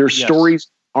 Their stories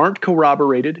aren't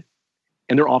corroborated,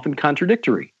 and they're often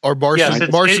contradictory. Or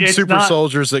Martian super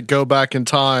soldiers that go back in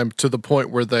time to the point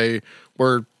where they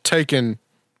were taken,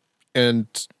 and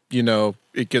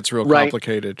it gets real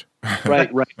complicated. Right.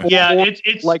 Yeah,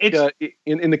 it's like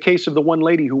in the case of the one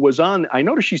lady who was on. I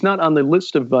noticed she's not on the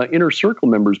list of inner circle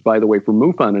members, by the way, for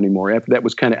MUFON anymore. After that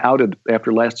was kind of outed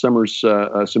after last summer's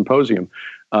symposium.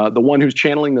 The one who's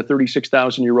channeling the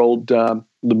 36,000-year-old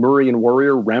Lemurian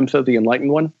warrior, Ramtha, the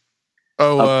Enlightened One.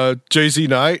 Oh, JZ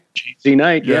Knight. JZ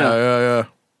Knight. Yeah.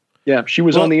 Yeah, she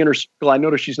was on the inner circle. I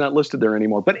noticed she's not listed there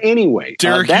anymore. But anyway,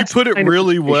 Derek, you put it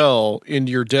really well in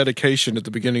your dedication at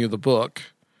the beginning of the book.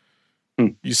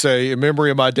 You say, in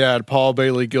memory of my dad, Paul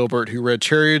Bailey Gilbert, who read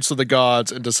Chariots of the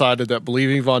Gods and decided that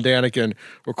believing Von Daniken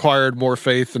required more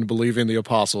faith than believing the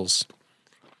apostles.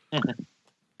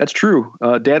 That's true.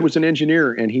 Dad was an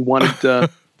engineer, and he wanted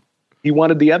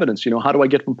the evidence. How do I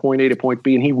get from point A to point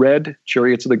B? And he read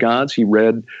Chariots of the Gods. He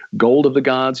read Gold of the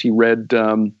Gods. He read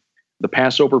the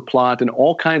Passover plot and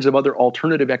all kinds of other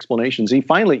alternative explanations. He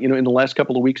finally, in the last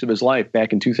couple of weeks of his life,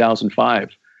 back in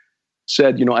 2005,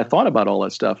 said, I thought about all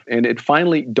that stuff, and it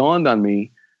finally dawned on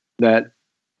me that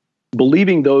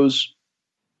believing those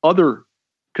other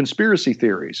conspiracy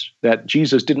theories, that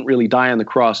Jesus didn't really die on the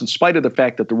cross, in spite of the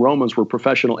fact that the Romans were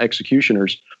professional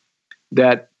executioners,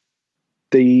 that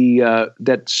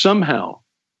somehow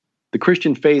the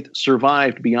Christian faith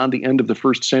survived beyond the end of the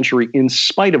first century in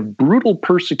spite of brutal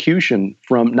persecution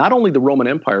from not only the Roman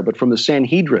Empire, but from the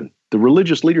Sanhedrin, the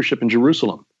religious leadership in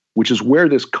Jerusalem, which is where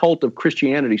this cult of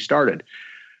Christianity started.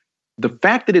 The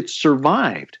fact that it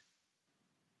survived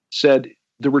said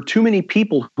there were too many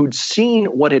people who'd seen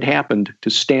what had happened to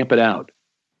stamp it out.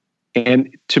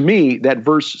 And to me, that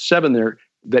verse 7 there,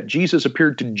 that Jesus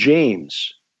appeared to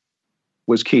James,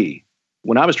 was key.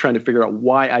 When I was trying to figure out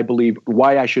why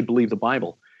I should believe the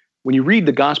Bible. When you read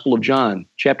the Gospel of John,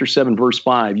 chapter 7, verse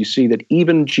 5, you see that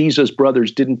even Jesus'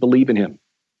 brothers didn't believe in him.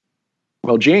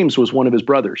 Well, James was one of his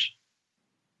brothers.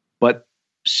 But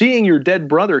seeing your dead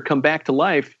brother come back to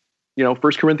life, 1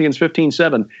 Corinthians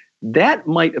 15:7, that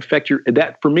might affect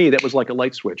for me, that was like a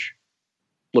light switch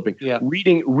flipping. Yeah.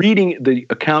 Reading the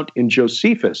account in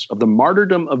Josephus of the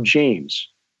martyrdom of James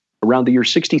around the year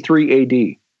 63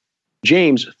 AD.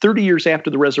 James, 30 years after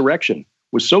the resurrection,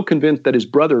 was so convinced that his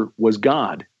brother was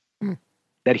God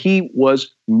that he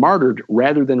was martyred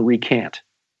rather than recant.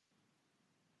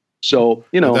 So,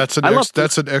 that's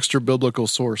an extra biblical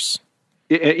source.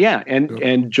 Yeah,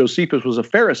 and Josephus was a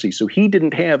Pharisee, so he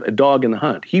didn't have a dog in the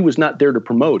hunt. He was not there to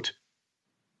promote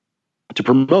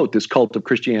this cult of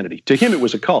Christianity. To him, it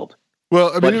was a cult.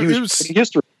 Well, I mean, it was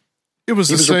history. He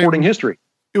was reporting history.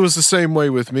 It was the same way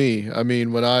with me. I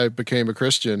mean, when I became a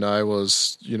Christian, I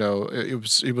was,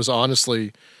 it was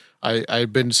honestly,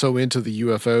 I'd been so into the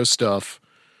UFO stuff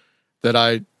that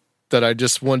I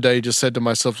just one day just said to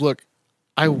myself, look,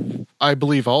 I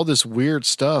believe all this weird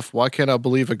stuff. Why can't I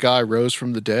believe a guy rose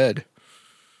from the dead?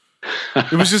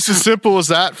 It was just as simple as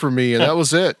that for me, and that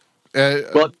was it.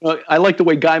 I like the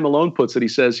way Guy Malone puts it. He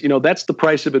says, that's the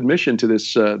price of admission to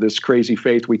this crazy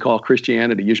faith we call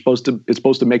Christianity. It's supposed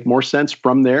to make more sense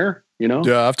from there.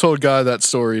 Yeah, I've told Guy that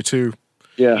story too.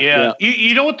 Yeah.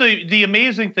 You know what the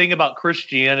amazing thing about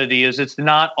Christianity is? It's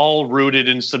not all rooted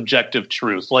in subjective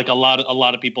truth, like a lot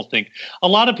of people think. A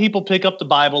lot of people pick up the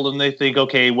Bible and they think,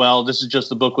 okay, well, this is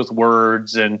just a book with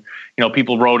words, and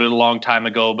people wrote it a long time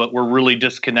ago, but we're really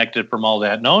disconnected from all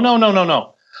that.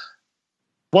 No.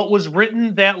 What was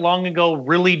written that long ago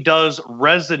really does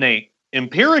resonate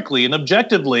empirically and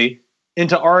objectively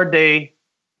into our day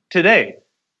today.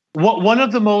 One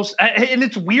of the most, and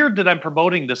it's weird that I'm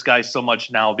promoting this guy so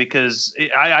much now, because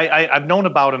I've known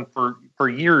about him for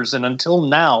years, and until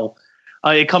now,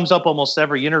 it comes up almost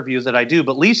every interview that I do.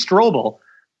 But Lee Strobel,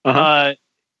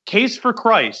 Case for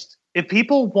Christ. If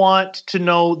people want to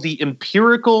know the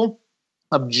empirical,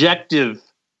 objective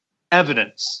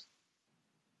evidence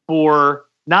for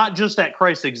not just that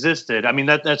Christ existed, I mean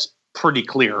that's pretty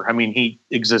clear. I mean, he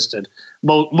existed.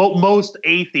 Most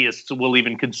atheists will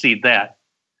even concede that.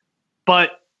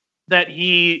 But that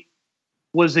he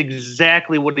was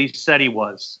exactly what he said he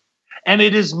was. And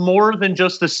it is more than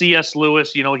just the C.S.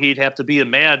 Lewis, he'd have to be a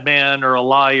madman or a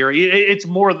liar. It's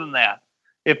more than that,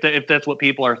 if that's what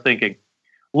people are thinking.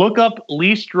 Look up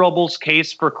Lee Strobel's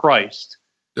Case for Christ.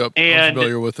 Yep, I'm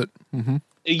familiar with it. Mm-hmm.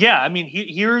 Yeah, I mean,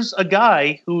 here's a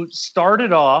guy who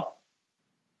started off,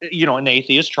 an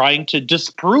atheist trying to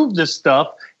disprove this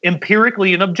stuff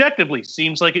empirically and objectively.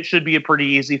 Seems like it should be a pretty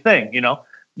easy thing,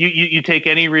 you take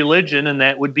any religion, and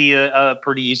that would be a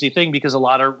pretty easy thing because a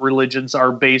lot of religions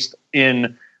are based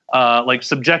in like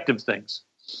subjective things.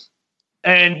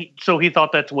 And so he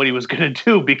thought that's what he was going to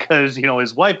do because,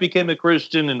 his wife became a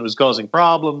Christian and was causing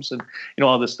problems and,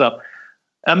 all this stuff.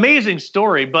 Amazing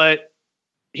story. But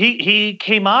he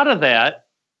came out of that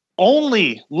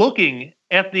only looking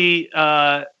at the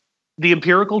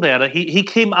empirical data. He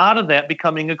came out of that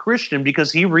becoming a Christian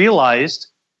because he realized,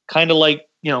 kind of like,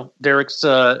 Derek's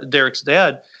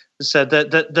dad said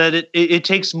that it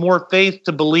takes more faith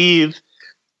to believe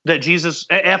that Jesus,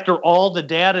 after all the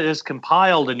data is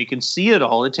compiled and you can see it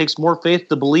all, it takes more faith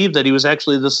to believe that he was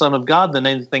actually the Son of God than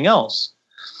anything else.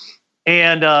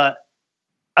 And I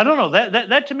don't know,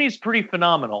 that to me is pretty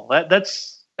phenomenal.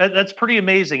 That's pretty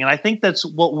amazing. And I think that's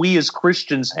what we as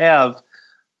Christians have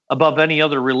above any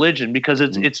other religion, because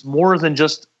it's more than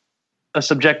just a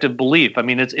subjective belief. I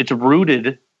mean, it's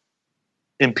rooted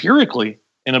empirically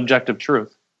in objective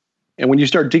truth. And when you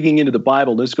start digging into the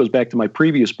Bible, this goes back to my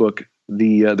previous book,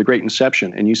 The Great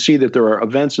Inception, and you see that there are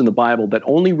events in the Bible that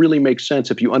only really make sense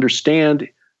if you understand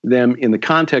them in the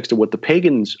context of what the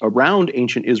pagans around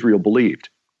ancient Israel believed,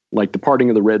 like the parting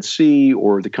of the Red Sea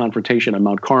or the confrontation on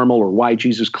Mount Carmel, or why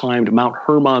Jesus climbed Mount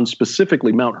Hermon,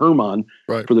 specifically Mount Hermon,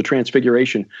 for the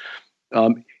Transfiguration.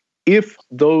 If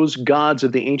those gods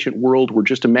of the ancient world were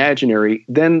just imaginary,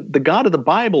 then the God of the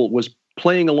Bible was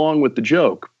playing along with the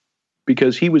joke,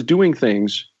 because he was doing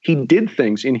things, he did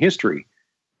things in history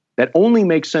that only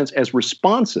make sense as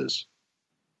responses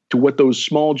to what those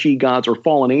small g gods, or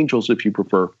fallen angels, if you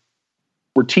prefer,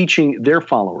 were teaching their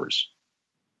followers.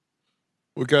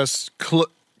 Well, guys,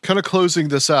 kind of closing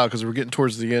this out because we're getting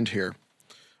towards the end here.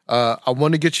 I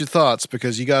want to get your thoughts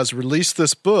because you guys released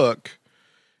this book,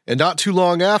 and not too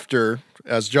long after,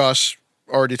 as Josh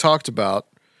already talked about,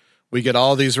 we get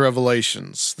all these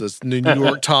revelations. The New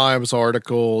York Times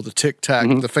article, the Tic Tac,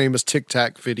 the famous Tic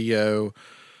Tac video.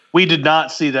 We did not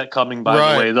see that coming, by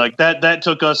the way. Like that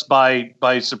took us by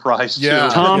surprise. Yeah,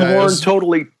 too.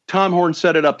 Tom Horn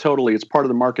set it up totally. It's part of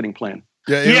the marketing plan.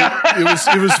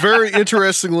 It was very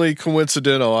interestingly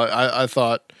coincidental. I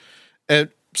thought, and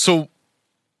so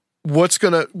what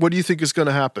do you think is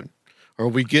gonna happen? Are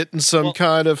we getting some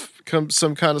kind of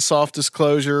soft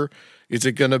disclosure? Is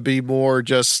it going to be more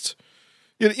just,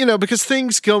 because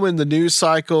things go in the news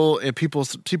cycle and people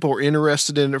are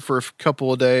interested in it for a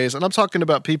couple of days. And I'm talking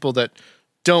about people that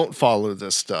don't follow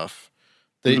this stuff.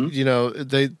 They,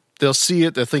 they'll see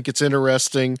it, they think it's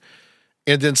interesting,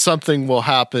 and then something will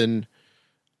happen.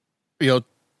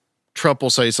 Trump will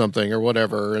say something or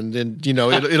whatever, and then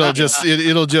it'll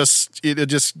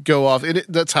just go off.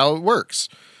 That's how it works.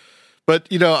 But,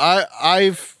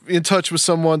 I've in touch with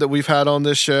someone that we've had on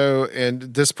this show,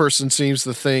 and this person seems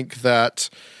to think that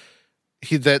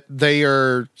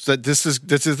this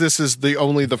is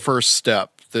only the first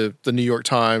step. The New York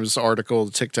Times article,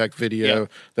 the Tic Tac video,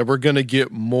 that we're going to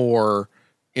get more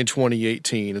in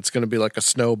 2018. It's going to be like a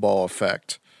snowball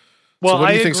effect. Well, so what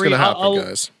do you think is going to happen,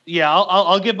 guys? Yeah,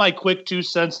 I'll give my quick 2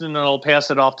 cents and then I'll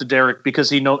pass it off to Derek because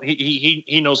he knows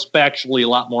factually a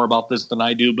lot more about this than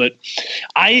I do. But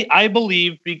I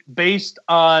believe based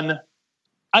on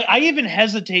I even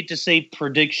hesitate to say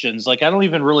predictions. Like I don't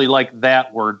even really like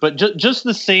that word, but just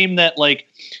the same that like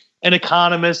an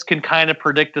economist can kind of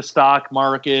predict the stock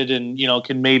market and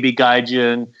can maybe guide you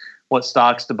in what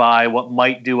stocks to buy, what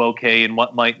might do okay and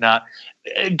what might not.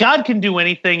 God can do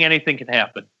anything. Anything can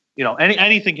happen.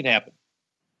 Anything can happen.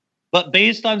 But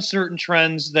based on certain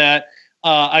trends that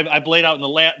I've laid out in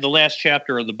the last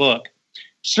chapter of the book,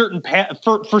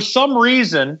 for some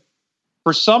reason,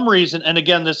 and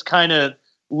again, this kind of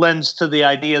lends to the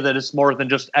idea that it's more than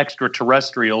just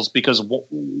extraterrestrials, because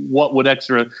what would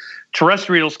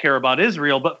extraterrestrials care about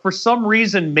Israel? But for some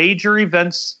reason, major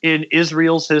events in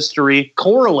Israel's history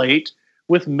correlate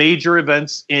with major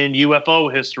events in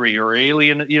UFO history or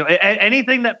alien,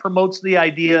 anything that promotes the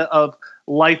idea of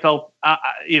life,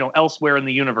 elsewhere in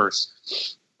the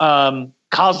universe.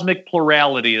 Cosmic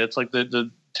plurality, that's like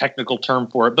the technical term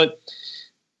for it. But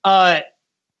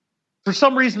for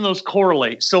some reason, those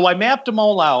correlate. So I mapped them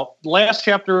all out. The last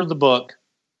chapter of the book,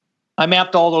 I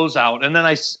mapped all those out. And then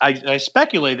I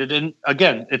speculated. And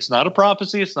again, it's not a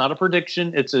prophecy. It's not a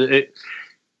prediction.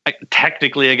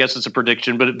 Technically, I guess it's a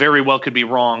prediction, but it very well could be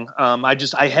wrong.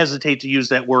 I hesitate to use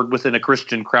that word within a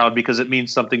Christian crowd because it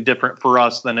means something different for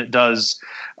us than it does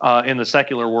in the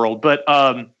secular world. But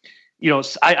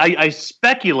I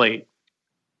speculate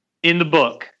in the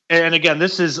book, and again,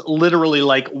 this is literally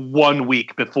like 1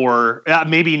 week before,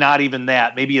 maybe not even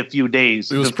that, maybe a few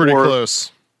days. It was pretty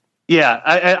close. Yeah,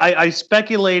 I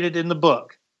speculated in the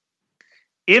book,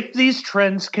 if these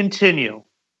trends continue,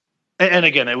 And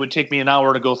again, it would take me an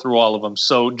hour to go through all of them.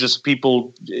 So just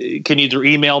people can either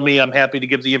email me. I'm happy to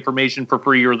give the information for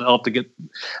free, or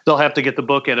they'll have to get the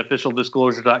book at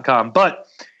officialdisclosure.com. But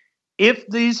if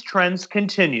these trends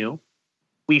continue,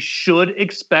 we should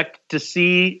expect to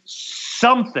see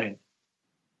something,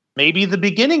 maybe the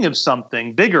beginning of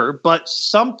something bigger, but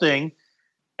something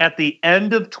at the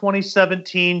end of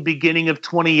 2017, beginning of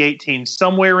 2018,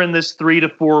 somewhere in this 3 to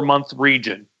 4 month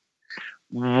region.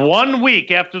 1 week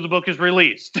after the book is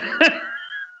released.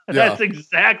 That's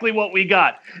exactly what we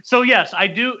got. So yes, I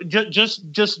do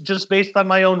just based on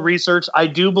my own research, I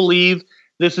do believe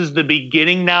this is the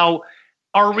beginning. Now,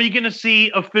 are we going to see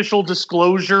official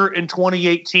disclosure in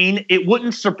 2018? It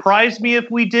wouldn't surprise me if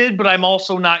we did, but I'm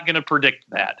also not going to predict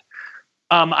that.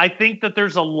 I think that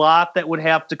there's a lot that would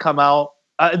have to come out.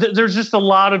 There's just a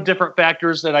lot of different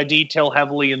factors that I detail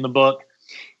heavily in the book.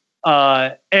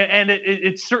 And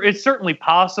it's certainly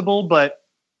possible, but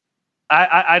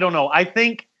I don't know. I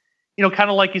think, kind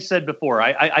of like you said before,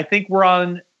 I think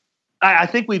I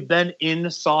think we've been in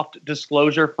soft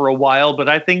disclosure for a while, but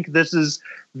I think this is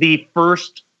the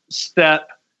first step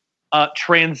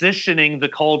transitioning the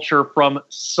culture from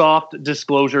soft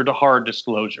disclosure to hard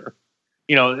disclosure.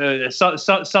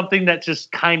 Something that's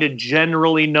just kind of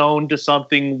generally known to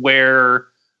something where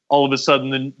all of a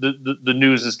sudden the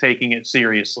news is taking it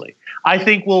seriously. I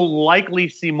think we'll likely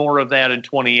see more of that in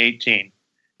 2018.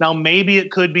 Now, maybe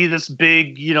it could be this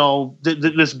big,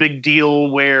 this big deal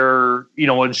where,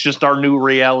 it's just our new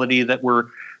reality that we're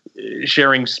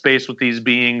sharing space with these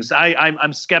beings.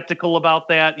 I'm skeptical about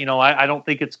that. I don't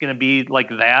think it's going to be like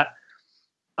that.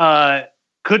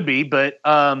 Could be, but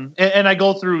and I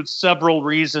go through several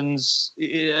reasons,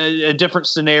 different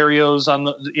scenarios on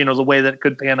the way that it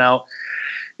could pan out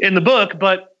in the book.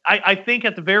 But I think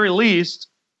at the very least,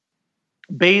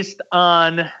 based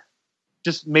on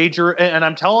just major, and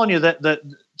I'm telling you that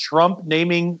Trump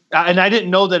naming, and I didn't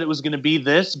know that it was going to be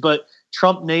this, but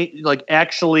Trump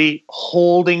actually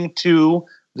holding to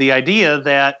the idea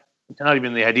that, not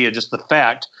even the idea, just the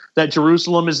fact that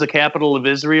Jerusalem is the capital of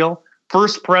Israel.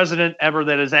 First president ever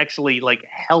that has actually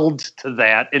held to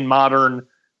that in modern,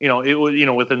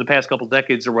 within the past couple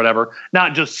decades or whatever,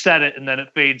 not just said it and then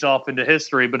it fades off into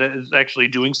history, but it is actually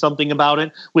doing something about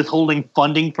it, withholding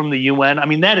funding from the UN. I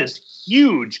mean, that is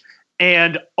huge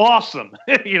and awesome.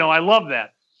 I love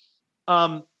that.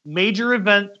 Major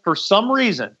event, for some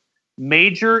reason,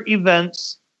 major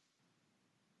events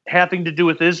having to do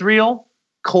with Israel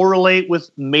correlate with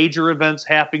major events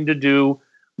having to do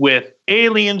with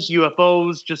aliens,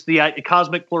 UFOs, just the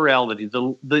cosmic plurality,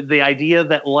 the idea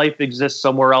that life exists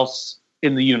somewhere else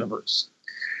in the universe.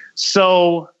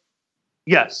 So,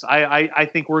 yes, I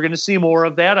think we're going to see more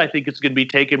of that. I think it's going to be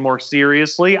taken more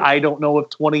seriously. I don't know if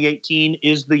 2018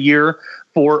 is the year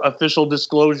for official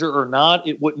disclosure or not.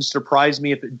 It wouldn't surprise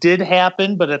me if it did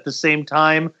happen, but at the same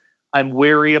time, I'm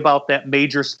wary about that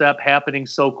major step happening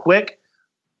so quick.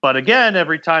 But again,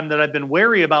 every time that I've been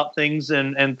wary about things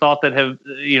and thought that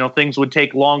things would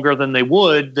take longer than they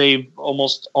would, they've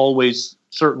almost always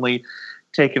certainly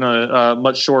taken a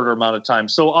much shorter amount of time.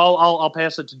 So I'll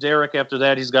pass it to Derek after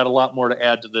that. He's got a lot more to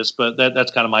add to this, but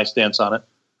that's kind of my stance on it.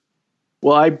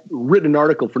 Well, I've written an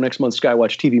article for next month's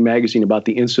Skywatch TV magazine about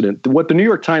the incident. What the New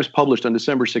York Times published on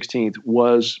December 16th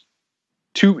was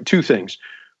two things.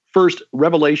 First,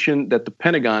 revelation that the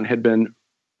Pentagon had been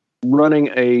running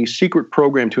a secret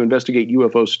program to investigate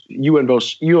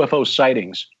UFO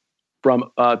sightings from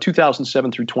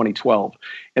 2007 through 2012.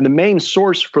 And the main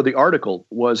source for the article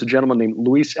was a gentleman named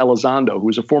Luis Elizondo, who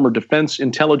was a former Defense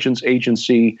Intelligence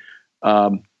Agency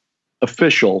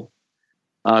official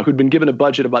who'd been given a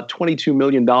budget of about $22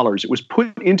 million. It was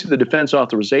put into the Defense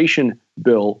Authorization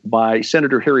Bill by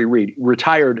Senator Harry Reid,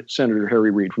 retired Senator Harry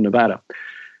Reid from Nevada.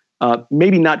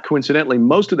 Maybe not coincidentally,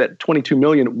 most of that $22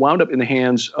 million wound up in the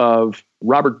hands of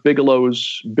Robert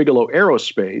Bigelow's Bigelow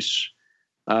Aerospace.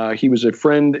 He was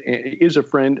is a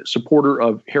friend, supporter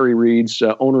of Harry Reid's,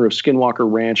 owner of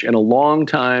Skinwalker Ranch, and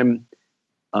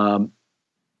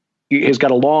he has got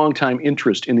a long time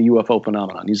interest in the UFO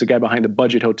phenomenon. He's the guy behind the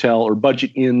Budget Hotel or Budget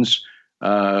Inns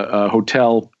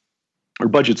hotel, or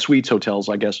Budget Suites hotels,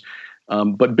 I guess.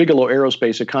 But Bigelow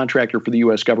Aerospace, a contractor for the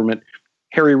U.S. government.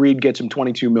 Harry Reid gets him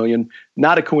 $22 million.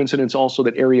 Not a coincidence also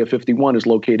that Area 51 is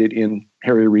located in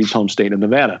Harry Reid's home state of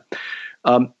Nevada.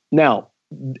 Now,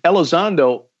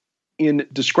 Elizondo, in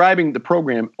describing the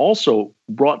program, also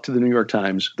brought to the New York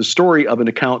Times the story of an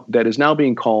account that is now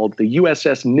being called the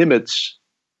USS Nimitz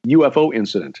UFO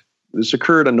incident. This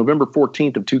occurred on November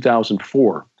 14th of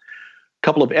 2004. A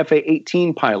couple of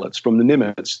FA-18 pilots from the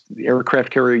Nimitz, the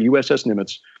aircraft carrier USS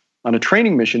Nimitz, on a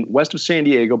training mission west of San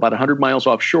Diego, about 100 miles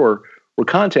offshore, were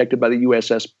contacted by the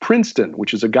USS Princeton,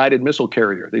 which is a guided missile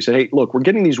carrier. They said, hey, look, we're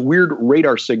getting these weird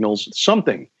radar signals.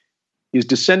 Something is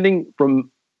descending from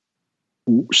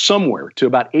somewhere to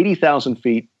about 80,000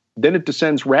 feet. Then it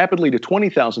descends rapidly to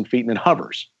 20,000 feet and then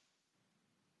hovers.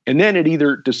 And then it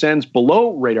either descends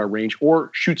below radar range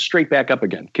or shoots straight back up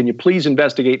again. Can you please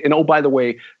investigate? And oh, by the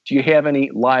way, do you have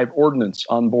any live ordnance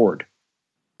on board?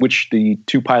 Which the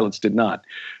two pilots did not.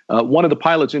 One of the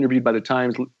pilots interviewed by the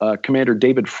Times, Commander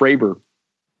David Fravor,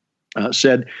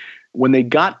 said when they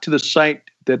got to the site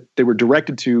that they were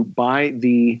directed to by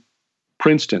the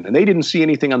Princeton, and they didn't see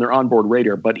anything on their onboard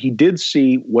radar, but he did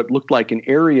see what looked like an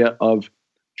area of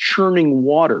churning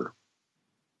water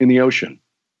in the ocean.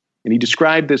 And he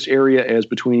described this area as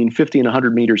between 50 and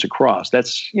 100 meters across.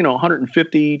 That's,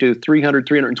 150 to 300,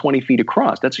 320 feet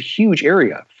across. That's a huge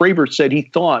area. Fravor said he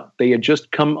thought they had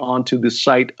just come onto the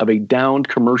site of a downed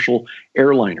commercial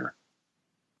airliner.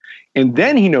 And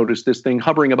then he noticed this thing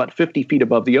hovering about 50 feet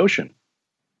above the ocean.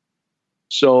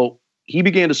 So he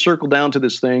began to circle down to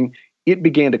this thing. It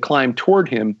began to climb toward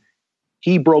him.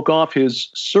 He broke off his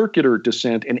circular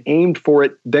descent and aimed for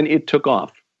it. Then it took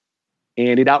off.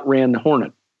 And it outran the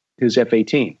Hornet, his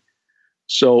F-18.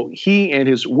 So he and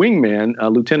his wingman,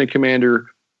 Lieutenant Commander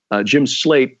Jim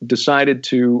Slate, decided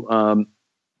to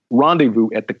rendezvous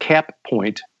at the cap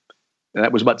point.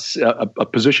 That was about a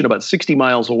position about 60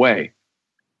 miles away.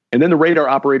 And then the radar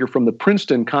operator from the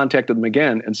Princeton contacted them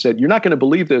again and said, you're not going to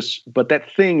believe this, but that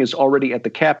thing is already at the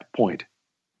cap point.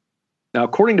 Now,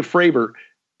 according to Fravor,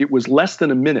 it was less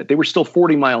than a minute. They were still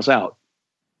 40 miles out.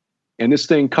 And this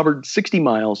thing covered 60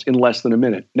 miles in less than a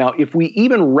minute. Now, if we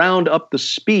even round up the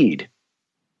speed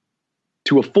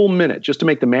to a full minute, just to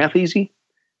make the math easy,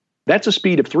 that's a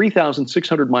speed of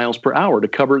 3,600 miles per hour to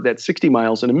cover that 60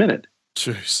 miles in a minute.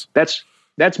 Jeez.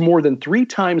 That's more than 3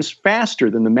 times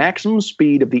faster than the maximum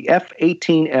speed of the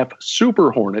F-18F Super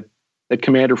Hornet that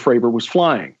Commander Fravor was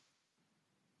flying.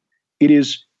 It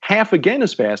is half again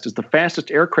as fast as the fastest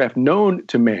aircraft known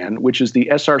to man, which is the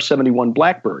SR-71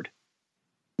 Blackbird.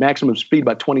 Maximum speed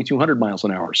about 2,200 miles an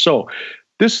hour. So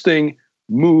this thing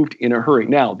moved in a hurry.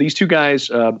 Now, these two guys,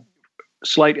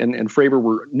 Slate and Fravor,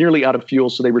 were nearly out of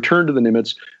fuel, so they returned to the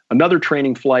Nimitz. Another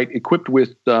training flight equipped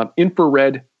with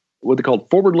infrared, what they called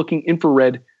forward-looking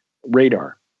infrared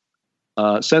radar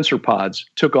sensor pods,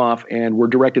 took off and were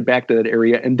directed back to that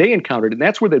area, and they encountered it. And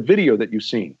that's where that video that you've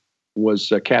seen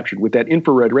was captured, with that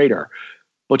infrared radar.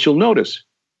 But you'll notice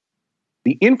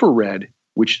the infrared,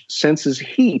 which senses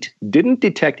heat, didn't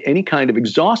detect any kind of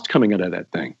exhaust coming out of that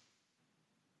thing.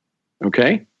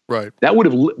 Okay? Right. That would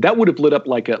have lit up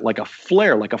like a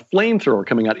flare, like a flamethrower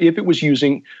coming out, if it was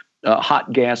using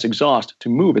hot gas exhaust to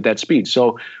move at that speed.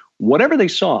 So whatever they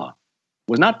saw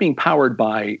was not being powered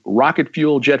by rocket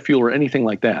fuel, jet fuel, or anything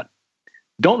like that.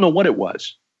 Don't know what it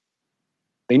was.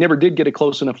 They never did get a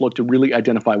close enough look to really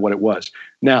identify what it was.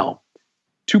 Now,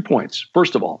 2 points.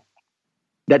 First of all,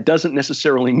 that doesn't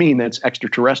necessarily mean that's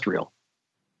extraterrestrial.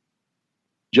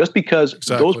 Just because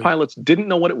those pilots didn't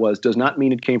know what it was does not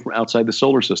mean it came from outside the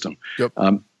solar system. Yep.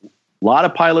 A lot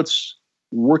of pilots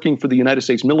working for the United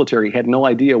States military had no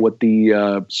idea what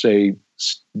the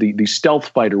stealth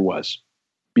fighter was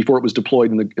before it was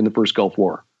deployed in the first Gulf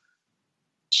War.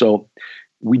 So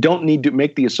we don't need to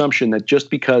make the assumption that just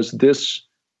because this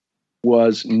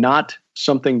was not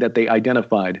something that they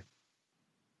identified,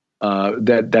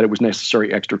 that it was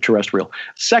necessarily extraterrestrial.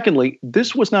 Secondly,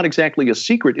 this was not exactly a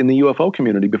secret in the UFO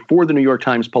community before the New York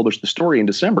Times published the story in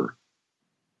December.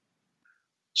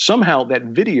 Somehow that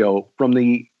video from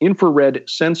the infrared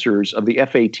sensors of the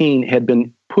F-18 had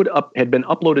been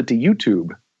uploaded to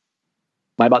YouTube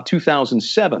by about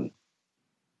 2007.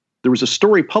 There was a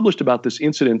story published about this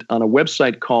incident on a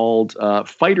website called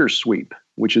Fighter Sweep,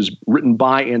 which is written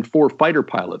by and for fighter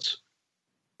pilots,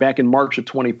 back in March of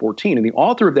 2014. And the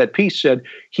author of that piece said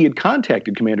he had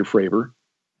contacted Commander Fravor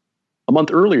a month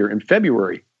earlier in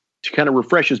February to kind of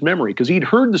refresh his memory, because he'd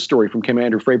heard the story from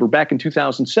Commander Fravor back in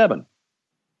 2007.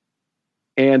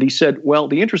 And he said, well,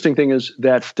 the interesting thing is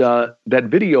that that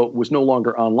video was no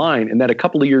longer online, and that a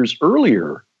couple of years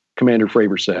earlier, Commander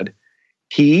Fravor said,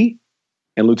 he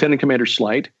and Lieutenant Commander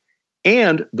Slate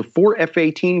and the 4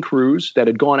 F-18 crews that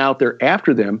had gone out there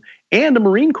after them, and a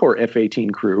Marine Corps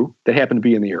F-18 crew that happened to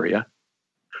be in the area,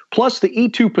 plus the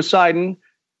E-2 Poseidon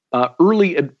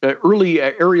early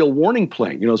aerial warning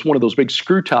plane. It's one of those big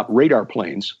screw-top radar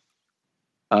planes.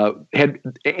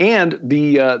 And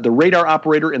the radar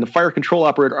operator and the fire control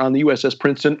operator on the USS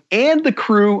Princeton, and the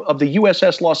crew of the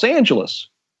USS Los Angeles,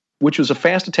 which was a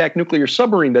fast attack nuclear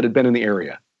submarine that had been in the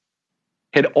area.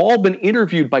 had all been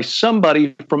interviewed by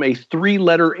somebody from a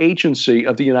 3-letter agency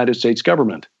of the United States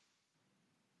government.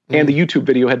 And the YouTube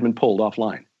video had been pulled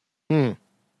offline. Now,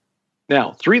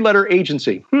 3-letter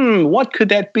agency. What could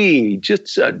that be?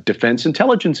 Just a Defense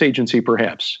Intelligence Agency,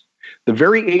 perhaps. The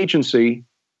very agency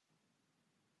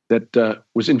that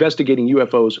was investigating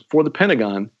UFOs for the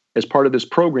Pentagon as part of this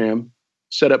program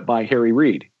set up by Harry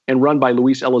Reid and run by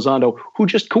Luis Elizondo, who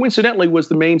just coincidentally was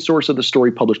the main source of the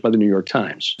story published by the New York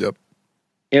Times. Yep.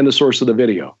 And the source of the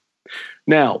video.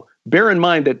 Now, bear in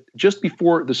mind that just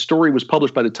before the story was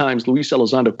published by the Times, Luis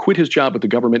Elizondo quit his job with the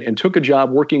government and took a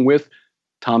job working with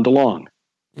Tom DeLonge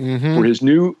for his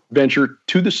new venture,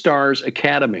 To the Stars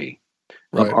Academy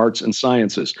of Arts and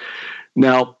Sciences.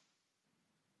 Now,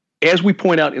 as we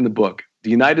point out in the book, the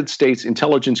United States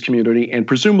intelligence community and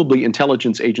presumably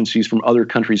intelligence agencies from other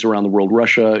countries around the world,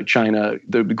 Russia, China,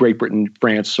 the Great Britain,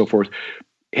 France, so forth,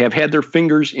 have had their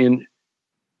fingers in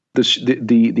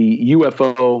the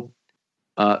UFO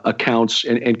accounts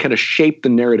and kind of shape the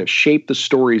narrative, shape the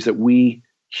stories that we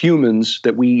humans,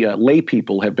 that we lay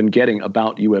people have been getting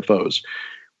about UFOs.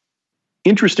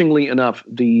 Interestingly enough,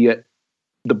 the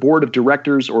board of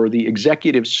directors or the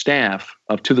executive staff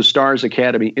of To the Stars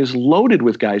Academy is loaded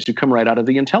with guys who come right out of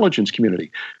the intelligence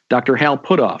community. Dr. Hal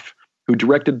Puthoff, who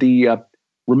directed the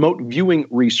remote viewing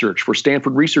research for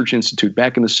Stanford Research Institute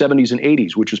back in the 70s and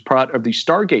 80s, which was part of the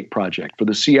Stargate project for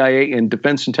the CIA and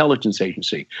Defense Intelligence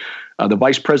Agency. The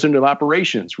vice president of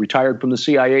operations, retired from the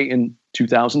CIA in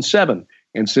 2007.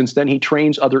 And since then, he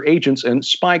trains other agents and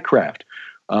spycraft.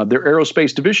 Their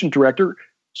aerospace division director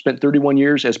spent 31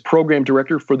 years as program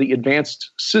director for the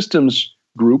Advanced Systems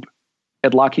Group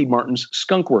at Lockheed Martin's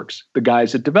Skunk Works, the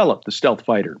guys that developed the stealth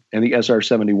fighter and the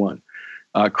SR-71.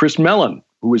 Chris Mellon,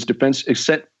 who was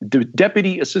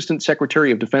Deputy Assistant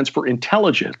Secretary of Defense for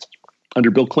Intelligence under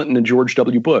Bill Clinton and George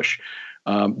W. Bush.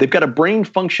 They've got a brain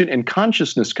function and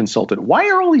consciousness consultant. Why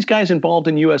are all these guys involved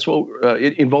in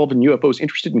UFOs,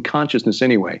 interested in consciousness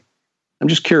anyway? I'm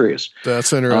just curious.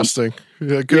 That's interesting. He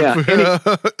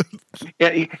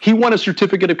won a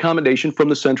certificate of commendation from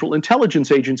the Central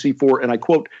Intelligence Agency for, and I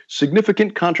quote,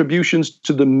 significant contributions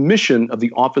to the mission of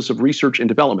the Office of Research and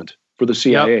Development for the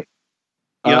CIA.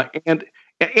 And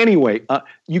anyway,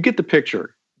 you get the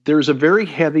picture. There's a very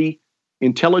heavy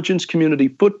intelligence community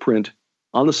footprint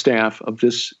on the staff of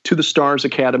this To the Stars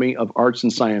Academy of Arts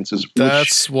and Sciences.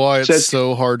 That's why it's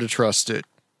so hard to trust it.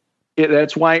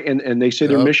 That's why, and they say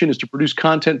their mission is to produce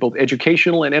content, both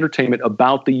educational and entertainment,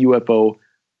 about the UFO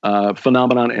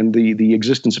phenomenon and the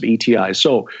existence of ETI.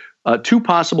 So, two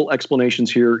possible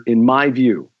explanations here, in my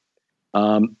view,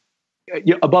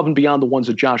 above and beyond the ones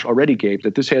that Josh already gave,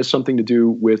 that this has something to do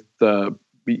with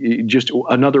just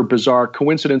another bizarre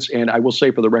coincidence. And I will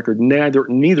say, for the record,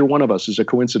 neither one of us is a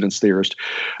coincidence theorist.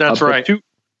 That's right.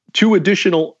 Two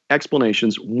additional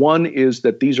explanations. One is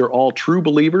that these are all true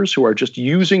believers who are just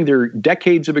using their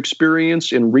decades of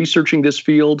experience in researching this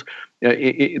field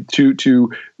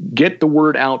to get the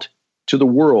word out to the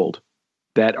world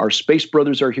that our space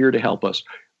brothers are here to help us.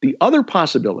 The other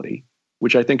possibility,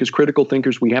 which I think as critical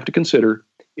thinkers we have to consider,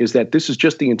 is that this is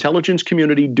just the intelligence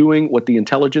community doing what the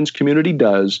intelligence community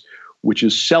does, which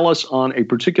is sell us on a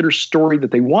particular story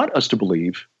that they want us to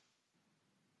believe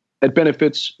that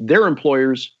benefits their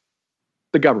employers,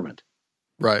 the government.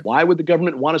 Right. Why would the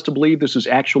government want us to believe this is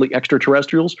actually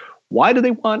extraterrestrials? Why do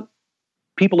they want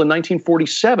people in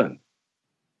 1947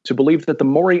 to believe that the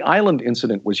Maury Island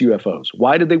incident was UFOs?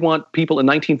 Why did they want people in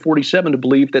 1947 to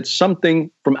believe that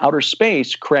something from outer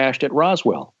space crashed at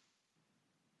Roswell?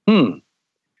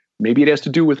 Maybe it has to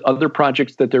do with other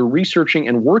projects that they're researching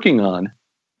and working on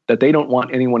that they don't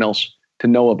want anyone else to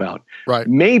know about. Right.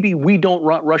 Maybe we don't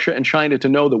want Russia and China to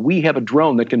know that we have a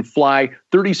drone that can fly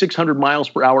 3,600 miles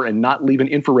per hour and not leave an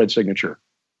infrared signature.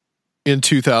 In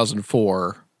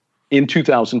 2004.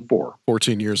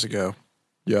 14 years ago.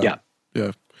 Yeah.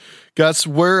 Guys,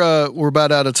 we're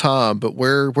about out of time, but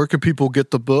where can people get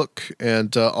the book,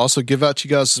 and also give out you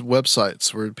guys'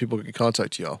 websites where people can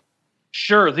contact y'all?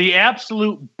 Sure. The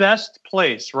absolute best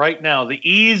place right now, the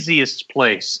easiest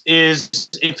place, is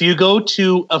if you go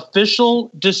to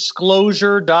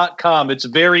officialdisclosure.com. It's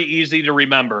very easy to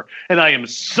remember. And I am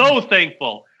so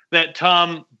thankful that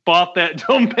Tom bought that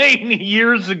domain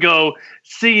years ago,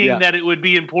 seeing that it would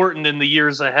be important in the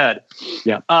years ahead.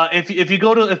 If you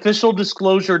go to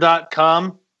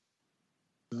officialdisclosure.com,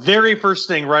 very first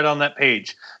thing right on that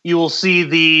page, you will see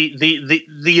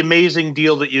the amazing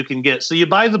deal that you can get. So you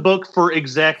buy the book for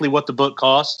exactly what the book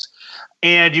costs,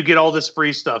 and you get all this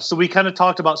free stuff. So we kind of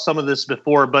talked about some of this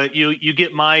before, but you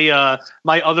get my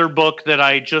other book that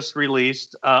I just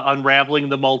released, Unraveling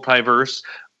the Multiverse.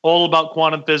 all about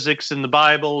quantum physics and the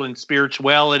Bible and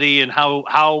spirituality, and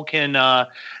how can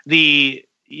the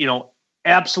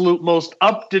absolute most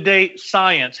up-to-date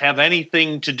science have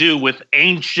anything to do with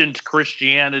ancient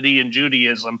Christianity and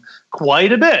Judaism?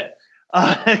 Quite a bit.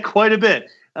 Quite a bit.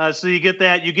 So you get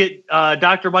that. You get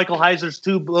Dr. Michael Heiser's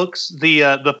 2 books,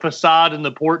 the Facade and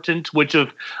the Portent, which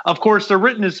of course they're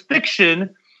written as fiction,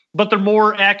 but they're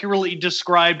more accurately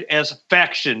described as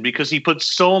faction because he puts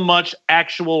so much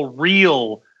actual,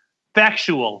 real,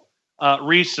 factual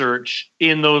research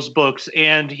in those books,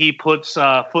 and he puts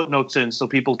footnotes in so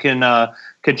people can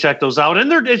check those out.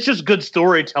 And it's just good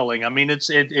storytelling. I mean,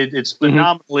 it's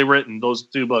phenomenally written, those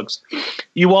 2 books.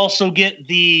 You also get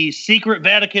the Secret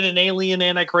Vatican and Alien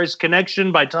Antichrist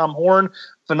Connection by Tom Horn.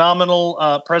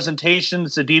 Phenomenal presentation.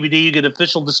 It's a DVD. You get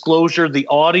Official Disclosure, the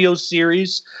audio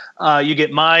series. You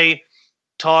get my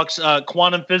talks,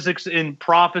 Quantum Physics in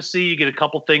Prophecy. You get a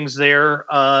couple things there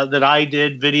that I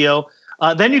did, video.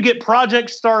 Then you get Project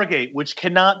Stargate, which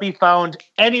cannot be found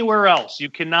anywhere else. You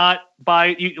cannot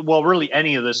buy, really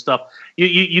any of this stuff.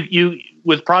 You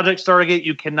with Project Stargate,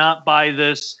 you cannot buy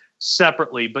this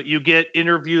separately, but you get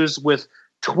interviews with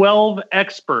 12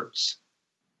 experts,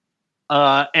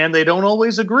 and they don't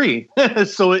always agree.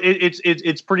 So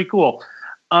it's pretty cool.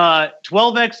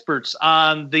 12 experts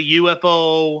on the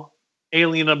UFO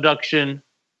alien abduction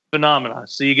phenomena.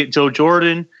 So you get Joe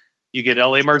Jordan. You get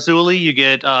L.A. Marzulli, you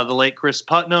get the late Chris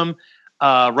Putnam,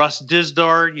 Russ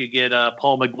Dizdar, you get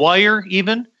Paul McGuire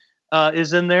even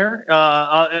is in there.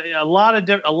 A lot of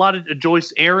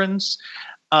Joyce Aarons,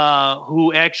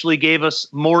 who actually gave us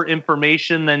more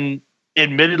information than,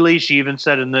 admittedly, she even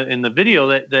said in the video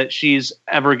that she's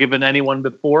ever given anyone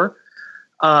before.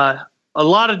 A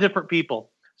lot of different people.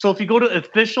 So if you go to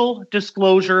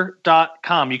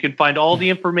officialdisclosure.com, you can find all the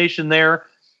information there.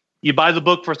 You buy the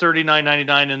book for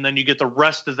 $39.99, and then you get the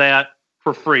rest of that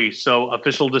for free. So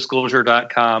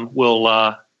officialdisclosure.com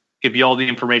will give you all the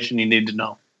information you need to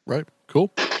know. Right.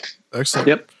 Cool. Excellent.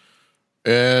 Yep.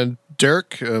 And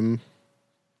Derek, I'm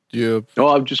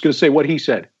just going to say what he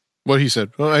said. What he said.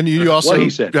 Well, and you also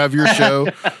have your show.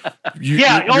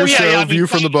 Your show, View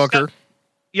from the Bunker.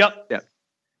 Yep. Yeah.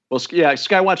 Well, yeah,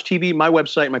 Skywatch TV, my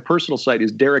website, my personal site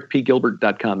is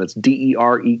derekpgilbert.com. That's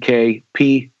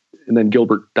DEREKP and then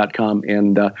Gilbert.com.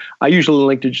 And I usually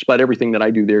link to just about everything that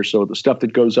I do there. So the stuff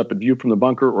that goes up at View from the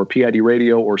Bunker or PID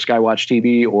Radio or Skywatch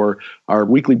TV or our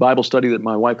weekly Bible study that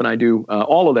my wife and I do,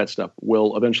 all of that stuff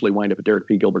will eventually wind up at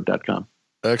DerekPGilbert.com.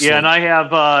 Excellent. Yeah, and I have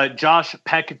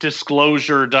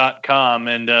JoshPeckDisclosure.com,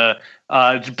 and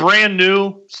it's brand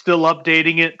new, still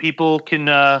updating it. People can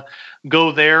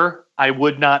go there. I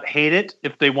would not hate it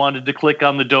if they wanted to click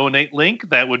on the donate link.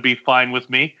 That would be fine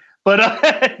with me. But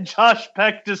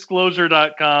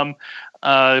JoshPeckDisclosure.com,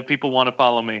 if people want to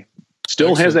follow me.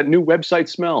 Still has that new website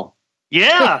smell.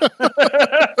 Yeah.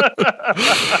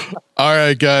 All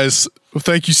right, guys. Well,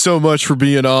 thank you so much for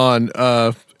being on.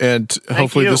 And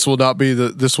hopefully this will not be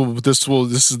this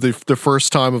is the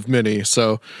first time of many.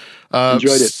 So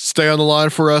enjoyed it. Stay on the line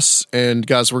for us. And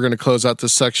guys, we're going to close out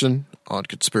this section on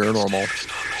Conspiranormal.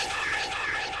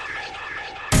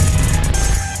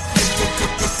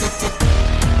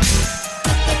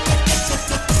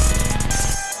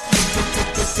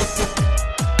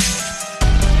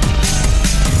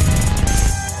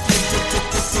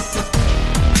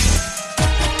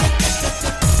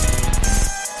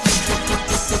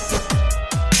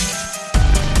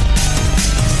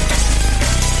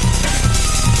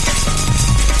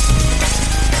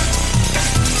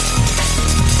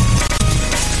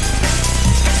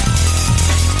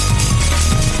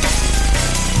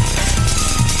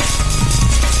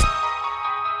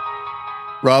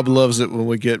 Rob loves it when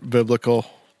we get biblical.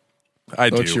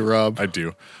 Don't you, Rob? I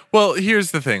do. Well, here's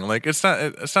the thing. Like, it's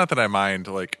not that I mind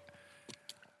like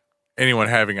anyone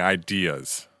having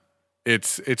ideas.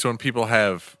 It's when people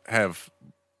have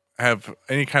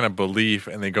any kind of belief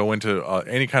and they go into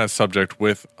any kind of subject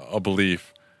with a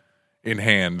belief in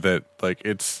hand that like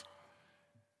it's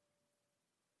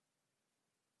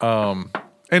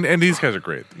And these guys are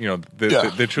great. You know, they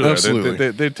truly are.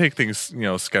 They take things, you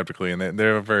know, skeptically, and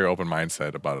they're a very open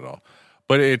mindset about it all.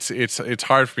 But it's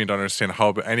hard for me to understand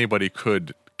how anybody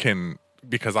can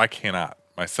because I cannot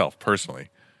myself personally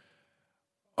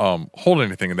hold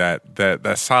anything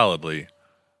that solidly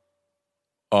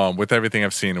with everything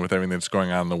I've seen and with everything that's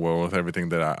going on in the world, with everything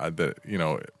that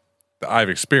I've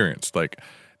experienced. Like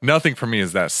nothing for me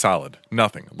is that solid.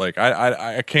 Nothing. Like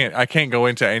I can't go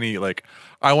into any like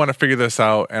I want to figure this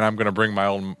out and I'm going to bring my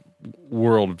own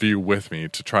worldview with me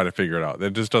to try to figure it out.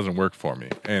 That just doesn't work for me.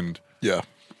 And yeah.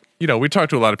 we talk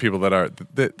to a lot of people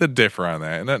that differ on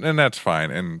that, and that's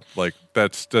fine. And like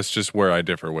that's just where I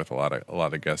differ with a lot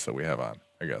of guests that we have on,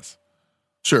 I guess.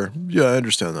 Sure. Yeah, I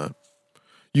understand that.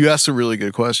 You asked a really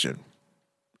good question,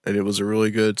 and it was a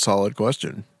really good, solid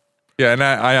question. Yeah, and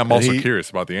I am also curious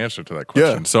about the answer to that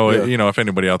question. Yeah, so, yeah. If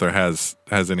anybody out there has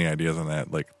any ideas on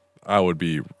that, like, I would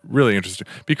be really interested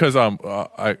because Joe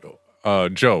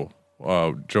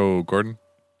Jordan.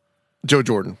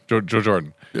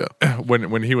 Yeah.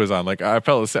 When he was on, like, I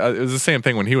felt it was the same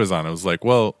thing when he was on. It was like,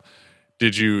 well,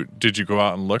 did you go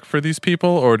out and look for these people,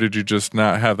 or did you just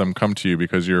not have them come to you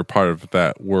because you're part of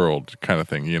that world kind of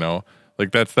thing?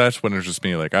 Like that's what interests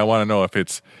me. Like, I want to know if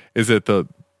is it the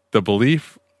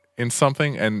belief in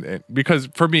something, and because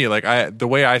for me, like the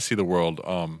way I see the world,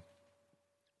 a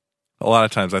lot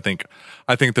of times I think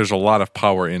there's a lot of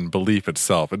power in belief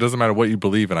itself. It doesn't matter what you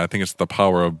believe in. I think it's the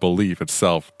power of belief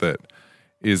itself that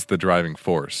is the driving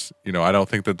force. I don't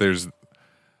think that there's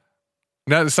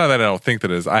it's not that I don't think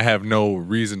that is. I have no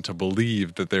reason to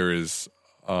believe that there is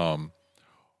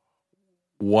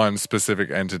one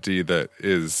specific entity that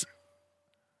is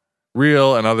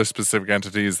real and other specific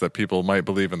entities that people might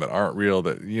believe in that aren't real.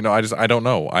 That I don't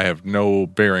know. I have no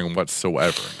bearing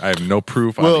whatsoever. I have no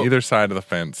proof on either side of the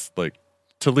fence, like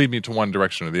to lead me to one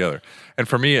direction or the other. And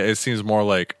for me, it seems more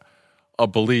like a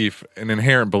belief, an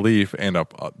inherent belief, and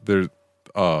there's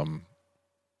the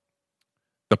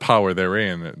power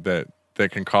therein that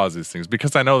can cause these things.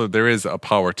 Because I know that there is a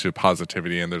power to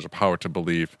positivity and there's a power to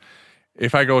belief.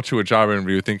 If I go to a job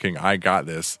interview thinking I got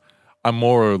this, I'm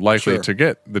more likely to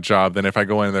get the job than if I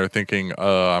go in there thinking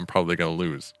I'm probably going to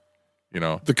lose.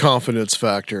 The confidence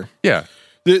factor. Yeah.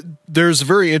 There's a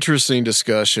very interesting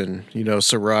discussion.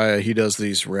 Soraya, he does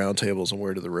these roundtables on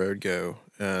Where Did the Road Go?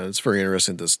 And it's very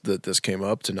interesting that this came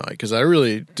up tonight, because I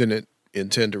really didn't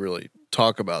intend to really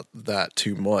talk about that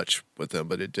too much with them,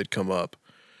 but it did come up.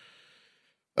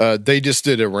 They just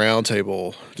did a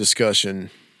roundtable discussion.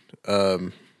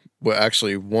 Well,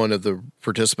 actually, one of the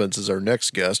participants is our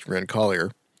next guest, Ren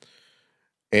Collier,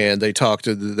 and they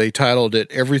titled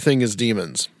it "Everything Is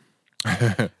Demons,"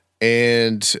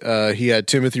 and he had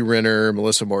Timothy Renner,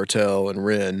 Melissa Martell, and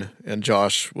Ren, and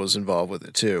Josh was involved with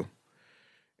it too.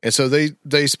 And so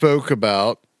they spoke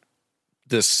about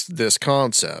this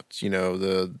concept,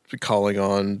 the calling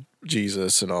on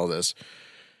Jesus and all this.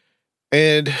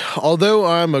 And although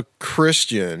I'm a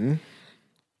Christian,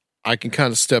 I can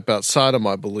kind of step outside of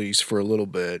my beliefs for a little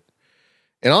bit.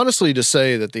 And honestly, to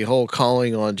say that the whole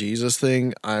calling on Jesus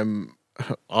thing, I'm,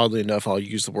 oddly enough, I'll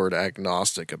use the word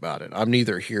agnostic about it. I'm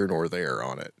neither here nor there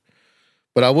on it.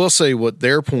 But I will say what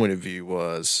their point of view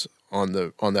was on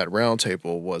that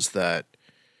roundtable was that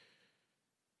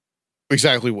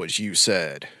exactly what you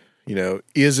said.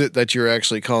 Is it that you're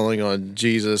actually calling on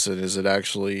Jesus, and is it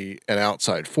actually an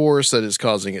outside force that is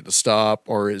causing it to stop,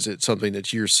 or is it something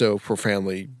that you're so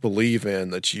profoundly believe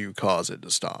in that you cause it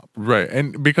to stop? Right.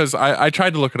 And because I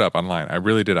tried to look it up online. I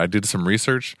really did. I did some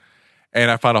research, and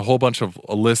I found a whole bunch of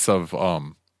lists of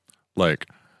like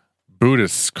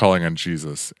Buddhists calling on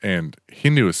Jesus and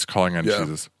Hindus calling on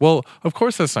Jesus. Well, of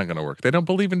course that's not going to work. They don't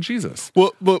believe in Jesus.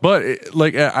 Well, but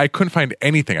I couldn't find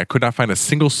anything. I could not find a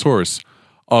single source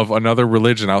of another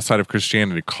religion outside of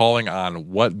Christianity calling on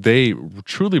what they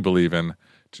truly believe in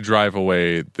to drive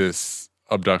away this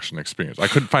abduction experience. I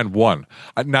couldn't find one.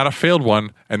 Not a failed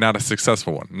one and not a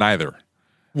successful one. Neither.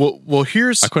 Well,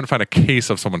 I couldn't find a case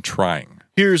of someone trying.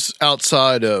 Here's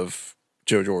outside of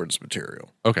Joe Jordan's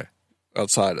material. Okay.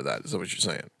 Outside of that, is that what you're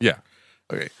saying? Yeah.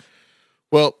 Okay.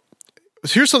 Well,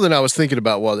 here's something I was thinking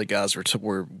about while the guys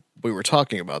we were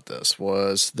talking about this,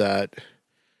 was that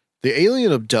the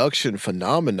alien abduction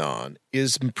phenomenon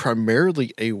is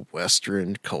primarily a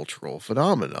Western cultural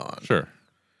phenomenon. Sure.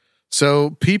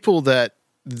 So people the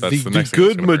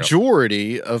good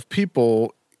majority of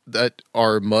people that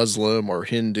are Muslim or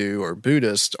Hindu or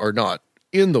Buddhist are not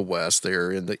in the West.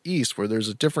 They're in the East, where there's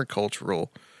a different cultural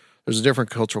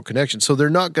connection. So they're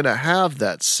not going to have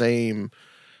that same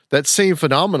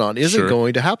phenomenon isn't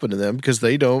going to happen to them because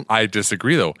they don't. I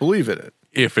disagree, though. Believe in it.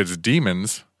 If it's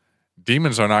demons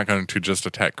are not going to just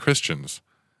attack Christians.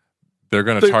 They're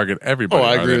going to target everybody. Oh,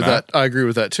 I agree with that. I agree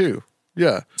with that too.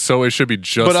 Yeah. So it should be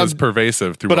just as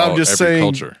pervasive throughout every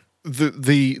culture.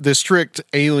 The strict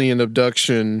alien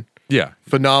abduction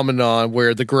phenomenon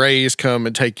where the Greys come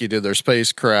and take you to their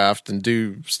spacecraft and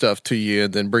do stuff to you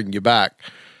and then bring you back.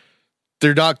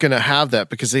 They're not going to have that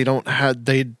because they don't have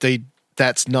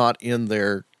that's not in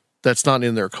their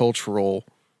cultural.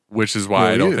 Which is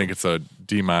why I don't think it's a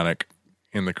demonic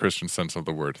in the Christian sense of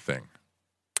the word thing.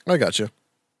 I got you.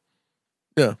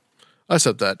 Yeah. I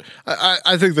accept that.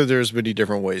 I think that there's many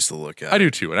different ways to look at it. I do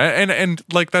too, and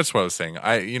like that's what I was saying.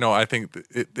 I think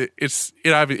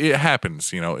it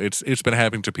happens. It's been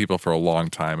happening to people for a long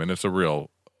time, and it's a real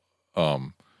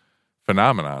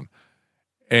phenomenon.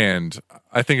 And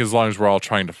I think as long as we're all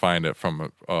trying to find it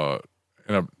from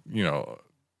an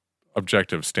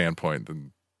objective standpoint,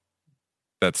 then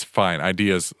that's fine.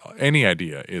 Any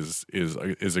idea is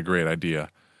a great idea.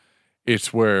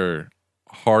 It's where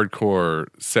hardcore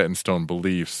set in stone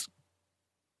beliefs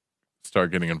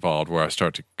start getting involved, where I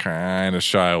start to kind of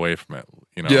shy away from it,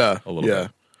 a little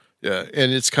bit. Yeah.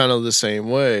 And it's kind of the same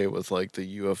way with like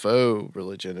the UFO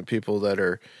religion and people that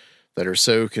are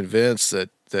so convinced that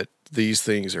these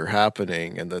things are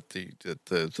happening and that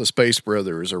the Space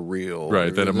Brothers are real.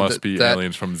 Right. That it must be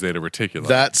aliens from Zeta Reticuli.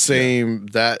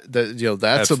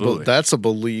 That's a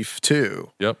belief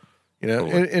too. Yep.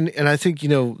 Totally. And I think,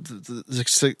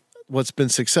 what's been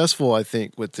successful, I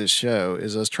think, with this show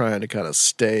is us trying to kind of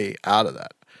stay out of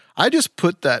that. I just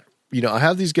put that, I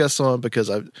have these guests on because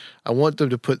I want them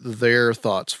to put their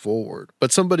thoughts forward.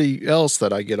 But somebody else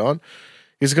that I get on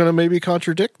is going to maybe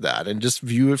contradict that and just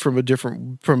view it from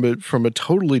a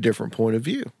totally different point of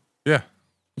view. Yeah.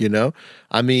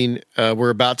 I mean, we're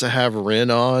about to have Ren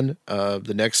on.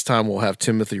 The next time we'll have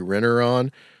Timothy Renner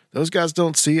on. Those guys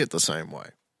don't see it the same way.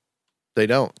 They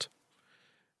don't.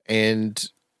 And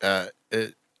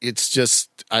it's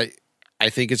just, I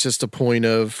think it's just a point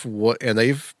of what, and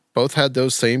they've both had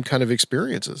those same kind of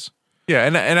experiences. Yeah,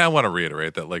 and I want to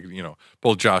reiterate that, like,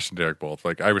 both Josh and Derek both,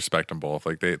 like, I respect them both.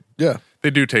 Like, they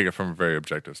do take it from a very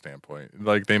objective standpoint.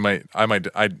 Like,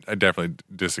 I definitely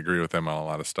disagree with them on a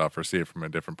lot of stuff or see it from a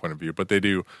different point of view, but they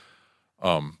do,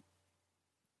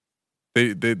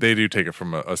 they do take it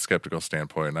from a skeptical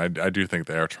standpoint. And I do think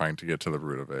they are trying to get to the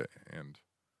root of it, and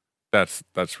that's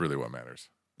really what matters.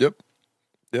 Yep.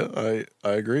 Yeah, I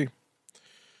agree.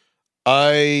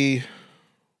 I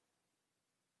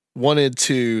wanted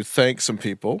to thank some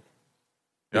people,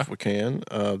 if we can.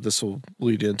 This will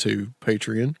lead into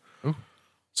Patreon. Ooh.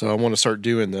 So I want to start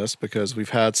doing this because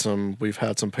we've had some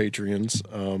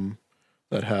Patreons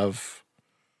that have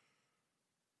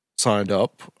signed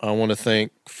up. I want to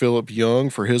thank Philip Young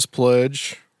for his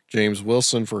pledge, James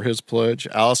Wilson for his pledge,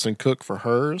 Allison Cook for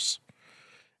hers.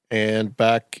 And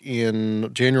back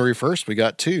in January 1st, we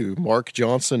got 2, Mark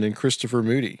Johnson and Christopher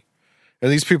Moody.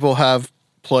 And these people have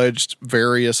pledged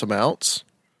various amounts.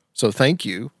 So thank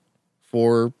you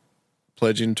for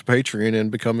pledging to Patreon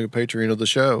and becoming a Patreon of the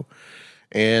show.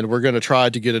 And we're going to try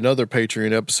to get another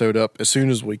Patreon episode up as soon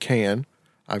as we can.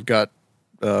 I've got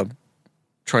trying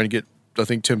to get, I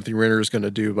think Timothy Renner is going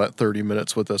to do about 30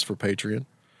 minutes with us for Patreon.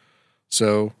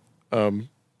 So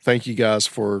thank you guys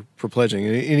for pledging.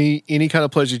 Any kind of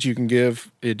pledge that you can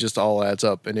give, it just all adds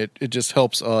up. And it just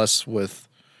helps us with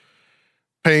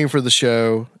paying for the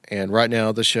show, and right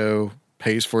now the show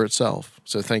pays for itself.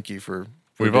 So thank you for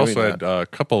We've doing also that. had a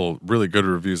couple really good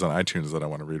reviews on iTunes that I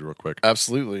want to read real quick.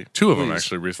 Absolutely. 2 of them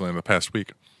actually recently in the past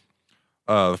week.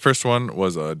 The first one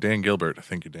was Dan Gilbert.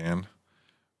 Thank you, Dan.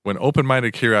 When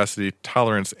open-minded curiosity,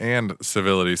 tolerance, and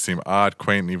civility seem odd,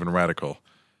 quaint, and even radical,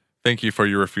 thank you for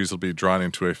your refusal to be drawn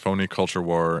into a phony culture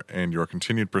war and your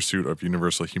continued pursuit of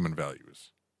universal human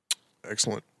values.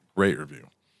 Excellent. Great review.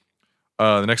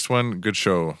 The next one, Good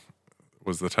Show,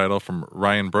 was the title from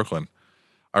Ryan Brooklyn.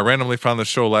 I randomly found the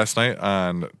show last night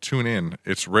on TuneIn.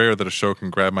 It's rare that a show can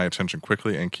grab my attention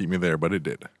quickly and keep me there, but it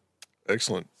did.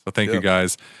 Excellent. So thank you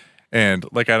guys. And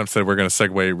like Adam said, we're going to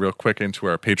segue real quick into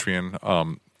our Patreon.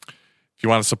 If you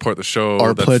want to support the show,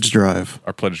 Our pledge drive,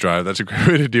 that's a great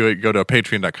way to do it. Go to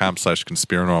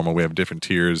patreon.com/conspiranormal. We have different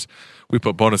tiers. We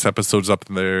put bonus episodes up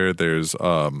in there. There's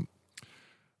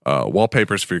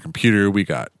wallpapers for your computer. We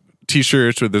got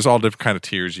t-shirts. There's all different kind of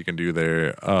tiers you can do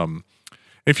there.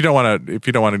 If you don't want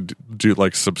to do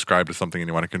like subscribe to something and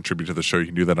you want to contribute to the show, you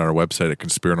can do that on our website at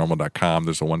conspiranormal.com.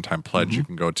 There's a one-time pledge you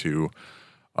can go to,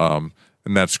 and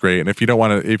that's great. And if you don't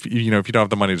want to, if you don't have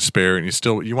the money to spare and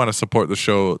you want to support the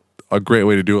show, a great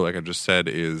way to do it, like I just said,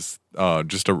 is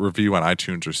just a review on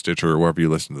iTunes or Stitcher or wherever you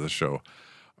listen to the show.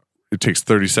 It takes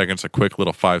 30 seconds. A quick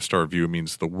little 5-star review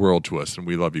means the world to us, and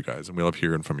we love you guys, and we love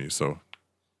hearing from you. So.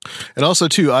 And also,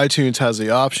 too, iTunes has the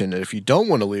option that if you don't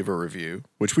want to leave a review,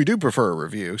 which we do prefer a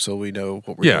review, so we know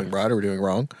what we're doing right or we're doing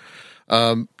wrong,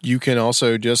 you can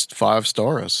also just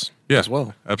 5-star us as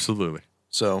well. Absolutely.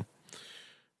 So,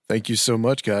 thank you so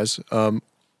much, guys. And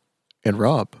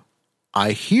Rob,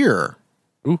 I hear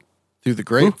through the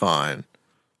grapevine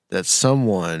that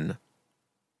someone,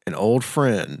 an old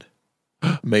friend,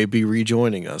 may be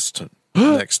rejoining us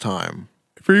next time.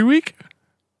 Every week?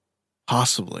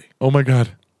 Possibly. Oh, my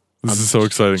God. This is so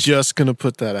exciting. Just going to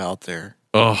put that out there.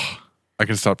 Oh, I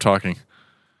can stop talking.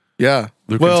 Yeah.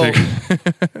 Luke well, can take...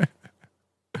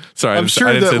 Sorry, I'm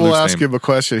sure that we'll ask him a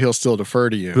question. He'll still defer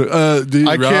to you.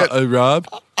 Rob?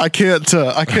 I'm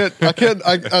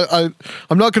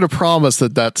not going to promise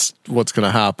that that's what's going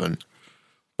to happen.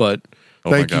 But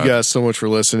thank you guys so much for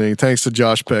listening. Thanks to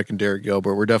Josh Peck and Derek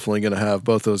Gilbert. We're definitely going to have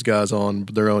both those guys on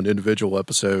their own individual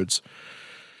episodes.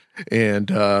 And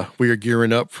we are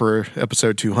gearing up for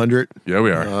episode 200. Yeah,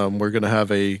 we are. We're going to have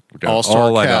a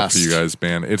all-star lined cast up for you guys,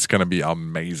 man. It's going to be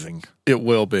amazing. It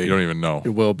will be. You don't even know. It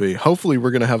will be. Hopefully,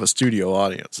 we're going to have a studio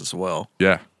audience as well.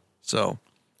 Yeah. So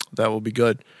that will be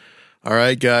good. All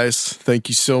right, guys. Thank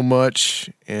you so much.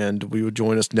 And we will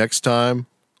join us next time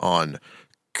on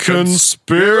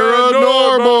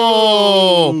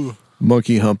Conspiranormal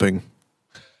Monkey Humping.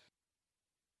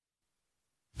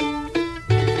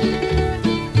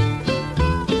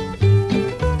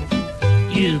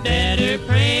 You better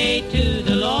pray to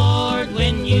the Lord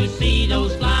when you see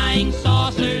those flying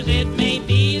saucers. It may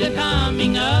be the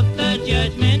coming of the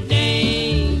judgment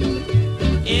day.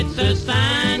 It's a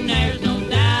sign, there's no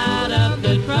doubt, of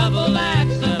the trouble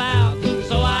that's about.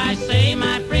 So I say,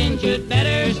 my friends, you'd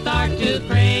better start to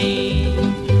pray.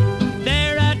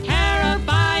 They're a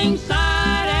terrifying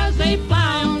sight as they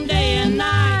fly on day and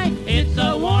night. It's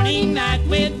a warning that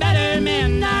we'd better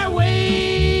mend our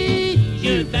ways.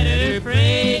 You'd better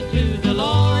pray to the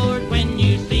Lord when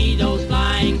you see those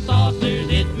flying saucers.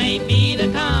 It may be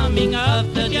the coming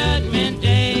of the judgment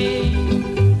day.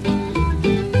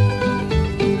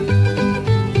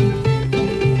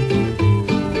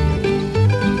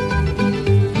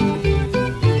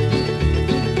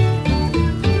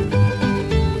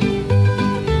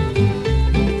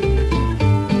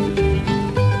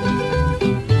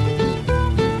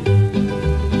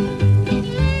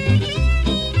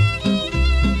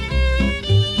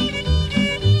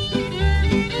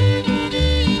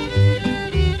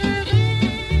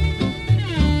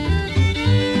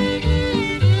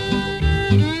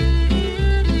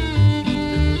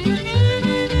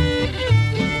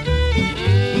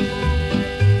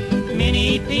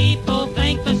 Many people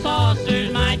think the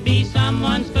saucers might be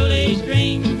someone's foolish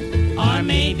dreams, or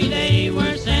maybe they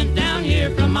were sent down here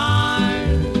from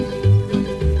Mars.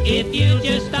 If you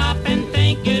just stop and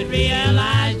think, you'd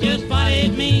realize just what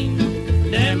it means.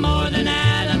 They're more than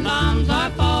atom bombs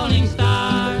or falling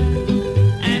stars.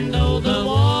 And though the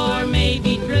war may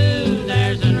be true,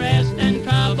 there's unrest and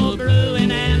trouble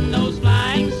brewing, and those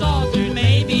flying saucers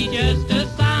may be just a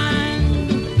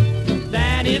sign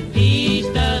that if peace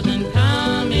doesn't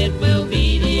come, it will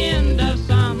be the end of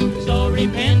some. So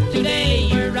repent today,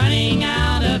 you're running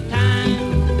out of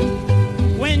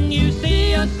time. When you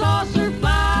see a saucer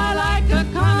fly like a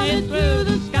comet through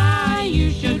the sky,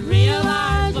 you should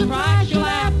realize the price you'll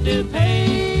have to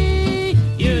pay.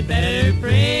 You'd better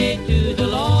pray to the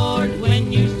Lord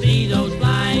when you see those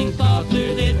flying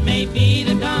saucers. It may be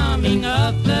the coming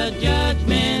of the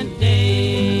judgment day.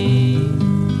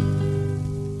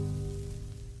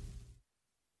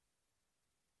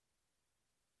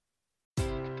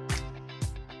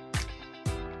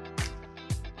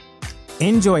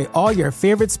 Enjoy all your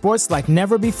favorite sports like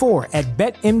never before at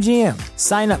BetMGM.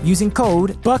 Sign up using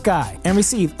code Buckeye and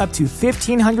receive up to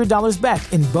 $1,500 back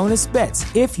in bonus bets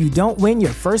if you don't win your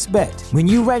first bet. When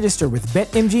you register with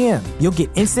BetMGM, you'll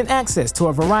get instant access to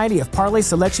a variety of parlay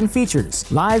selection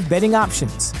features, live betting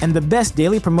options, and the best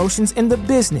daily promotions in the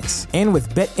business. And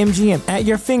with BetMGM at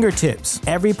your fingertips,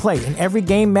 every play and every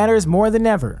game matters more than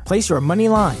ever. Place your money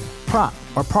line, prop,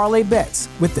 or parlay bets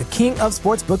with the king of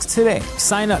sportsbooks today.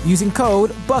 Sign up using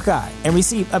code Buckeye and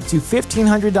receive up to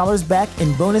 $1,500 back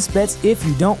in bonus bets if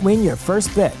you don't win your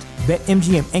first bet.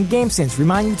 BetMGM and GameSense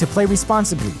remind you to play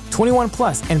responsibly. 21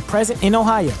 plus and present in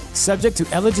Ohio, subject to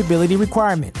eligibility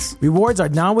requirements. Rewards are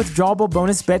non-withdrawable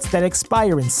bonus bets that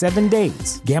expire in 7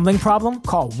 days. Gambling problem?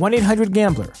 Call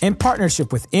 1-800-GAMBLER in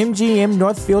partnership with MGM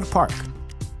Northfield Park.